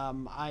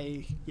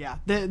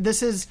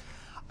 This is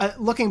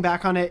looking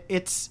back on it,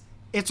 it's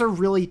a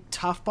really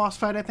tough boss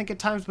fight, I think, at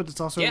times, but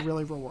it's also a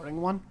really rewarding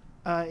one.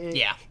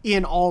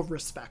 In all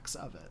respects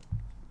of it.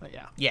 But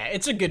yeah,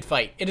 it's a good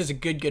fight. It is a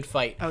good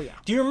fight. Oh yeah.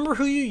 Do you remember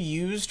who you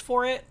used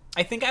for it?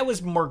 I think I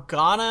was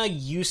Morgana,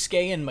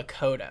 Yusuke, and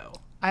Makoto.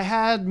 I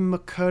had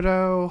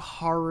Makoto,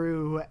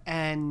 Haru,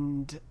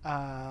 and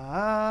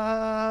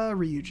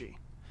Ryuji.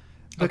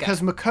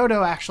 Because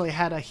Makoto actually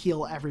had a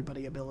heal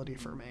everybody ability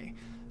for me.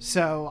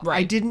 So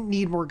I didn't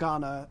need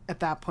Morgana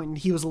at that point, and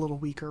he was a little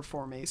weaker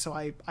for me. So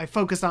I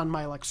focused on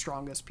my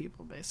strongest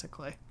people,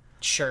 basically.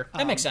 Sure.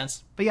 That makes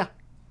sense. But yeah.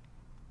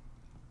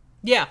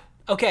 Yeah.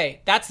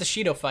 Okay, that's the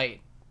Shido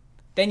fight.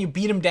 Then you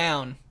beat him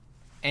down,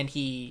 and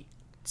he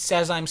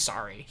says, I'm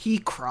sorry. He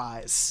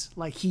cries.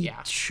 Like he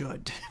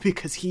should,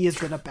 because he has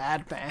been a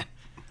bad man.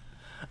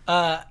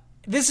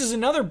 This is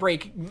another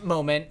break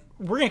moment.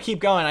 We're gonna keep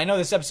going. I know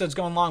this episode's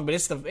going long, but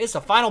it's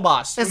the final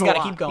boss. We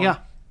gotta keep going. Yeah.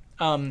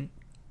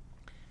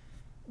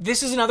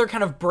 This is another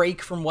kind of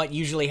break from what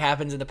usually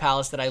happens in the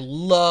palace that I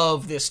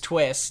love this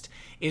twist,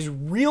 is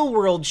real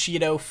world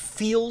Shido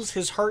feels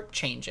his heart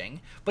changing.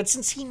 But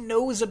since he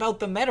knows about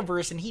the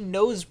metaverse and he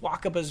knows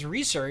Wakaba's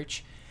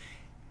research,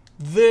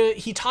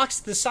 he talks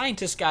to the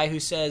scientist guy who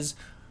says,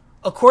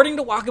 according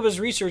to Wakaba's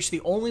research, the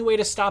only way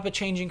to stop a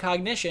change in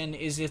cognition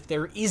is if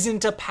there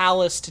isn't a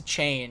palace to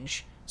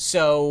change.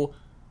 So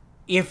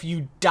if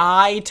you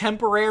die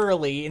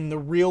temporarily in the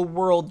real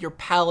world, your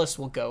palace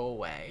will go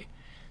away.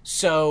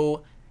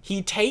 So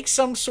he takes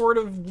some sort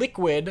of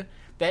liquid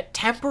that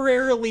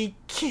temporarily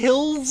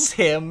kills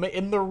him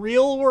in the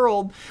real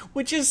world,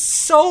 which is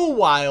so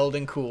wild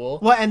and cool.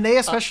 Well, and they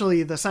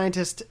especially, the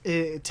scientist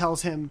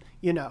tells him,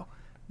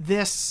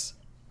 this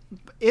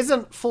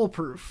isn't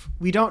foolproof.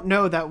 We don't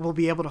know that we'll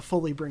be able to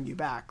fully bring you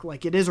back.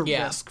 Like, it is a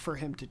risk for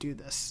him to do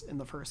this in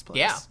the first place.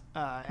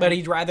 Yeah, but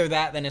he'd rather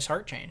that than his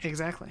heart change.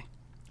 Exactly.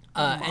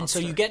 And so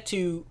you get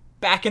to,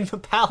 back in the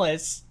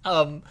palace,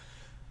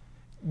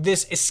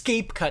 this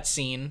escape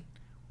cutscene,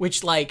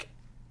 which, I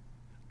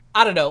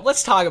don't know.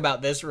 Let's talk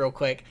about this real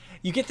quick.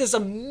 You get this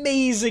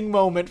amazing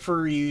moment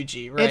for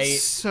Ryuji, right?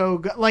 It's so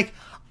good.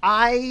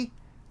 I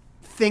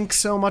think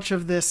so much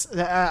of this,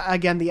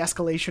 again, the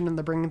escalation and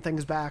the bringing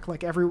things back.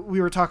 We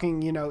were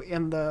talking,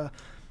 in the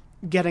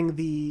getting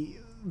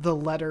the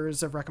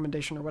letters of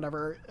recommendation or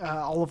whatever,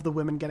 all of the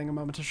women getting a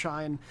moment to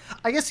shine.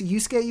 I guess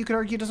Yusuke, you could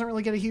argue, doesn't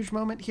really get a huge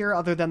moment here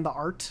other than the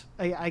art,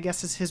 I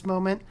guess, is his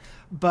moment.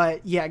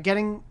 But yeah,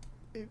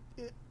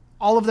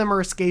 all of them are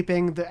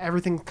escaping,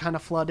 everything kind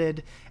of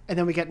flooded, and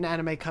then we get an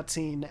anime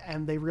cutscene,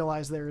 and they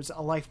realize there's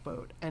a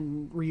lifeboat,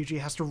 and Ryuji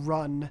has to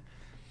run,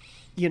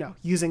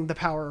 using the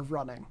power of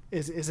running,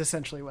 is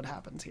essentially what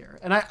happens here.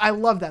 And I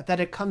love that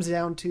it comes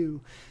down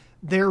to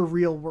their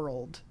real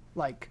world,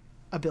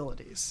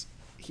 abilities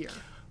here.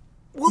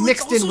 Well,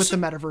 mixed in with the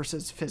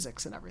metaverse's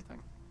physics and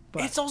everything.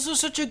 But it's also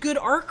such a good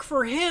arc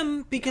for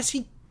him, because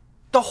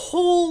the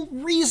whole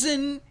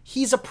reason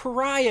he's a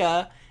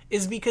pariah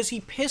is because he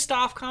pissed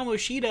off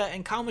Kamoshida,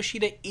 and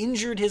Kamoshida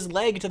injured his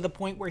leg to the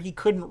point where he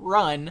couldn't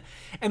run.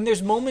 And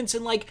there's moments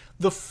in,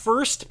 the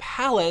first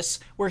palace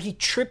where he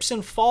trips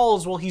and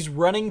falls while he's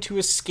running to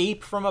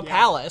escape from a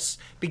palace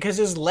because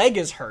his leg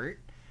is hurt.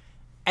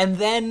 And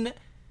then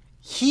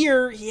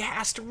here he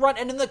has to run.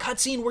 And in the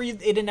cutscene where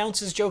it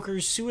announces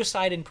Joker's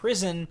suicide in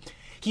prison,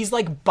 he's,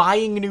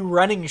 buying new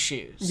running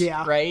shoes.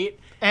 Yeah. Right?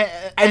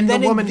 And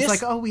then the woman's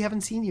like, oh, we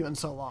haven't seen you in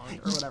so long,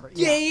 or whatever.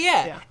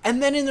 Yeah.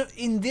 And then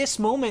in this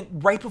moment,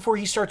 right before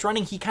he starts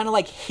running, he kind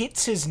of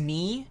hits his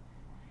knee,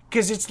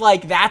 because it's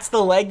that's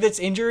the leg that's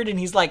injured, and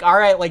he's like, all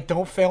right,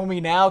 don't fail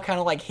me now, kind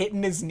of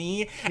hitting his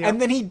knee. Yep.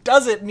 And then he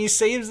does it, and he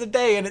saves the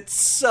day, and it's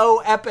so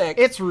epic.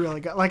 It's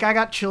really good. I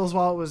got chills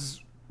while it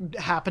was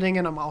happening,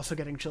 and I'm also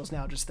getting chills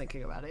now just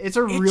thinking about it. It's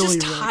a really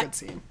good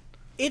scene.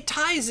 It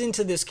ties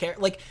into this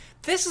character.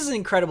 This is an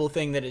incredible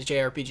thing that a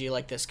JRPG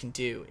like this can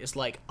do, is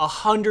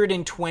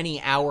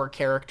 120-hour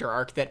character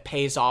arc that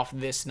pays off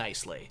this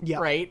nicely. Yeah.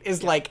 Right?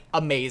 Is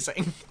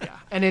amazing. Yeah.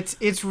 And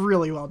it's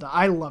really well done.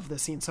 I love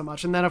this scene so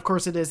much. And then of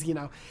course it is,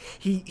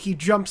 he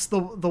jumps the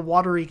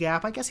watery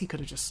gap. I guess he could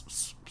have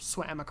just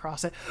swam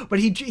across it, but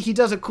he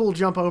does a cool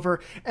jump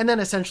over, and then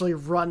essentially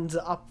runs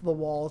up the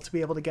wall to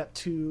be able to get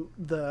to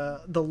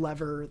the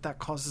lever that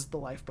causes the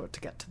lifeboat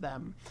to get to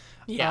them.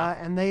 Yeah.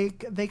 And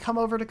they come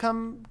over to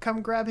come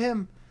grab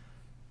him.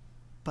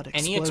 But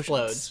explosions. And he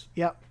explodes.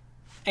 Yep.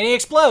 And he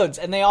explodes,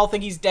 and they all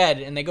think he's dead,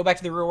 and they go back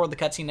to the real world, the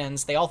cutscene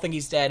ends, they all think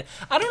he's dead.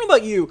 I don't know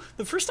about you,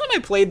 the first time I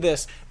played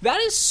this, that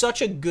is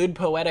such a good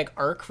poetic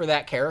arc for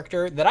that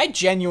character that I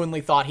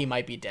genuinely thought he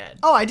might be dead.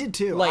 Oh, I did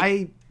too. Like,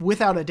 I,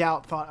 without a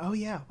doubt, thought, oh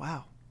yeah,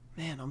 wow.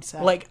 Man, I'm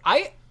sad. Like,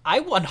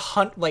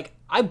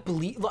 I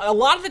believe, a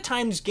lot of the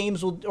times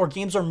games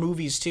or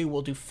movies too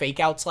will do fake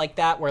outs like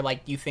that, where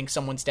like you think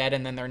someone's dead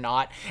and then they're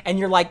not, and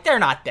you're like, they're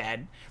not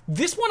dead.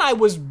 This one I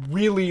was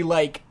really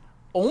like,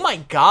 oh my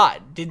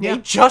god, did they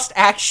just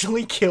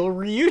actually kill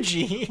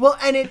Ryuji? Well,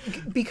 and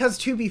because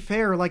to be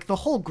fair, like the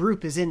whole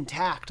group is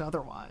intact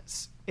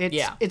otherwise.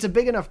 It's a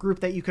big enough group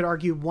that you could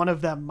argue one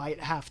of them might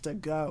have to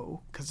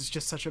go because it's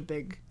just such a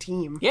big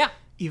team. Yeah.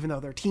 Even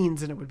though they're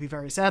teens, and it would be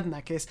very sad in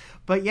that case.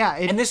 But yeah.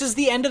 And this is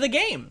the end of the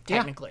game,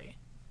 technically. Yeah.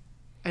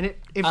 And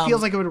it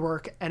feels like it would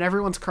work, and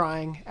everyone's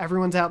crying.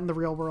 Everyone's out in the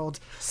real world,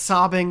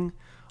 sobbing,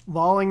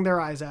 bawling their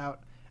eyes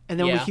out. And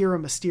then we hear a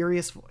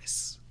mysterious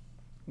voice.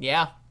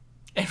 Yeah.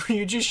 And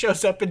Ryuji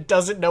shows up and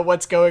doesn't know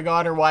what's going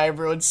on or why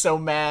everyone's so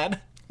mad.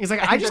 He's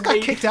like, I just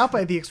got kicked out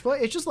by the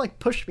explosion. It just like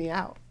pushed me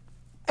out.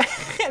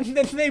 And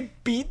then they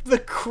beat the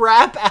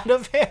crap out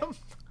of him.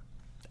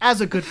 As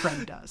a good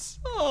friend does.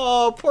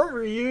 Oh, poor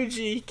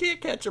Ryuji. He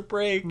can't catch a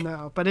break.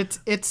 No, but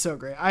it's so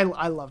great. I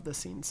love this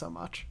scene so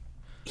much.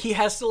 He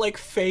has to like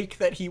fake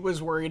that he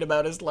was worried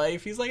about his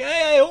life. He's like,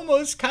 hey, I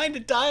almost kind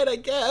of died, I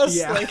guess.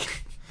 Yeah.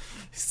 Like,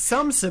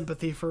 some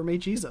sympathy for me,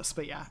 Jesus.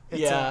 But yeah,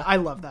 I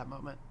love that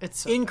moment. It's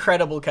so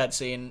incredible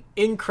cutscene.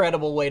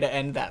 Incredible way to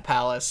end that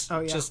palace. Oh,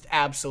 yeah. Just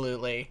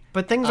absolutely.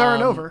 But things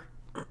aren't over.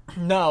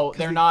 No,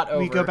 they're not over.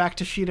 We go back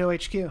to Shido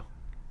HQ.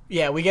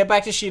 Yeah, we get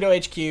back to Shido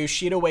HQ.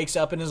 Shido wakes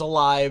up and is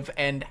alive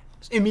and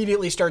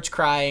immediately starts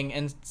crying,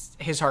 and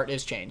his heart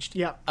is changed.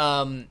 Yep.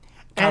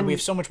 God, we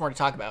have so much more to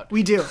talk about.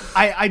 We do.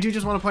 I do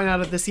just want to point out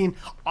at this scene,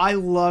 I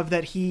love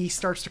that he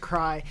starts to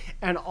cry,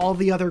 and all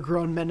the other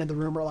grown men in the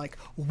room are like,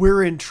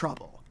 we're in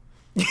trouble.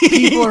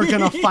 People are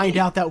going to find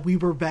out that we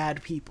were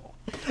bad people.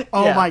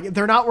 Oh my,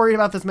 they're not worried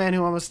about this man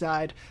who almost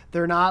died.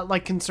 They're not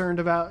like concerned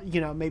about,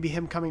 maybe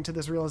him coming to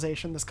this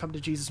realization, this come to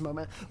Jesus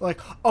moment.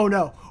 Like, oh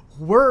no,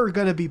 we're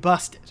going to be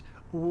busted.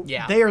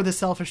 Yeah. They are the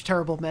selfish,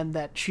 terrible men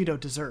that Shido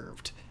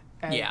deserved.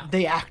 And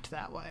they act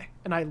that way.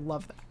 And I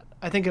love that.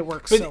 I think it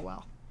works so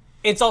well.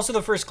 It's also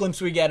the first glimpse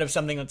we get of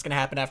something that's going to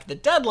happen after the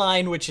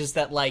deadline, which is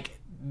that, like,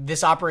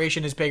 this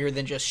operation is bigger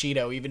than just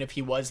Shido, even if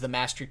he was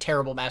the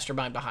terrible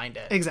mastermind behind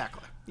it.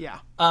 Exactly. Yeah.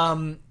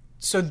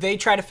 So they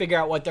try to figure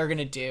out what they're going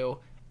to do.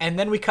 And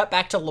then we cut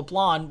back to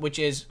LeBlanc, which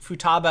is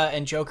Futaba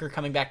and Joker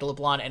coming back to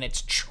LeBlanc, and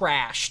it's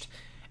trashed.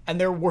 And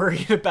they're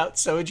worried about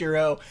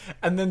Sojiro.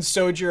 And then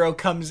Sojiro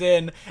comes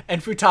in,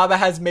 and Futaba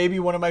has maybe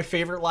one of my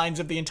favorite lines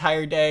of the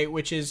entire day,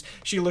 which is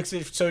she looks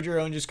at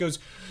Sojiro and just goes,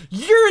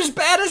 "You're as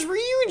bad as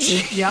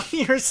Ryuji."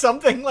 Yep. Or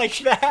something like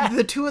that.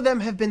 The two of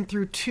them have been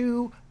through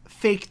 2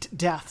 faked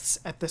deaths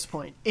at this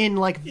point in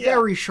like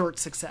very short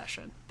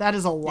succession. That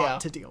is a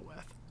lot to deal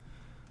with.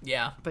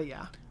 Yeah. But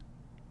yeah.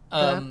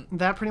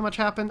 That pretty much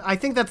happened. I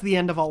think that's the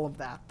end of all of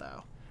that,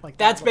 though. Like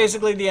that's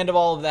basically the end of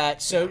all of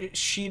that. So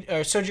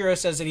Sojiro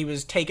says that he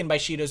was taken by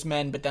Shido's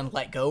men, but then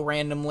let go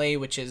randomly,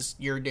 which is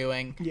you're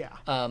doing. Yeah.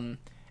 And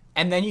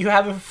then you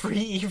have a free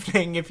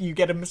evening if you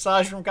get a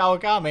massage from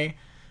Kawakami.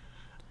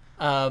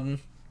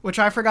 Which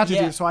I forgot to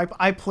do. So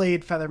I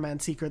played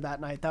Featherman Seeker that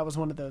night. That was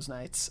one of those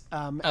nights.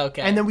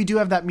 Okay. And then we do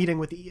have that meeting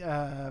with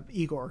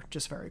Igor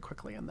just very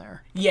quickly in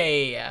there.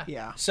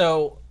 Yeah.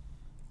 So.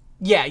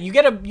 Yeah, you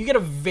get a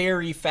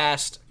very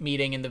fast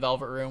meeting in the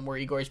Velvet Room where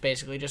Igor's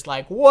basically just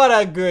like, what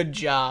a good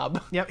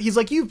job. Yep, he's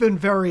like, you've been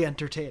very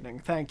entertaining,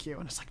 thank you.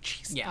 And it's like,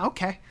 jeez,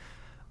 okay.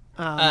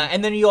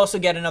 And then you also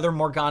get another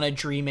Morgana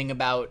dreaming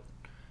about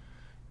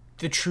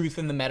the truth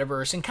in the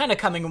metaverse and kind of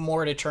coming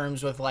more to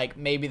terms with, like,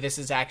 maybe this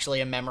is actually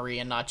a memory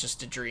and not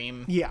just a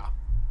dream. Yeah.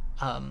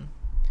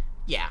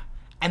 Yeah.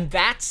 And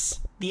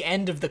that's the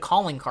end of the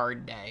calling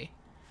card day.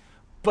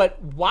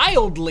 But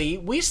wildly,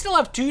 we still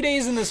have 2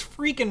 days in this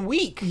freaking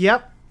week.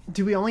 Yep.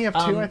 Do we only have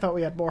 2? I thought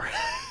we had more.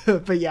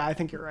 But yeah, I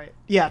think you're right.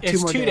 Yeah, 2 more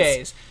days. It's 2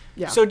 days.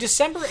 Yeah. So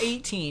December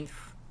 18th,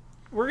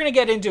 we're going to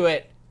get into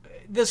it.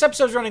 This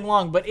episode's running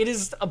long, but it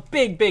is a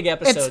big, big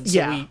episode.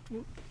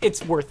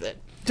 It's worth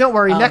it. Don't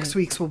worry, next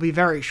week's will be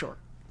very short.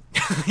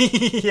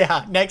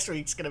 Yeah, next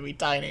week's going to be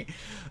tiny.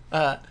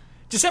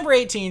 December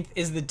 18th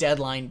is the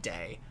deadline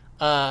day.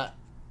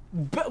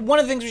 But one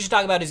of the things we should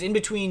talk about is in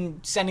between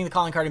sending the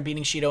calling card and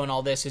beating Shido and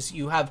all this is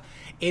you have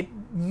it.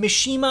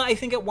 Mishima, I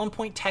think at one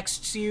point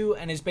texts you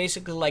and is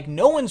basically like,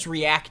 no one's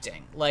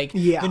reacting. Like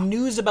the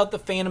news about the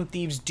Phantom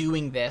Thieves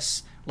doing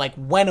this like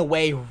went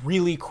away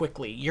really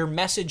quickly. Your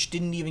message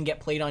didn't even get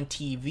played on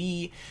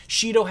TV.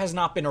 Shido has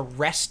not been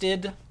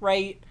arrested,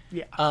 right?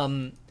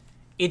 Yeah.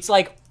 It's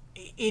like,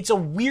 it's a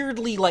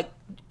weirdly, like,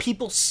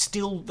 people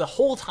still, the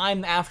whole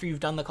time after you've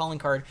done the calling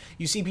card,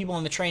 you see people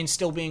on the train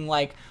still being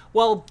like,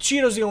 well,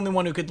 Shido's the only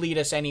one who could lead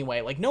us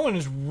anyway. Like, no one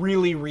is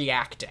really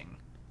reacting,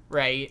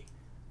 right?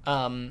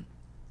 And,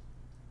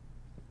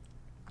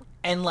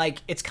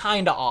 like, it's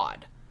kind of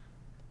odd.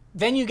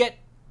 Then you get...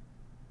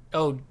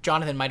 Oh,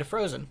 Jonathan might have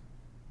frozen.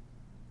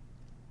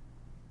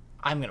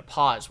 I'm going to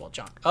pause while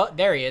John... Oh,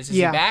 there he is. Is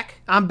he back?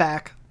 I'm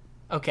back.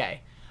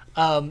 Okay.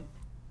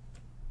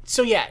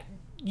 So, yeah,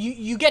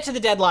 you get to the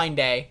deadline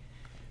day.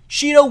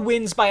 Shido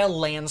wins by a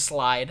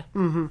landslide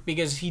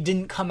because he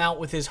didn't come out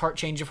with his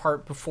change of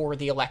heart before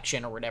the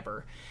election or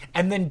whatever.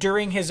 And then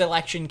during his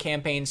election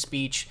campaign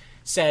speech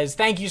says,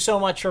 thank you so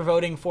much for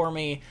voting for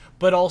me,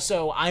 but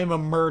also I'm a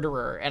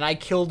murderer and I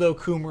killed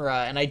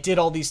Okumura and I did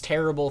all these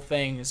terrible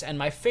things. And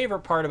my favorite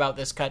part about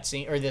this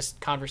cutscene or this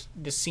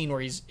scene where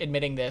he's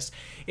admitting this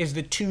is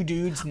the two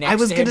dudes next to him. I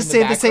was going to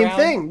say the same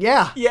thing.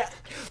 Yeah. Yeah.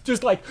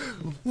 Just like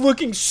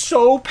looking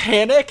so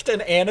panicked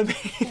and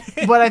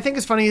animated. What I think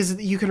is funny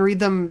is you can read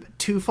them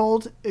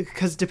twofold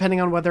because depending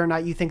on whether or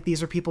not you think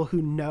these are people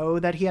who know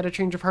that he had a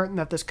change of heart and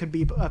that this could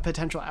be a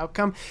potential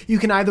outcome, you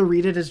can either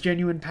read it as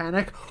genuine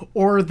panic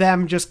or them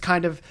just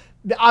kind of,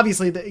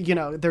 obviously,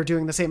 they're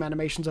doing the same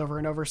animations over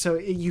and over. So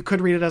you could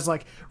read it as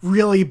like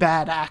really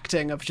bad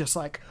acting of just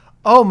like,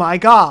 oh my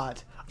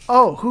God.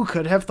 Oh, who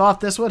could have thought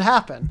this would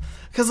happen?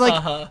 Because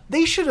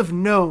they should have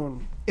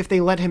known if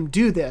they let him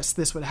do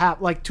this would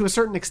happen. Like to a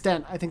certain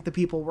extent, I think the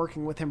people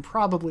working with him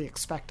probably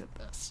expected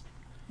this.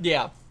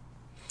 Yeah.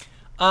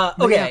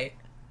 Okay.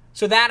 Yeah.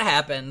 So that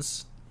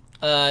happens.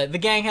 The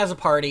gang has a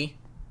party.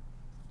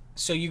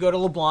 So you go to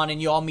LeBlanc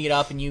and you all meet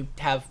up and you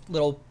have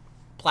little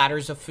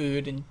platters of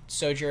food, and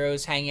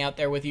Sojiro's hanging out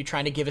there with you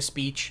trying to give a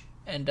speech,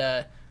 and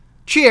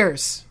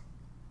cheers.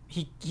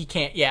 He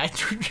can't. Yeah,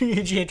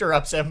 she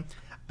interrupts him.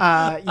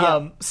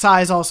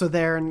 Sai's also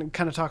there and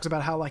kind of talks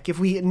about how like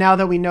now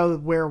that we know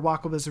where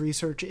Wakuba's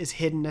research is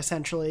hidden,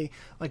 essentially,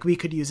 like we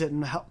could use it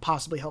and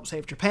possibly help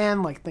save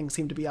Japan. Like things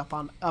seem to be up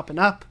and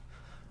up.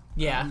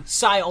 Yeah,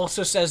 Sai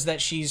also says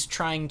that she's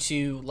trying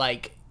to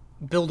like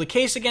build a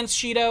case against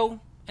Shido,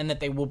 and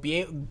that they will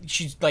be.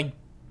 She's like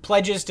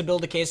pledges to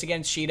build a case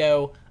against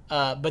Shido,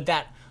 but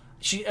that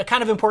a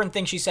kind of important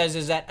thing she says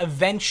is that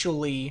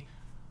eventually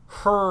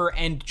her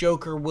and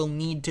Joker will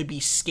need to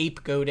be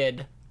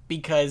scapegoated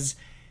because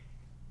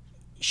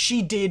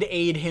she did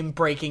aid him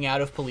breaking out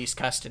of police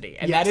custody,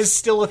 and that is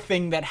still a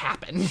thing that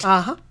happened.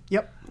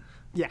 Yep.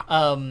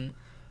 Yeah.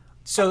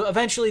 So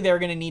eventually they're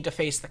going to need to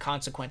face the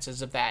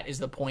consequences of that, is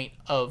the point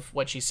of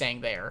what she's saying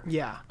there.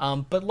 Yeah.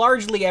 But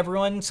largely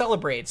everyone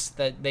celebrates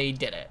that they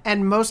did it.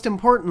 And most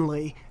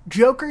importantly,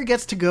 Joker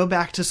gets to go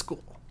back to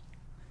school.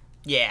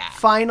 Yeah.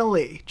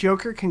 Finally,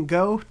 Joker can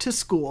go to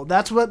school.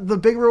 That's what the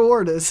big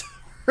reward is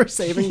for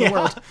saving the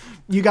world.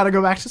 You got to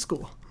go back to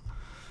school.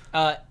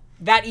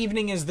 That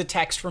evening is the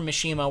text from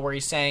Mishima where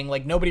he's saying,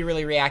 like, nobody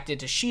really reacted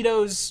to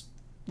Shido's,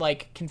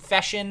 like,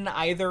 confession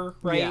either,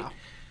 right? Yeah.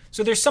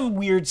 So there's some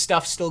weird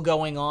stuff still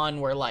going on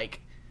where,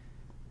 like,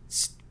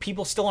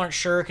 people still aren't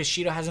sure because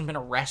Shido hasn't been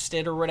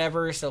arrested or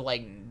whatever. So,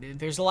 like,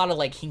 there's a lot of,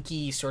 like,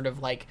 hinky sort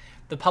of, like,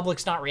 the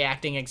public's not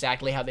reacting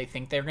exactly how they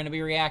think they're going to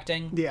be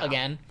reacting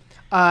again.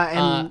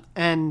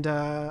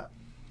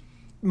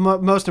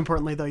 Most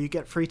importantly, though, you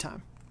get free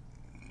time.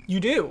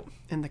 You do.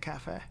 In the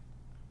cafe.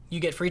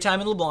 You get free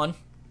time in LeBlanc.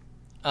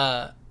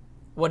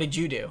 What did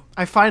you do?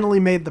 I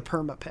finally made the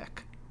perma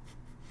pick.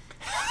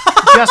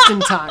 Just in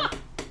time.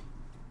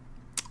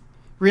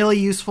 Really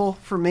useful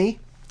for me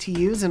to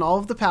use in all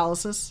of the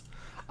palaces.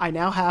 I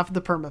now have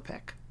the perma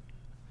pick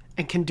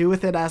and can do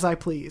with it as I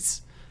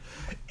please.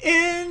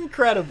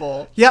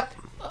 Incredible. Yep.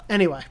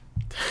 Anyway.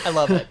 I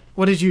love it.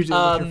 What did you do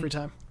with your free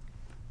time?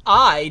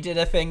 I did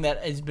a thing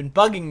that has been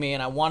bugging me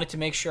and I wanted to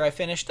make sure I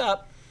finished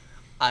up.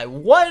 I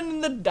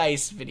won the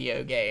dice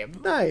video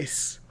game.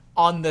 Nice.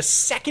 On the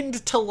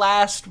second to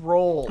last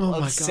roll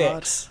of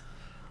 6.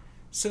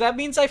 So that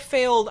means I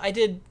failed. I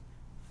did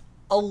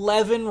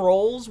 11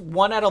 rolls,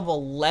 1 out of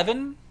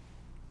 11.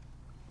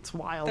 It's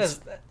wild.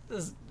 This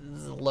is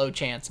a low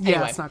chance. Yeah,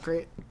 anyway, it's not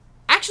great.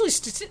 Actually,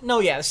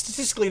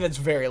 statistically, that's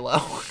very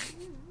low.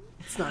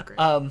 It's not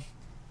great.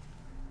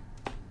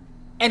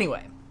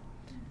 Anyway,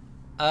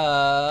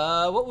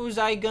 what was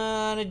I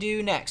gonna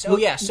do next? Oh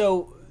yeah,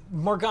 so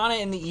Morgana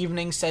in the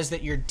evening says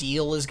that your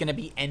deal is gonna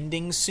be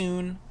ending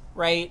soon,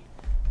 right?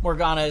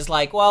 Morgana is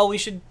like, well, we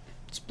should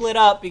split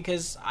up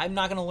because I'm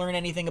not going to learn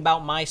anything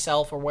about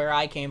myself or where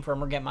I came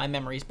from or get my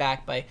memories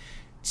back by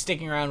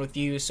sticking around with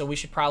you, so we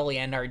should probably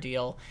end our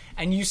deal.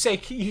 And you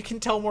say you can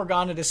tell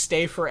Morgana to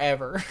stay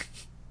forever.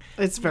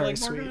 It's very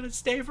sweet. Morgana,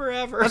 stay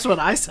forever. That's what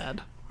I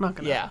said.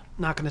 I'm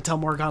not gonna tell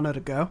Morgana to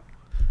go.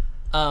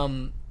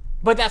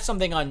 But that's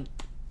something on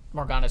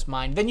Morgana's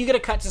mind. Then you get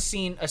a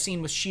scene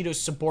with Shido's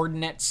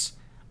subordinates,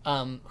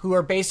 who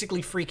are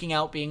basically freaking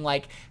out, being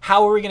like,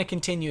 how are we going to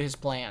continue his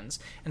plans?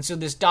 And so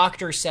this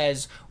doctor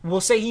says,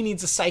 we'll say he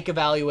needs a psych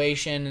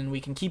evaluation and we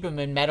can keep him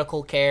in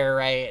medical care,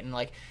 right? And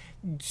like,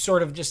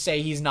 sort of just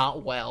say he's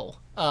not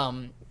well.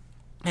 And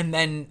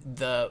then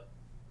the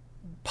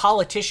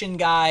politician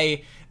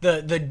guy,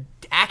 the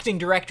acting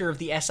director of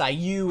the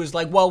SIU is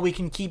like, well, we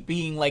can keep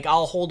being like,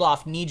 I'll hold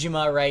off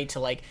Nijima, right, to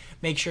like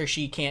make sure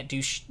she can't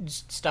do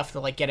stuff to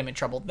like get him in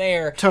trouble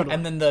there. Totally.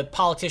 And then the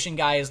politician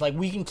guy is like,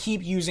 we can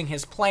keep using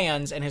his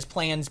plans, and his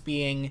plans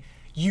being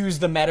use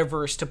the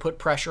metaverse to put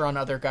pressure on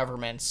other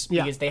governments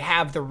because they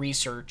have the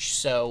research,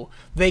 so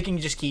they can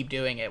just keep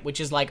doing it,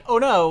 which is like, oh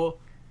no,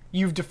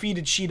 you've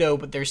defeated Shido,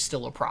 but there's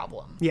still a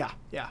problem. Yeah.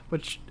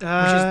 Which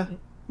is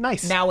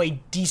nice. Now a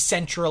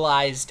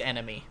decentralized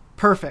enemy.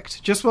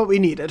 Perfect. Just what we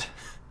needed.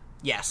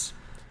 Yes.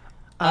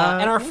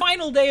 And our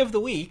final day of the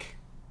week,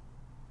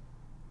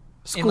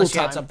 unless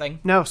you had something.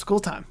 No, school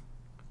time.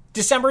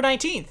 December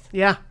 19th.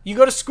 Yeah. You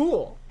go to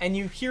school, and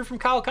you hear from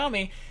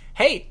Kawakami,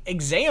 hey,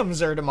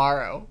 exams are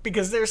tomorrow,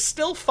 because there's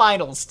still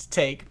finals to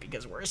take,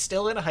 because we're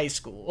still in high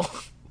school.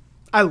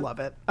 I love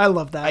it. I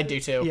love that. I do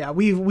too. Yeah,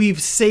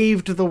 we've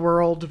saved the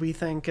world, we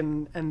think,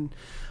 and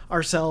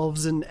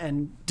ourselves,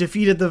 and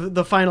defeated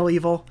the final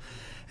evil,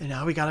 and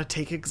now we gotta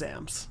take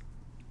exams.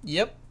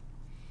 Yep.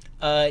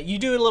 You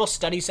do a little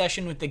study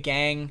session with the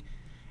gang.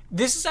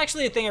 This is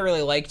actually a thing I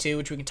really like, too,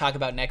 which we can talk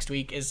about next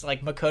week, is,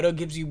 like, Makoto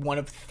gives you one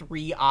of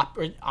 3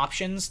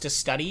 options to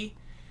study,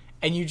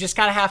 and you just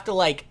kind of have to,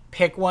 like,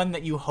 pick one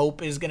that you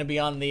hope is going to be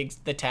on the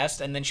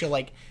test, and then she'll,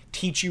 like,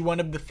 teach you one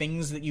of the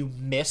things that you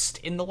missed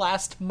in the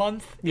last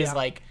month. Yeah. Is,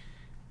 like,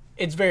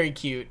 it's very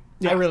cute.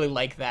 Yeah. I really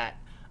like that.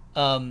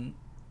 And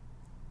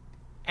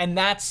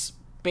that's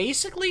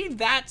basically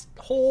that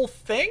whole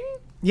thing.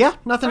 Yeah,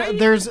 nothing. Right?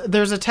 There's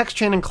a text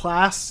chain in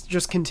class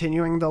just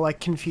continuing the, like,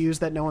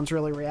 confused that no one's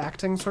really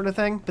reacting sort of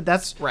thing. But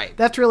that's right.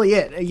 That's really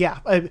it.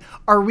 Yeah,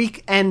 our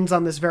week ends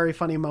on this very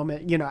funny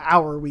moment. You know,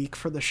 our week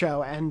for the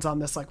show ends on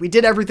this, like, we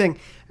did everything,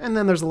 and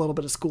then there's a little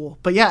bit of school.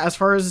 But yeah, as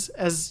far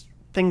as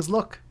things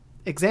look,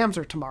 exams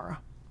are tomorrow.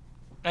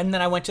 And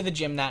then I went to the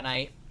gym that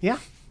night. Yeah,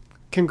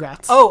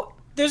 congrats. Oh,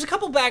 there's a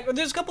couple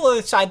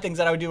other side things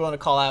that I do want to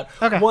call out.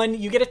 Okay. One,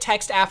 you get a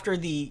text after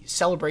the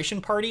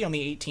celebration party on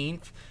the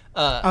 18th.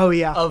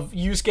 Of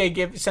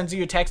Yusuke sends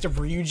you a text of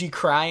Ryuji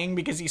crying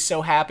because he's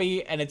so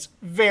happy, and it's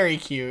very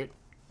cute.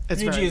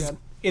 It's Ryuji very good.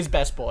 is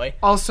best boy.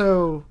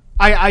 Also,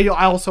 I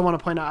also want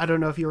to point out, I don't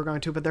know if you were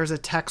going to, but there's a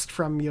text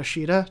from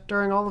Yoshida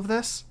during all of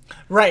this.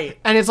 Right.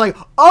 And it's like,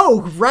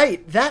 oh,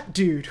 right, that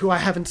dude who I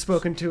haven't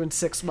spoken to in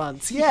 6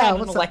 months. Yeah, Had an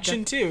what's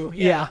election up, too.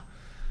 Yeah.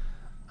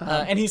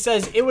 And he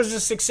says, it was a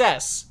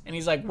success. And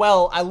he's like,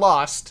 well, I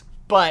lost,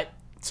 but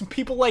some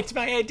people liked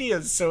my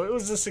ideas, so it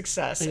was a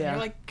success. And you're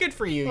like, good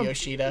for you,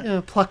 Yoshida.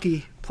 Yeah,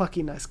 plucky,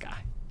 nice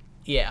guy.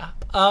 Yeah.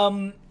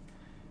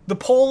 The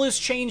poll is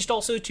changed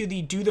also to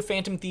the do the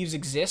Phantom Thieves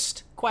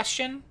exist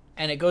question,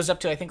 and it goes up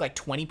to, I think, like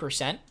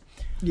 20%.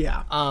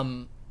 Yeah.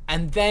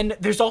 And then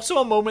there's also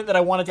a moment that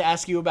I wanted to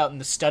ask you about in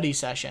the study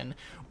session,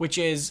 which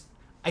is,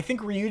 I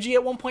think Ryuji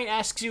at one point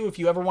asks you if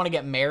you ever want to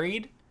get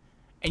married,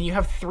 and you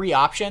have 3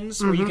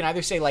 options where you can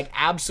either say, like,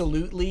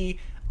 absolutely,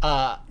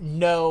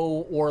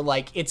 no, or,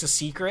 like, it's a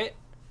secret.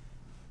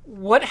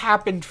 What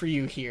happened for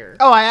you here?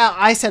 Oh,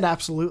 I said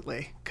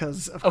absolutely,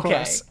 because of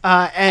course.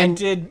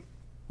 And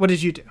what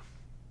did you do?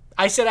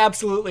 I said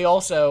absolutely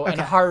also, and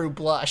Haru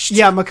blushed.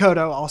 Yeah,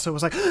 Makoto also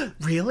was like,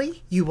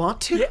 really? You want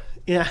to?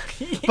 Yeah.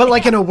 But,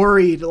 like, in a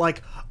worried,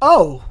 like,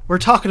 oh, we're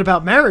talking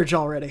about marriage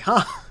already,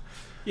 huh?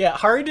 Yeah,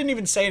 Haru didn't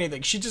even say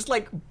anything. She just,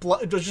 like,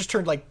 just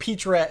turned, like,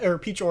 peach red or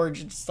peach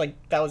orange. It's like,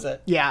 that was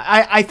it. Yeah,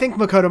 I think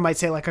Makoto might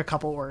say, like, a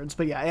couple words,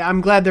 but yeah,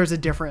 I'm glad there's a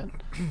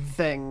different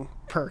thing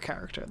per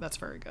character. That's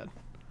very good.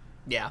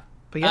 Yeah.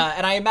 But yeah.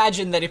 And I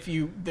imagine that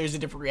there's a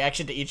different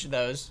reaction to each of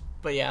those.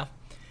 But yeah.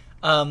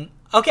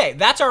 Okay,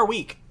 that's our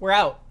week. We're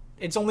out.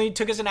 It's only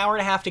took us an hour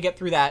and a half to get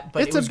through that,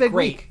 but it was a big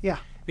great. Week. Yeah.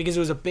 Because it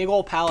was a big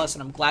old palace,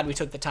 and I'm glad we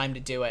took the time to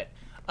do it.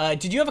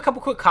 Did you have a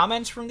couple quick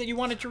comments from that you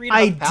wanted to read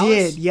about the palace?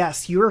 I did,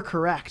 yes. You were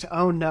correct.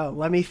 Oh, no.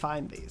 Let me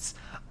find these.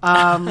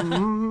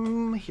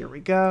 Here we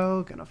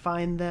go. Gonna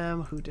find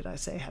them. Who did I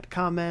say had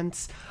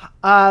comments?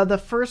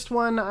 The first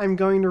one I'm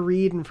going to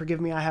read, and forgive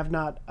me, I have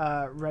not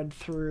read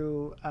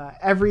through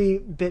every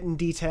bit in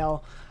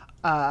detail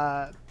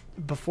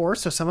before,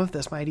 so some of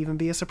this might even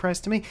be a surprise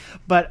to me.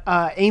 But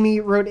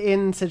Amy wrote in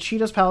and said,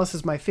 Shido's Palace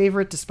is my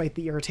favorite, despite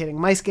the irritating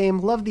mice game.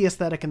 Love the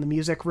aesthetic and the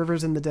music.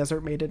 Rivers in the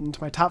Desert made it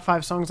into my top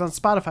 5 songs on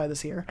Spotify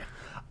this year.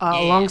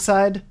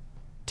 Alongside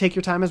Take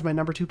Your Time as my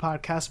number 2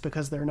 podcast,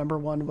 because their number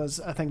 1 was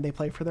a thing they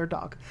play for their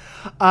dog.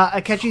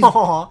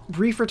 Akechi's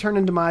brief return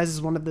and demise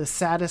is one of the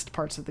saddest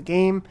parts of the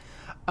game.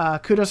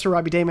 Kudos to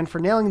Robbie Damon for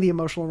nailing the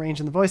emotional range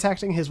in the voice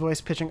acting, his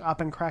voice pitching up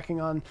and cracking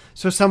on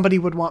So Somebody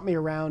Would Want Me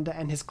Around,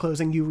 and his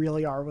closing You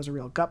Really Are was a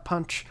real gut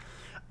punch.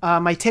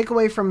 My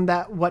takeaway from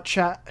that, what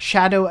Shadow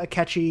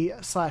Akechi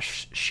 /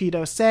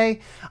 Shido say,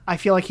 I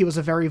feel like he was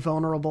a very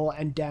vulnerable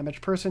and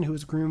damaged person who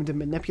was groomed and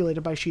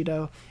manipulated by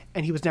Shido,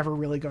 and he was never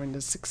really going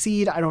to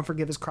succeed. I don't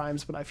forgive his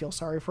crimes, but I feel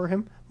sorry for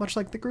him, much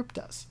like the group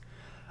does.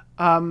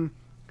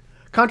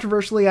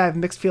 Controversially, I have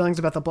mixed feelings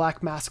about the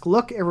black mask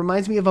look. It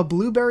reminds me of a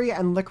blueberry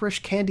and licorice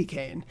candy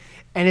cane,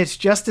 and it's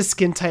just as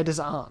skin tight as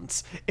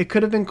Ann's. It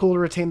could have been cool to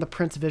retain the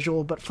Prince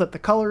visual, but flip the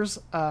colors,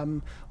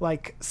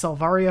 like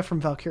Selvaria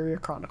from Valkyria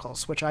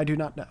Chronicles, which I do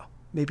not know.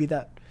 Maybe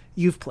that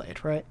you've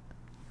played, right?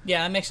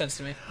 Yeah, that makes sense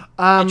to me.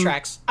 It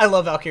tracks. I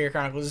love Valkyria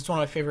Chronicles. It's one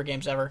of my favorite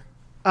games ever.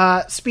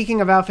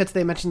 Speaking of outfits,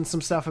 they mentioned some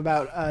stuff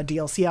about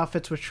DLC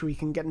outfits, which we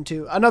can get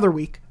into another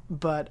week,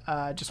 but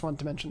just wanted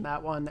to mention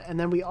that one. And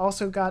then we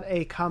also got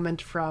a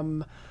comment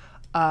from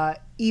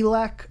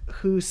Elek,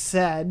 who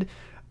said,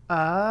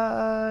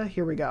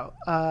 here we go.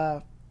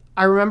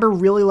 I remember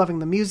really loving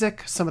the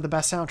music, some of the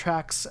best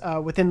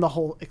soundtracks within the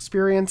whole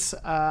experience.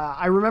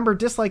 I remember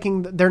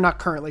disliking, they're not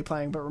currently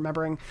playing, but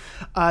remembering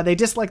they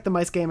disliked the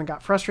mice game and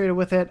got frustrated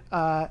with it.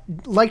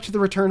 Liked the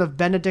return of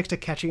Benedict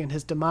Akechi and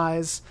his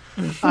demise,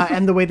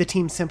 and the way the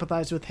team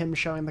sympathized with him,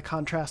 showing the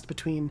contrast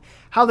between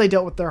how they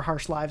dealt with their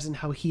harsh lives and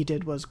how he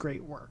did was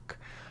great work.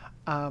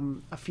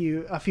 A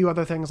few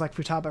other things like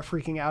Futaba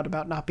freaking out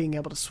about not being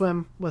able to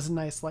swim was a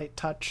nice light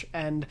touch,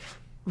 and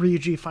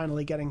Ryuji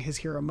finally getting his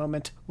hero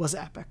moment was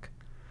epic.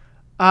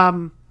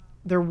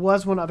 There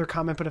was one other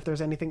comment, but if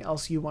there's anything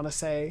else you want to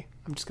say,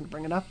 I'm just going to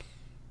bring it up.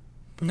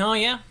 No,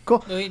 yeah.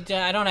 Cool.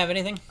 I don't have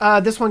anything.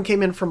 This one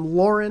came in from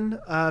Lauren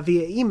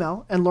via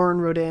email, and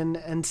Lauren wrote in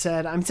and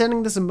said, I'm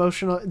sending this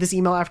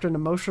email after an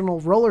emotional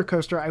roller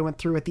coaster I went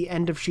through at the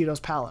end of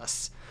Shido's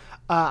Palace.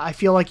 I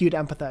feel like you'd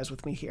empathize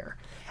with me here.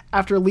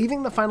 After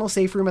leaving the final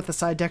safe room at the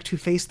side deck to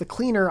face the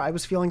cleaner, I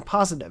was feeling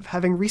positive.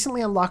 Having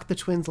recently unlocked the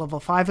twins' level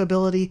 5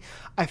 ability,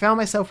 I found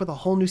myself with a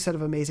whole new set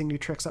of amazing new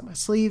tricks up my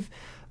sleeve.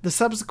 The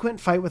subsequent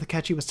fight with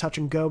Akechi was touch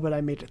and go, but I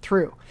made it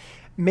through.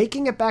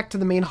 Making it back to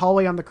the main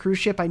hallway on the cruise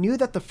ship, I knew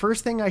that the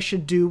first thing I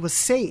should do was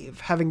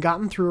save, having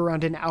gotten through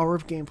around an hour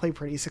of gameplay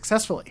pretty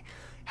successfully.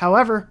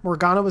 However,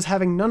 Morgana was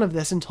having none of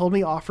this and told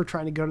me off for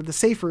trying to go to the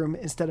safe room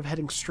instead of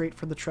heading straight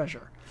for the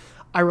treasure.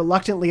 I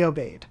reluctantly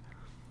obeyed.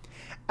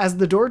 As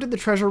the door to the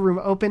treasure room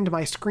opened,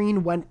 my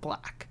screen went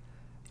black.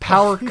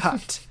 Power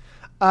cut.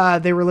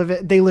 They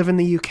live in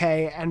the UK,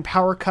 and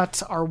power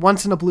cuts are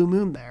once in a blue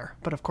moon there.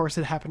 But of course,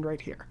 it happened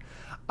right here.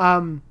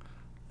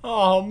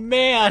 Oh,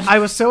 man. I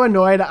was so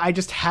annoyed, I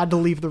just had to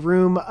leave the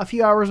room. A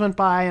few hours went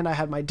by, and I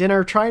had my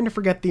dinner, trying to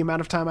forget the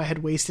amount of time I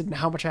had wasted and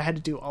how much I had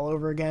to do all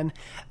over again.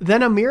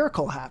 Then a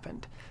miracle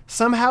happened.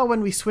 Somehow,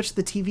 when we switched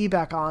the TV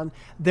back on,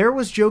 there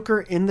was Joker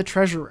in the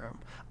treasure room.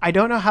 I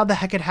don't know how the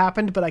heck it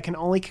happened, but I can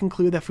only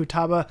conclude that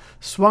Futaba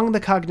swung the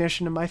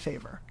cognition in my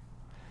favor.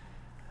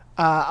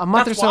 A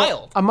month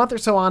or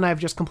so on, I've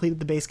just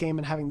completed the base game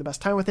and having the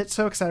best time with it.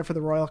 So excited for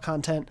the Royal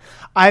content.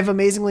 I've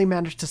amazingly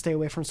managed to stay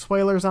away from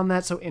spoilers on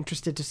that, so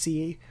interested to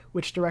see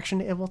which direction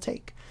it will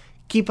take.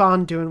 Keep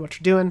on doing what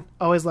you're doing.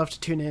 Always love to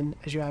tune in,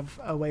 as you have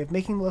a way of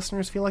making the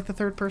listeners feel like the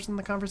third person in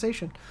the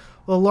conversation.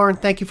 Well, Lauren,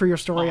 thank you for your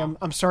story.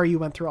 I'm sorry you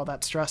went through all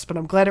that stress, but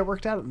I'm glad it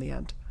worked out in the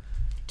end.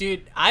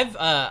 Dude, I've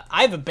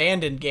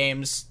abandoned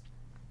games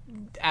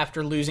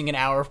after losing an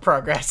hour of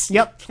progress.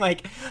 Yep.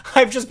 Like,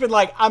 I've just been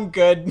like, I'm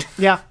good.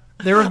 Yeah.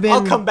 There have been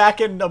I'll come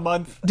back in a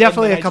month.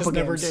 Definitely a couple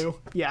games. Never do.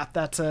 Yeah,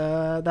 that's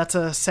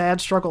a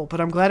sad struggle, but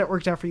I'm glad it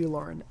worked out for you,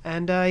 Lauren.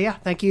 And yeah,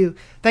 thank you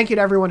to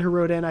everyone who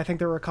wrote in. I think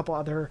there were a couple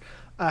other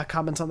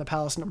comments on the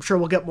Palace, and I'm sure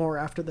we'll get more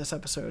after this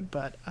episode.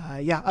 But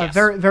yeah, a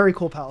very, very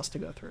cool Palace to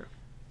go through.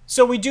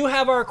 So we do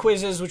have our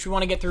quizzes, which we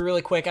want to get through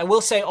really quick. I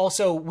will say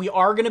also, we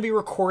are going to be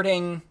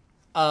recording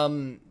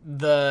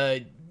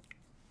the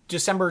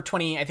December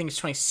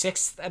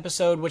 26th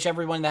episode,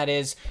 whichever one that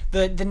is,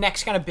 the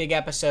next kind of big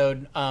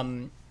episode.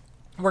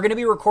 We're going to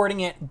be recording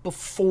it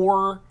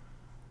before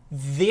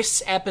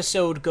this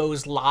episode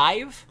goes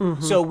live,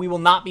 so we will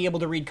not be able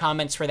to read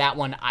comments for that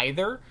one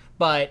either,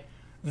 but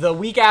the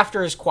week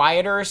after is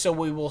quieter, so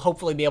we will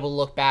hopefully be able to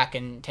look back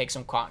and take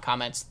some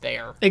comments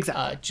there.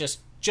 Exactly.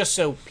 Just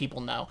so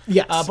people know.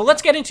 Yes. But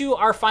let's get into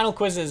our final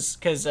quizzes,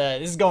 because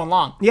this is going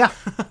long. Yeah.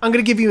 I'm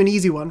going to give you an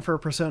easy one for a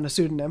Persona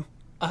pseudonym.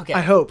 Okay.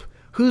 I hope.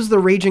 Who's the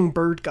raging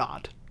bird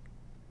god?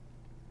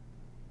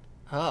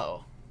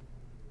 Oh.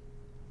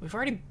 We've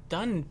already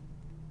done...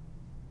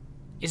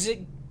 Is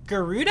it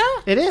Garuda?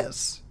 It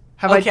is.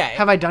 Have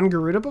I done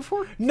Garuda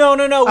before? No,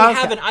 we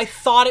haven't. I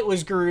thought it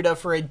was Garuda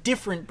for a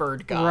different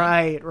bird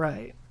god.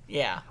 Right.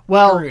 Yeah.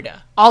 Well,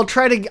 Garuda. I'll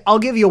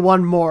give you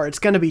one more. It's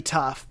going to be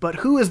tough. But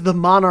who is the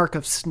monarch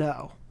of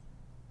snow?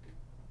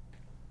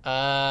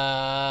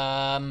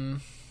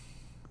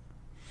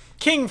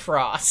 King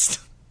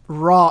Frost.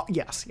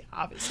 Yes,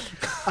 obviously.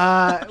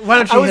 Why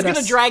don't you I was going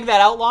to drag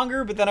that out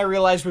longer, but then I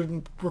realized we've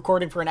been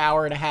recording for an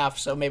hour and a half,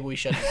 so maybe we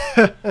shouldn't.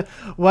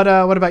 What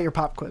about your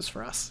pop quiz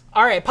for us?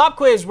 All right, pop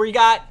quiz. We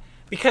got,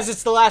 because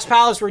it's the last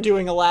palace, we're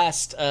doing a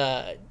last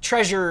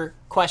treasure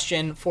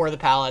question for the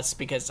palace,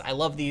 because I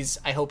love these.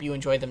 I hope you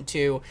enjoy them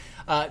too.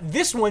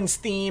 This one's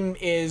theme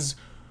is,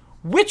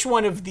 which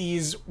one of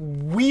these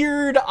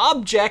weird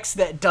objects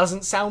that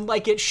doesn't sound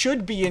like it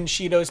should be in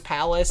Shido's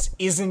palace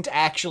isn't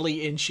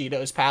actually in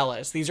Shido's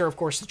palace? These are, of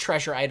course, the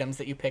treasure items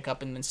that you pick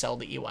up and then sell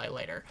to EY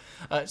later.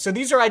 So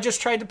these are, I just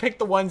tried to pick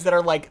the ones that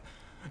are like,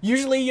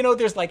 usually,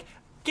 there's like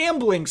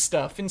gambling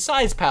stuff in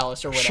Sai's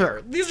palace or whatever.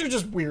 Sure. These are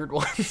just weird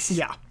ones.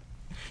 Yeah.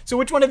 So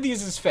which one of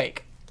these is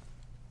fake?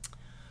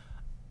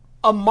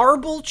 A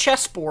marble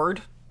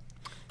chessboard,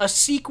 a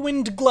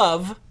sequined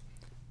glove,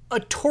 a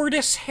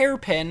tortoise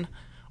hairpin,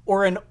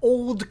 or an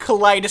old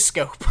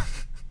kaleidoscope?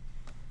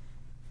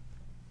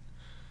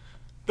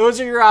 Those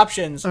are your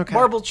options. Okay.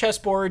 Marble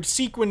chessboard,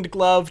 sequined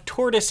glove,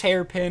 tortoise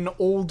hairpin,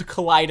 old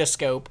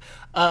kaleidoscope.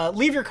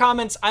 Leave your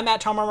comments. I'm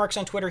at Tom R. Marks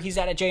on Twitter. He's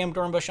at JM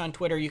Dornbush on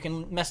Twitter. You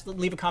can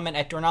leave a comment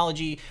at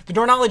Dornology, the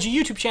Dornology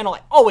YouTube channel.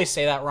 I always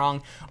say that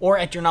wrong. Or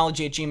at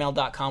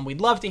dornology@gmail.com.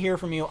 We'd love to hear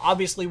from you.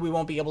 Obviously, we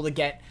won't be able to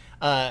get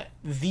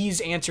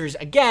these answers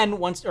again.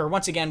 Once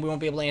again, we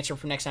won't be able to answer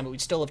for next time, but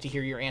we'd still love to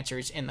hear your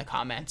answers in the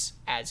comments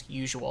as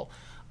usual.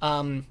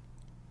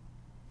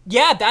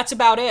 Yeah, that's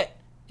about it.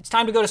 It's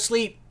time to go to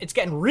sleep. It's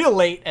getting real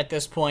late at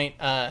this point.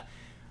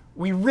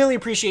 We really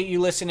appreciate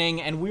you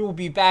listening, and we will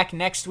be back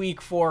next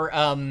week for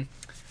another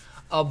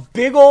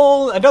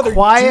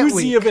quiet doozy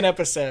week of an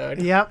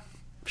episode. Yep.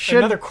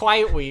 Another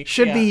quiet week.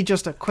 Should be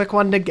just a quick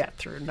one to get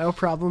through. No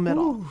problem at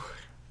all.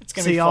 It's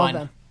gonna be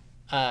fun.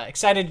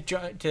 Excited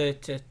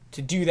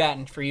to do that,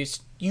 and for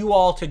you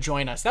all to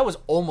join us. That was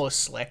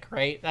almost slick,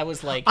 right? That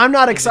was like I'm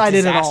not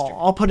excited at all.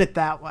 I'll put it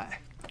that way.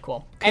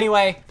 Cool.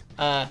 Anyway,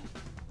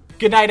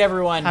 good night,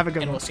 everyone. Have a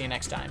good and one. We'll see you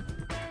next time.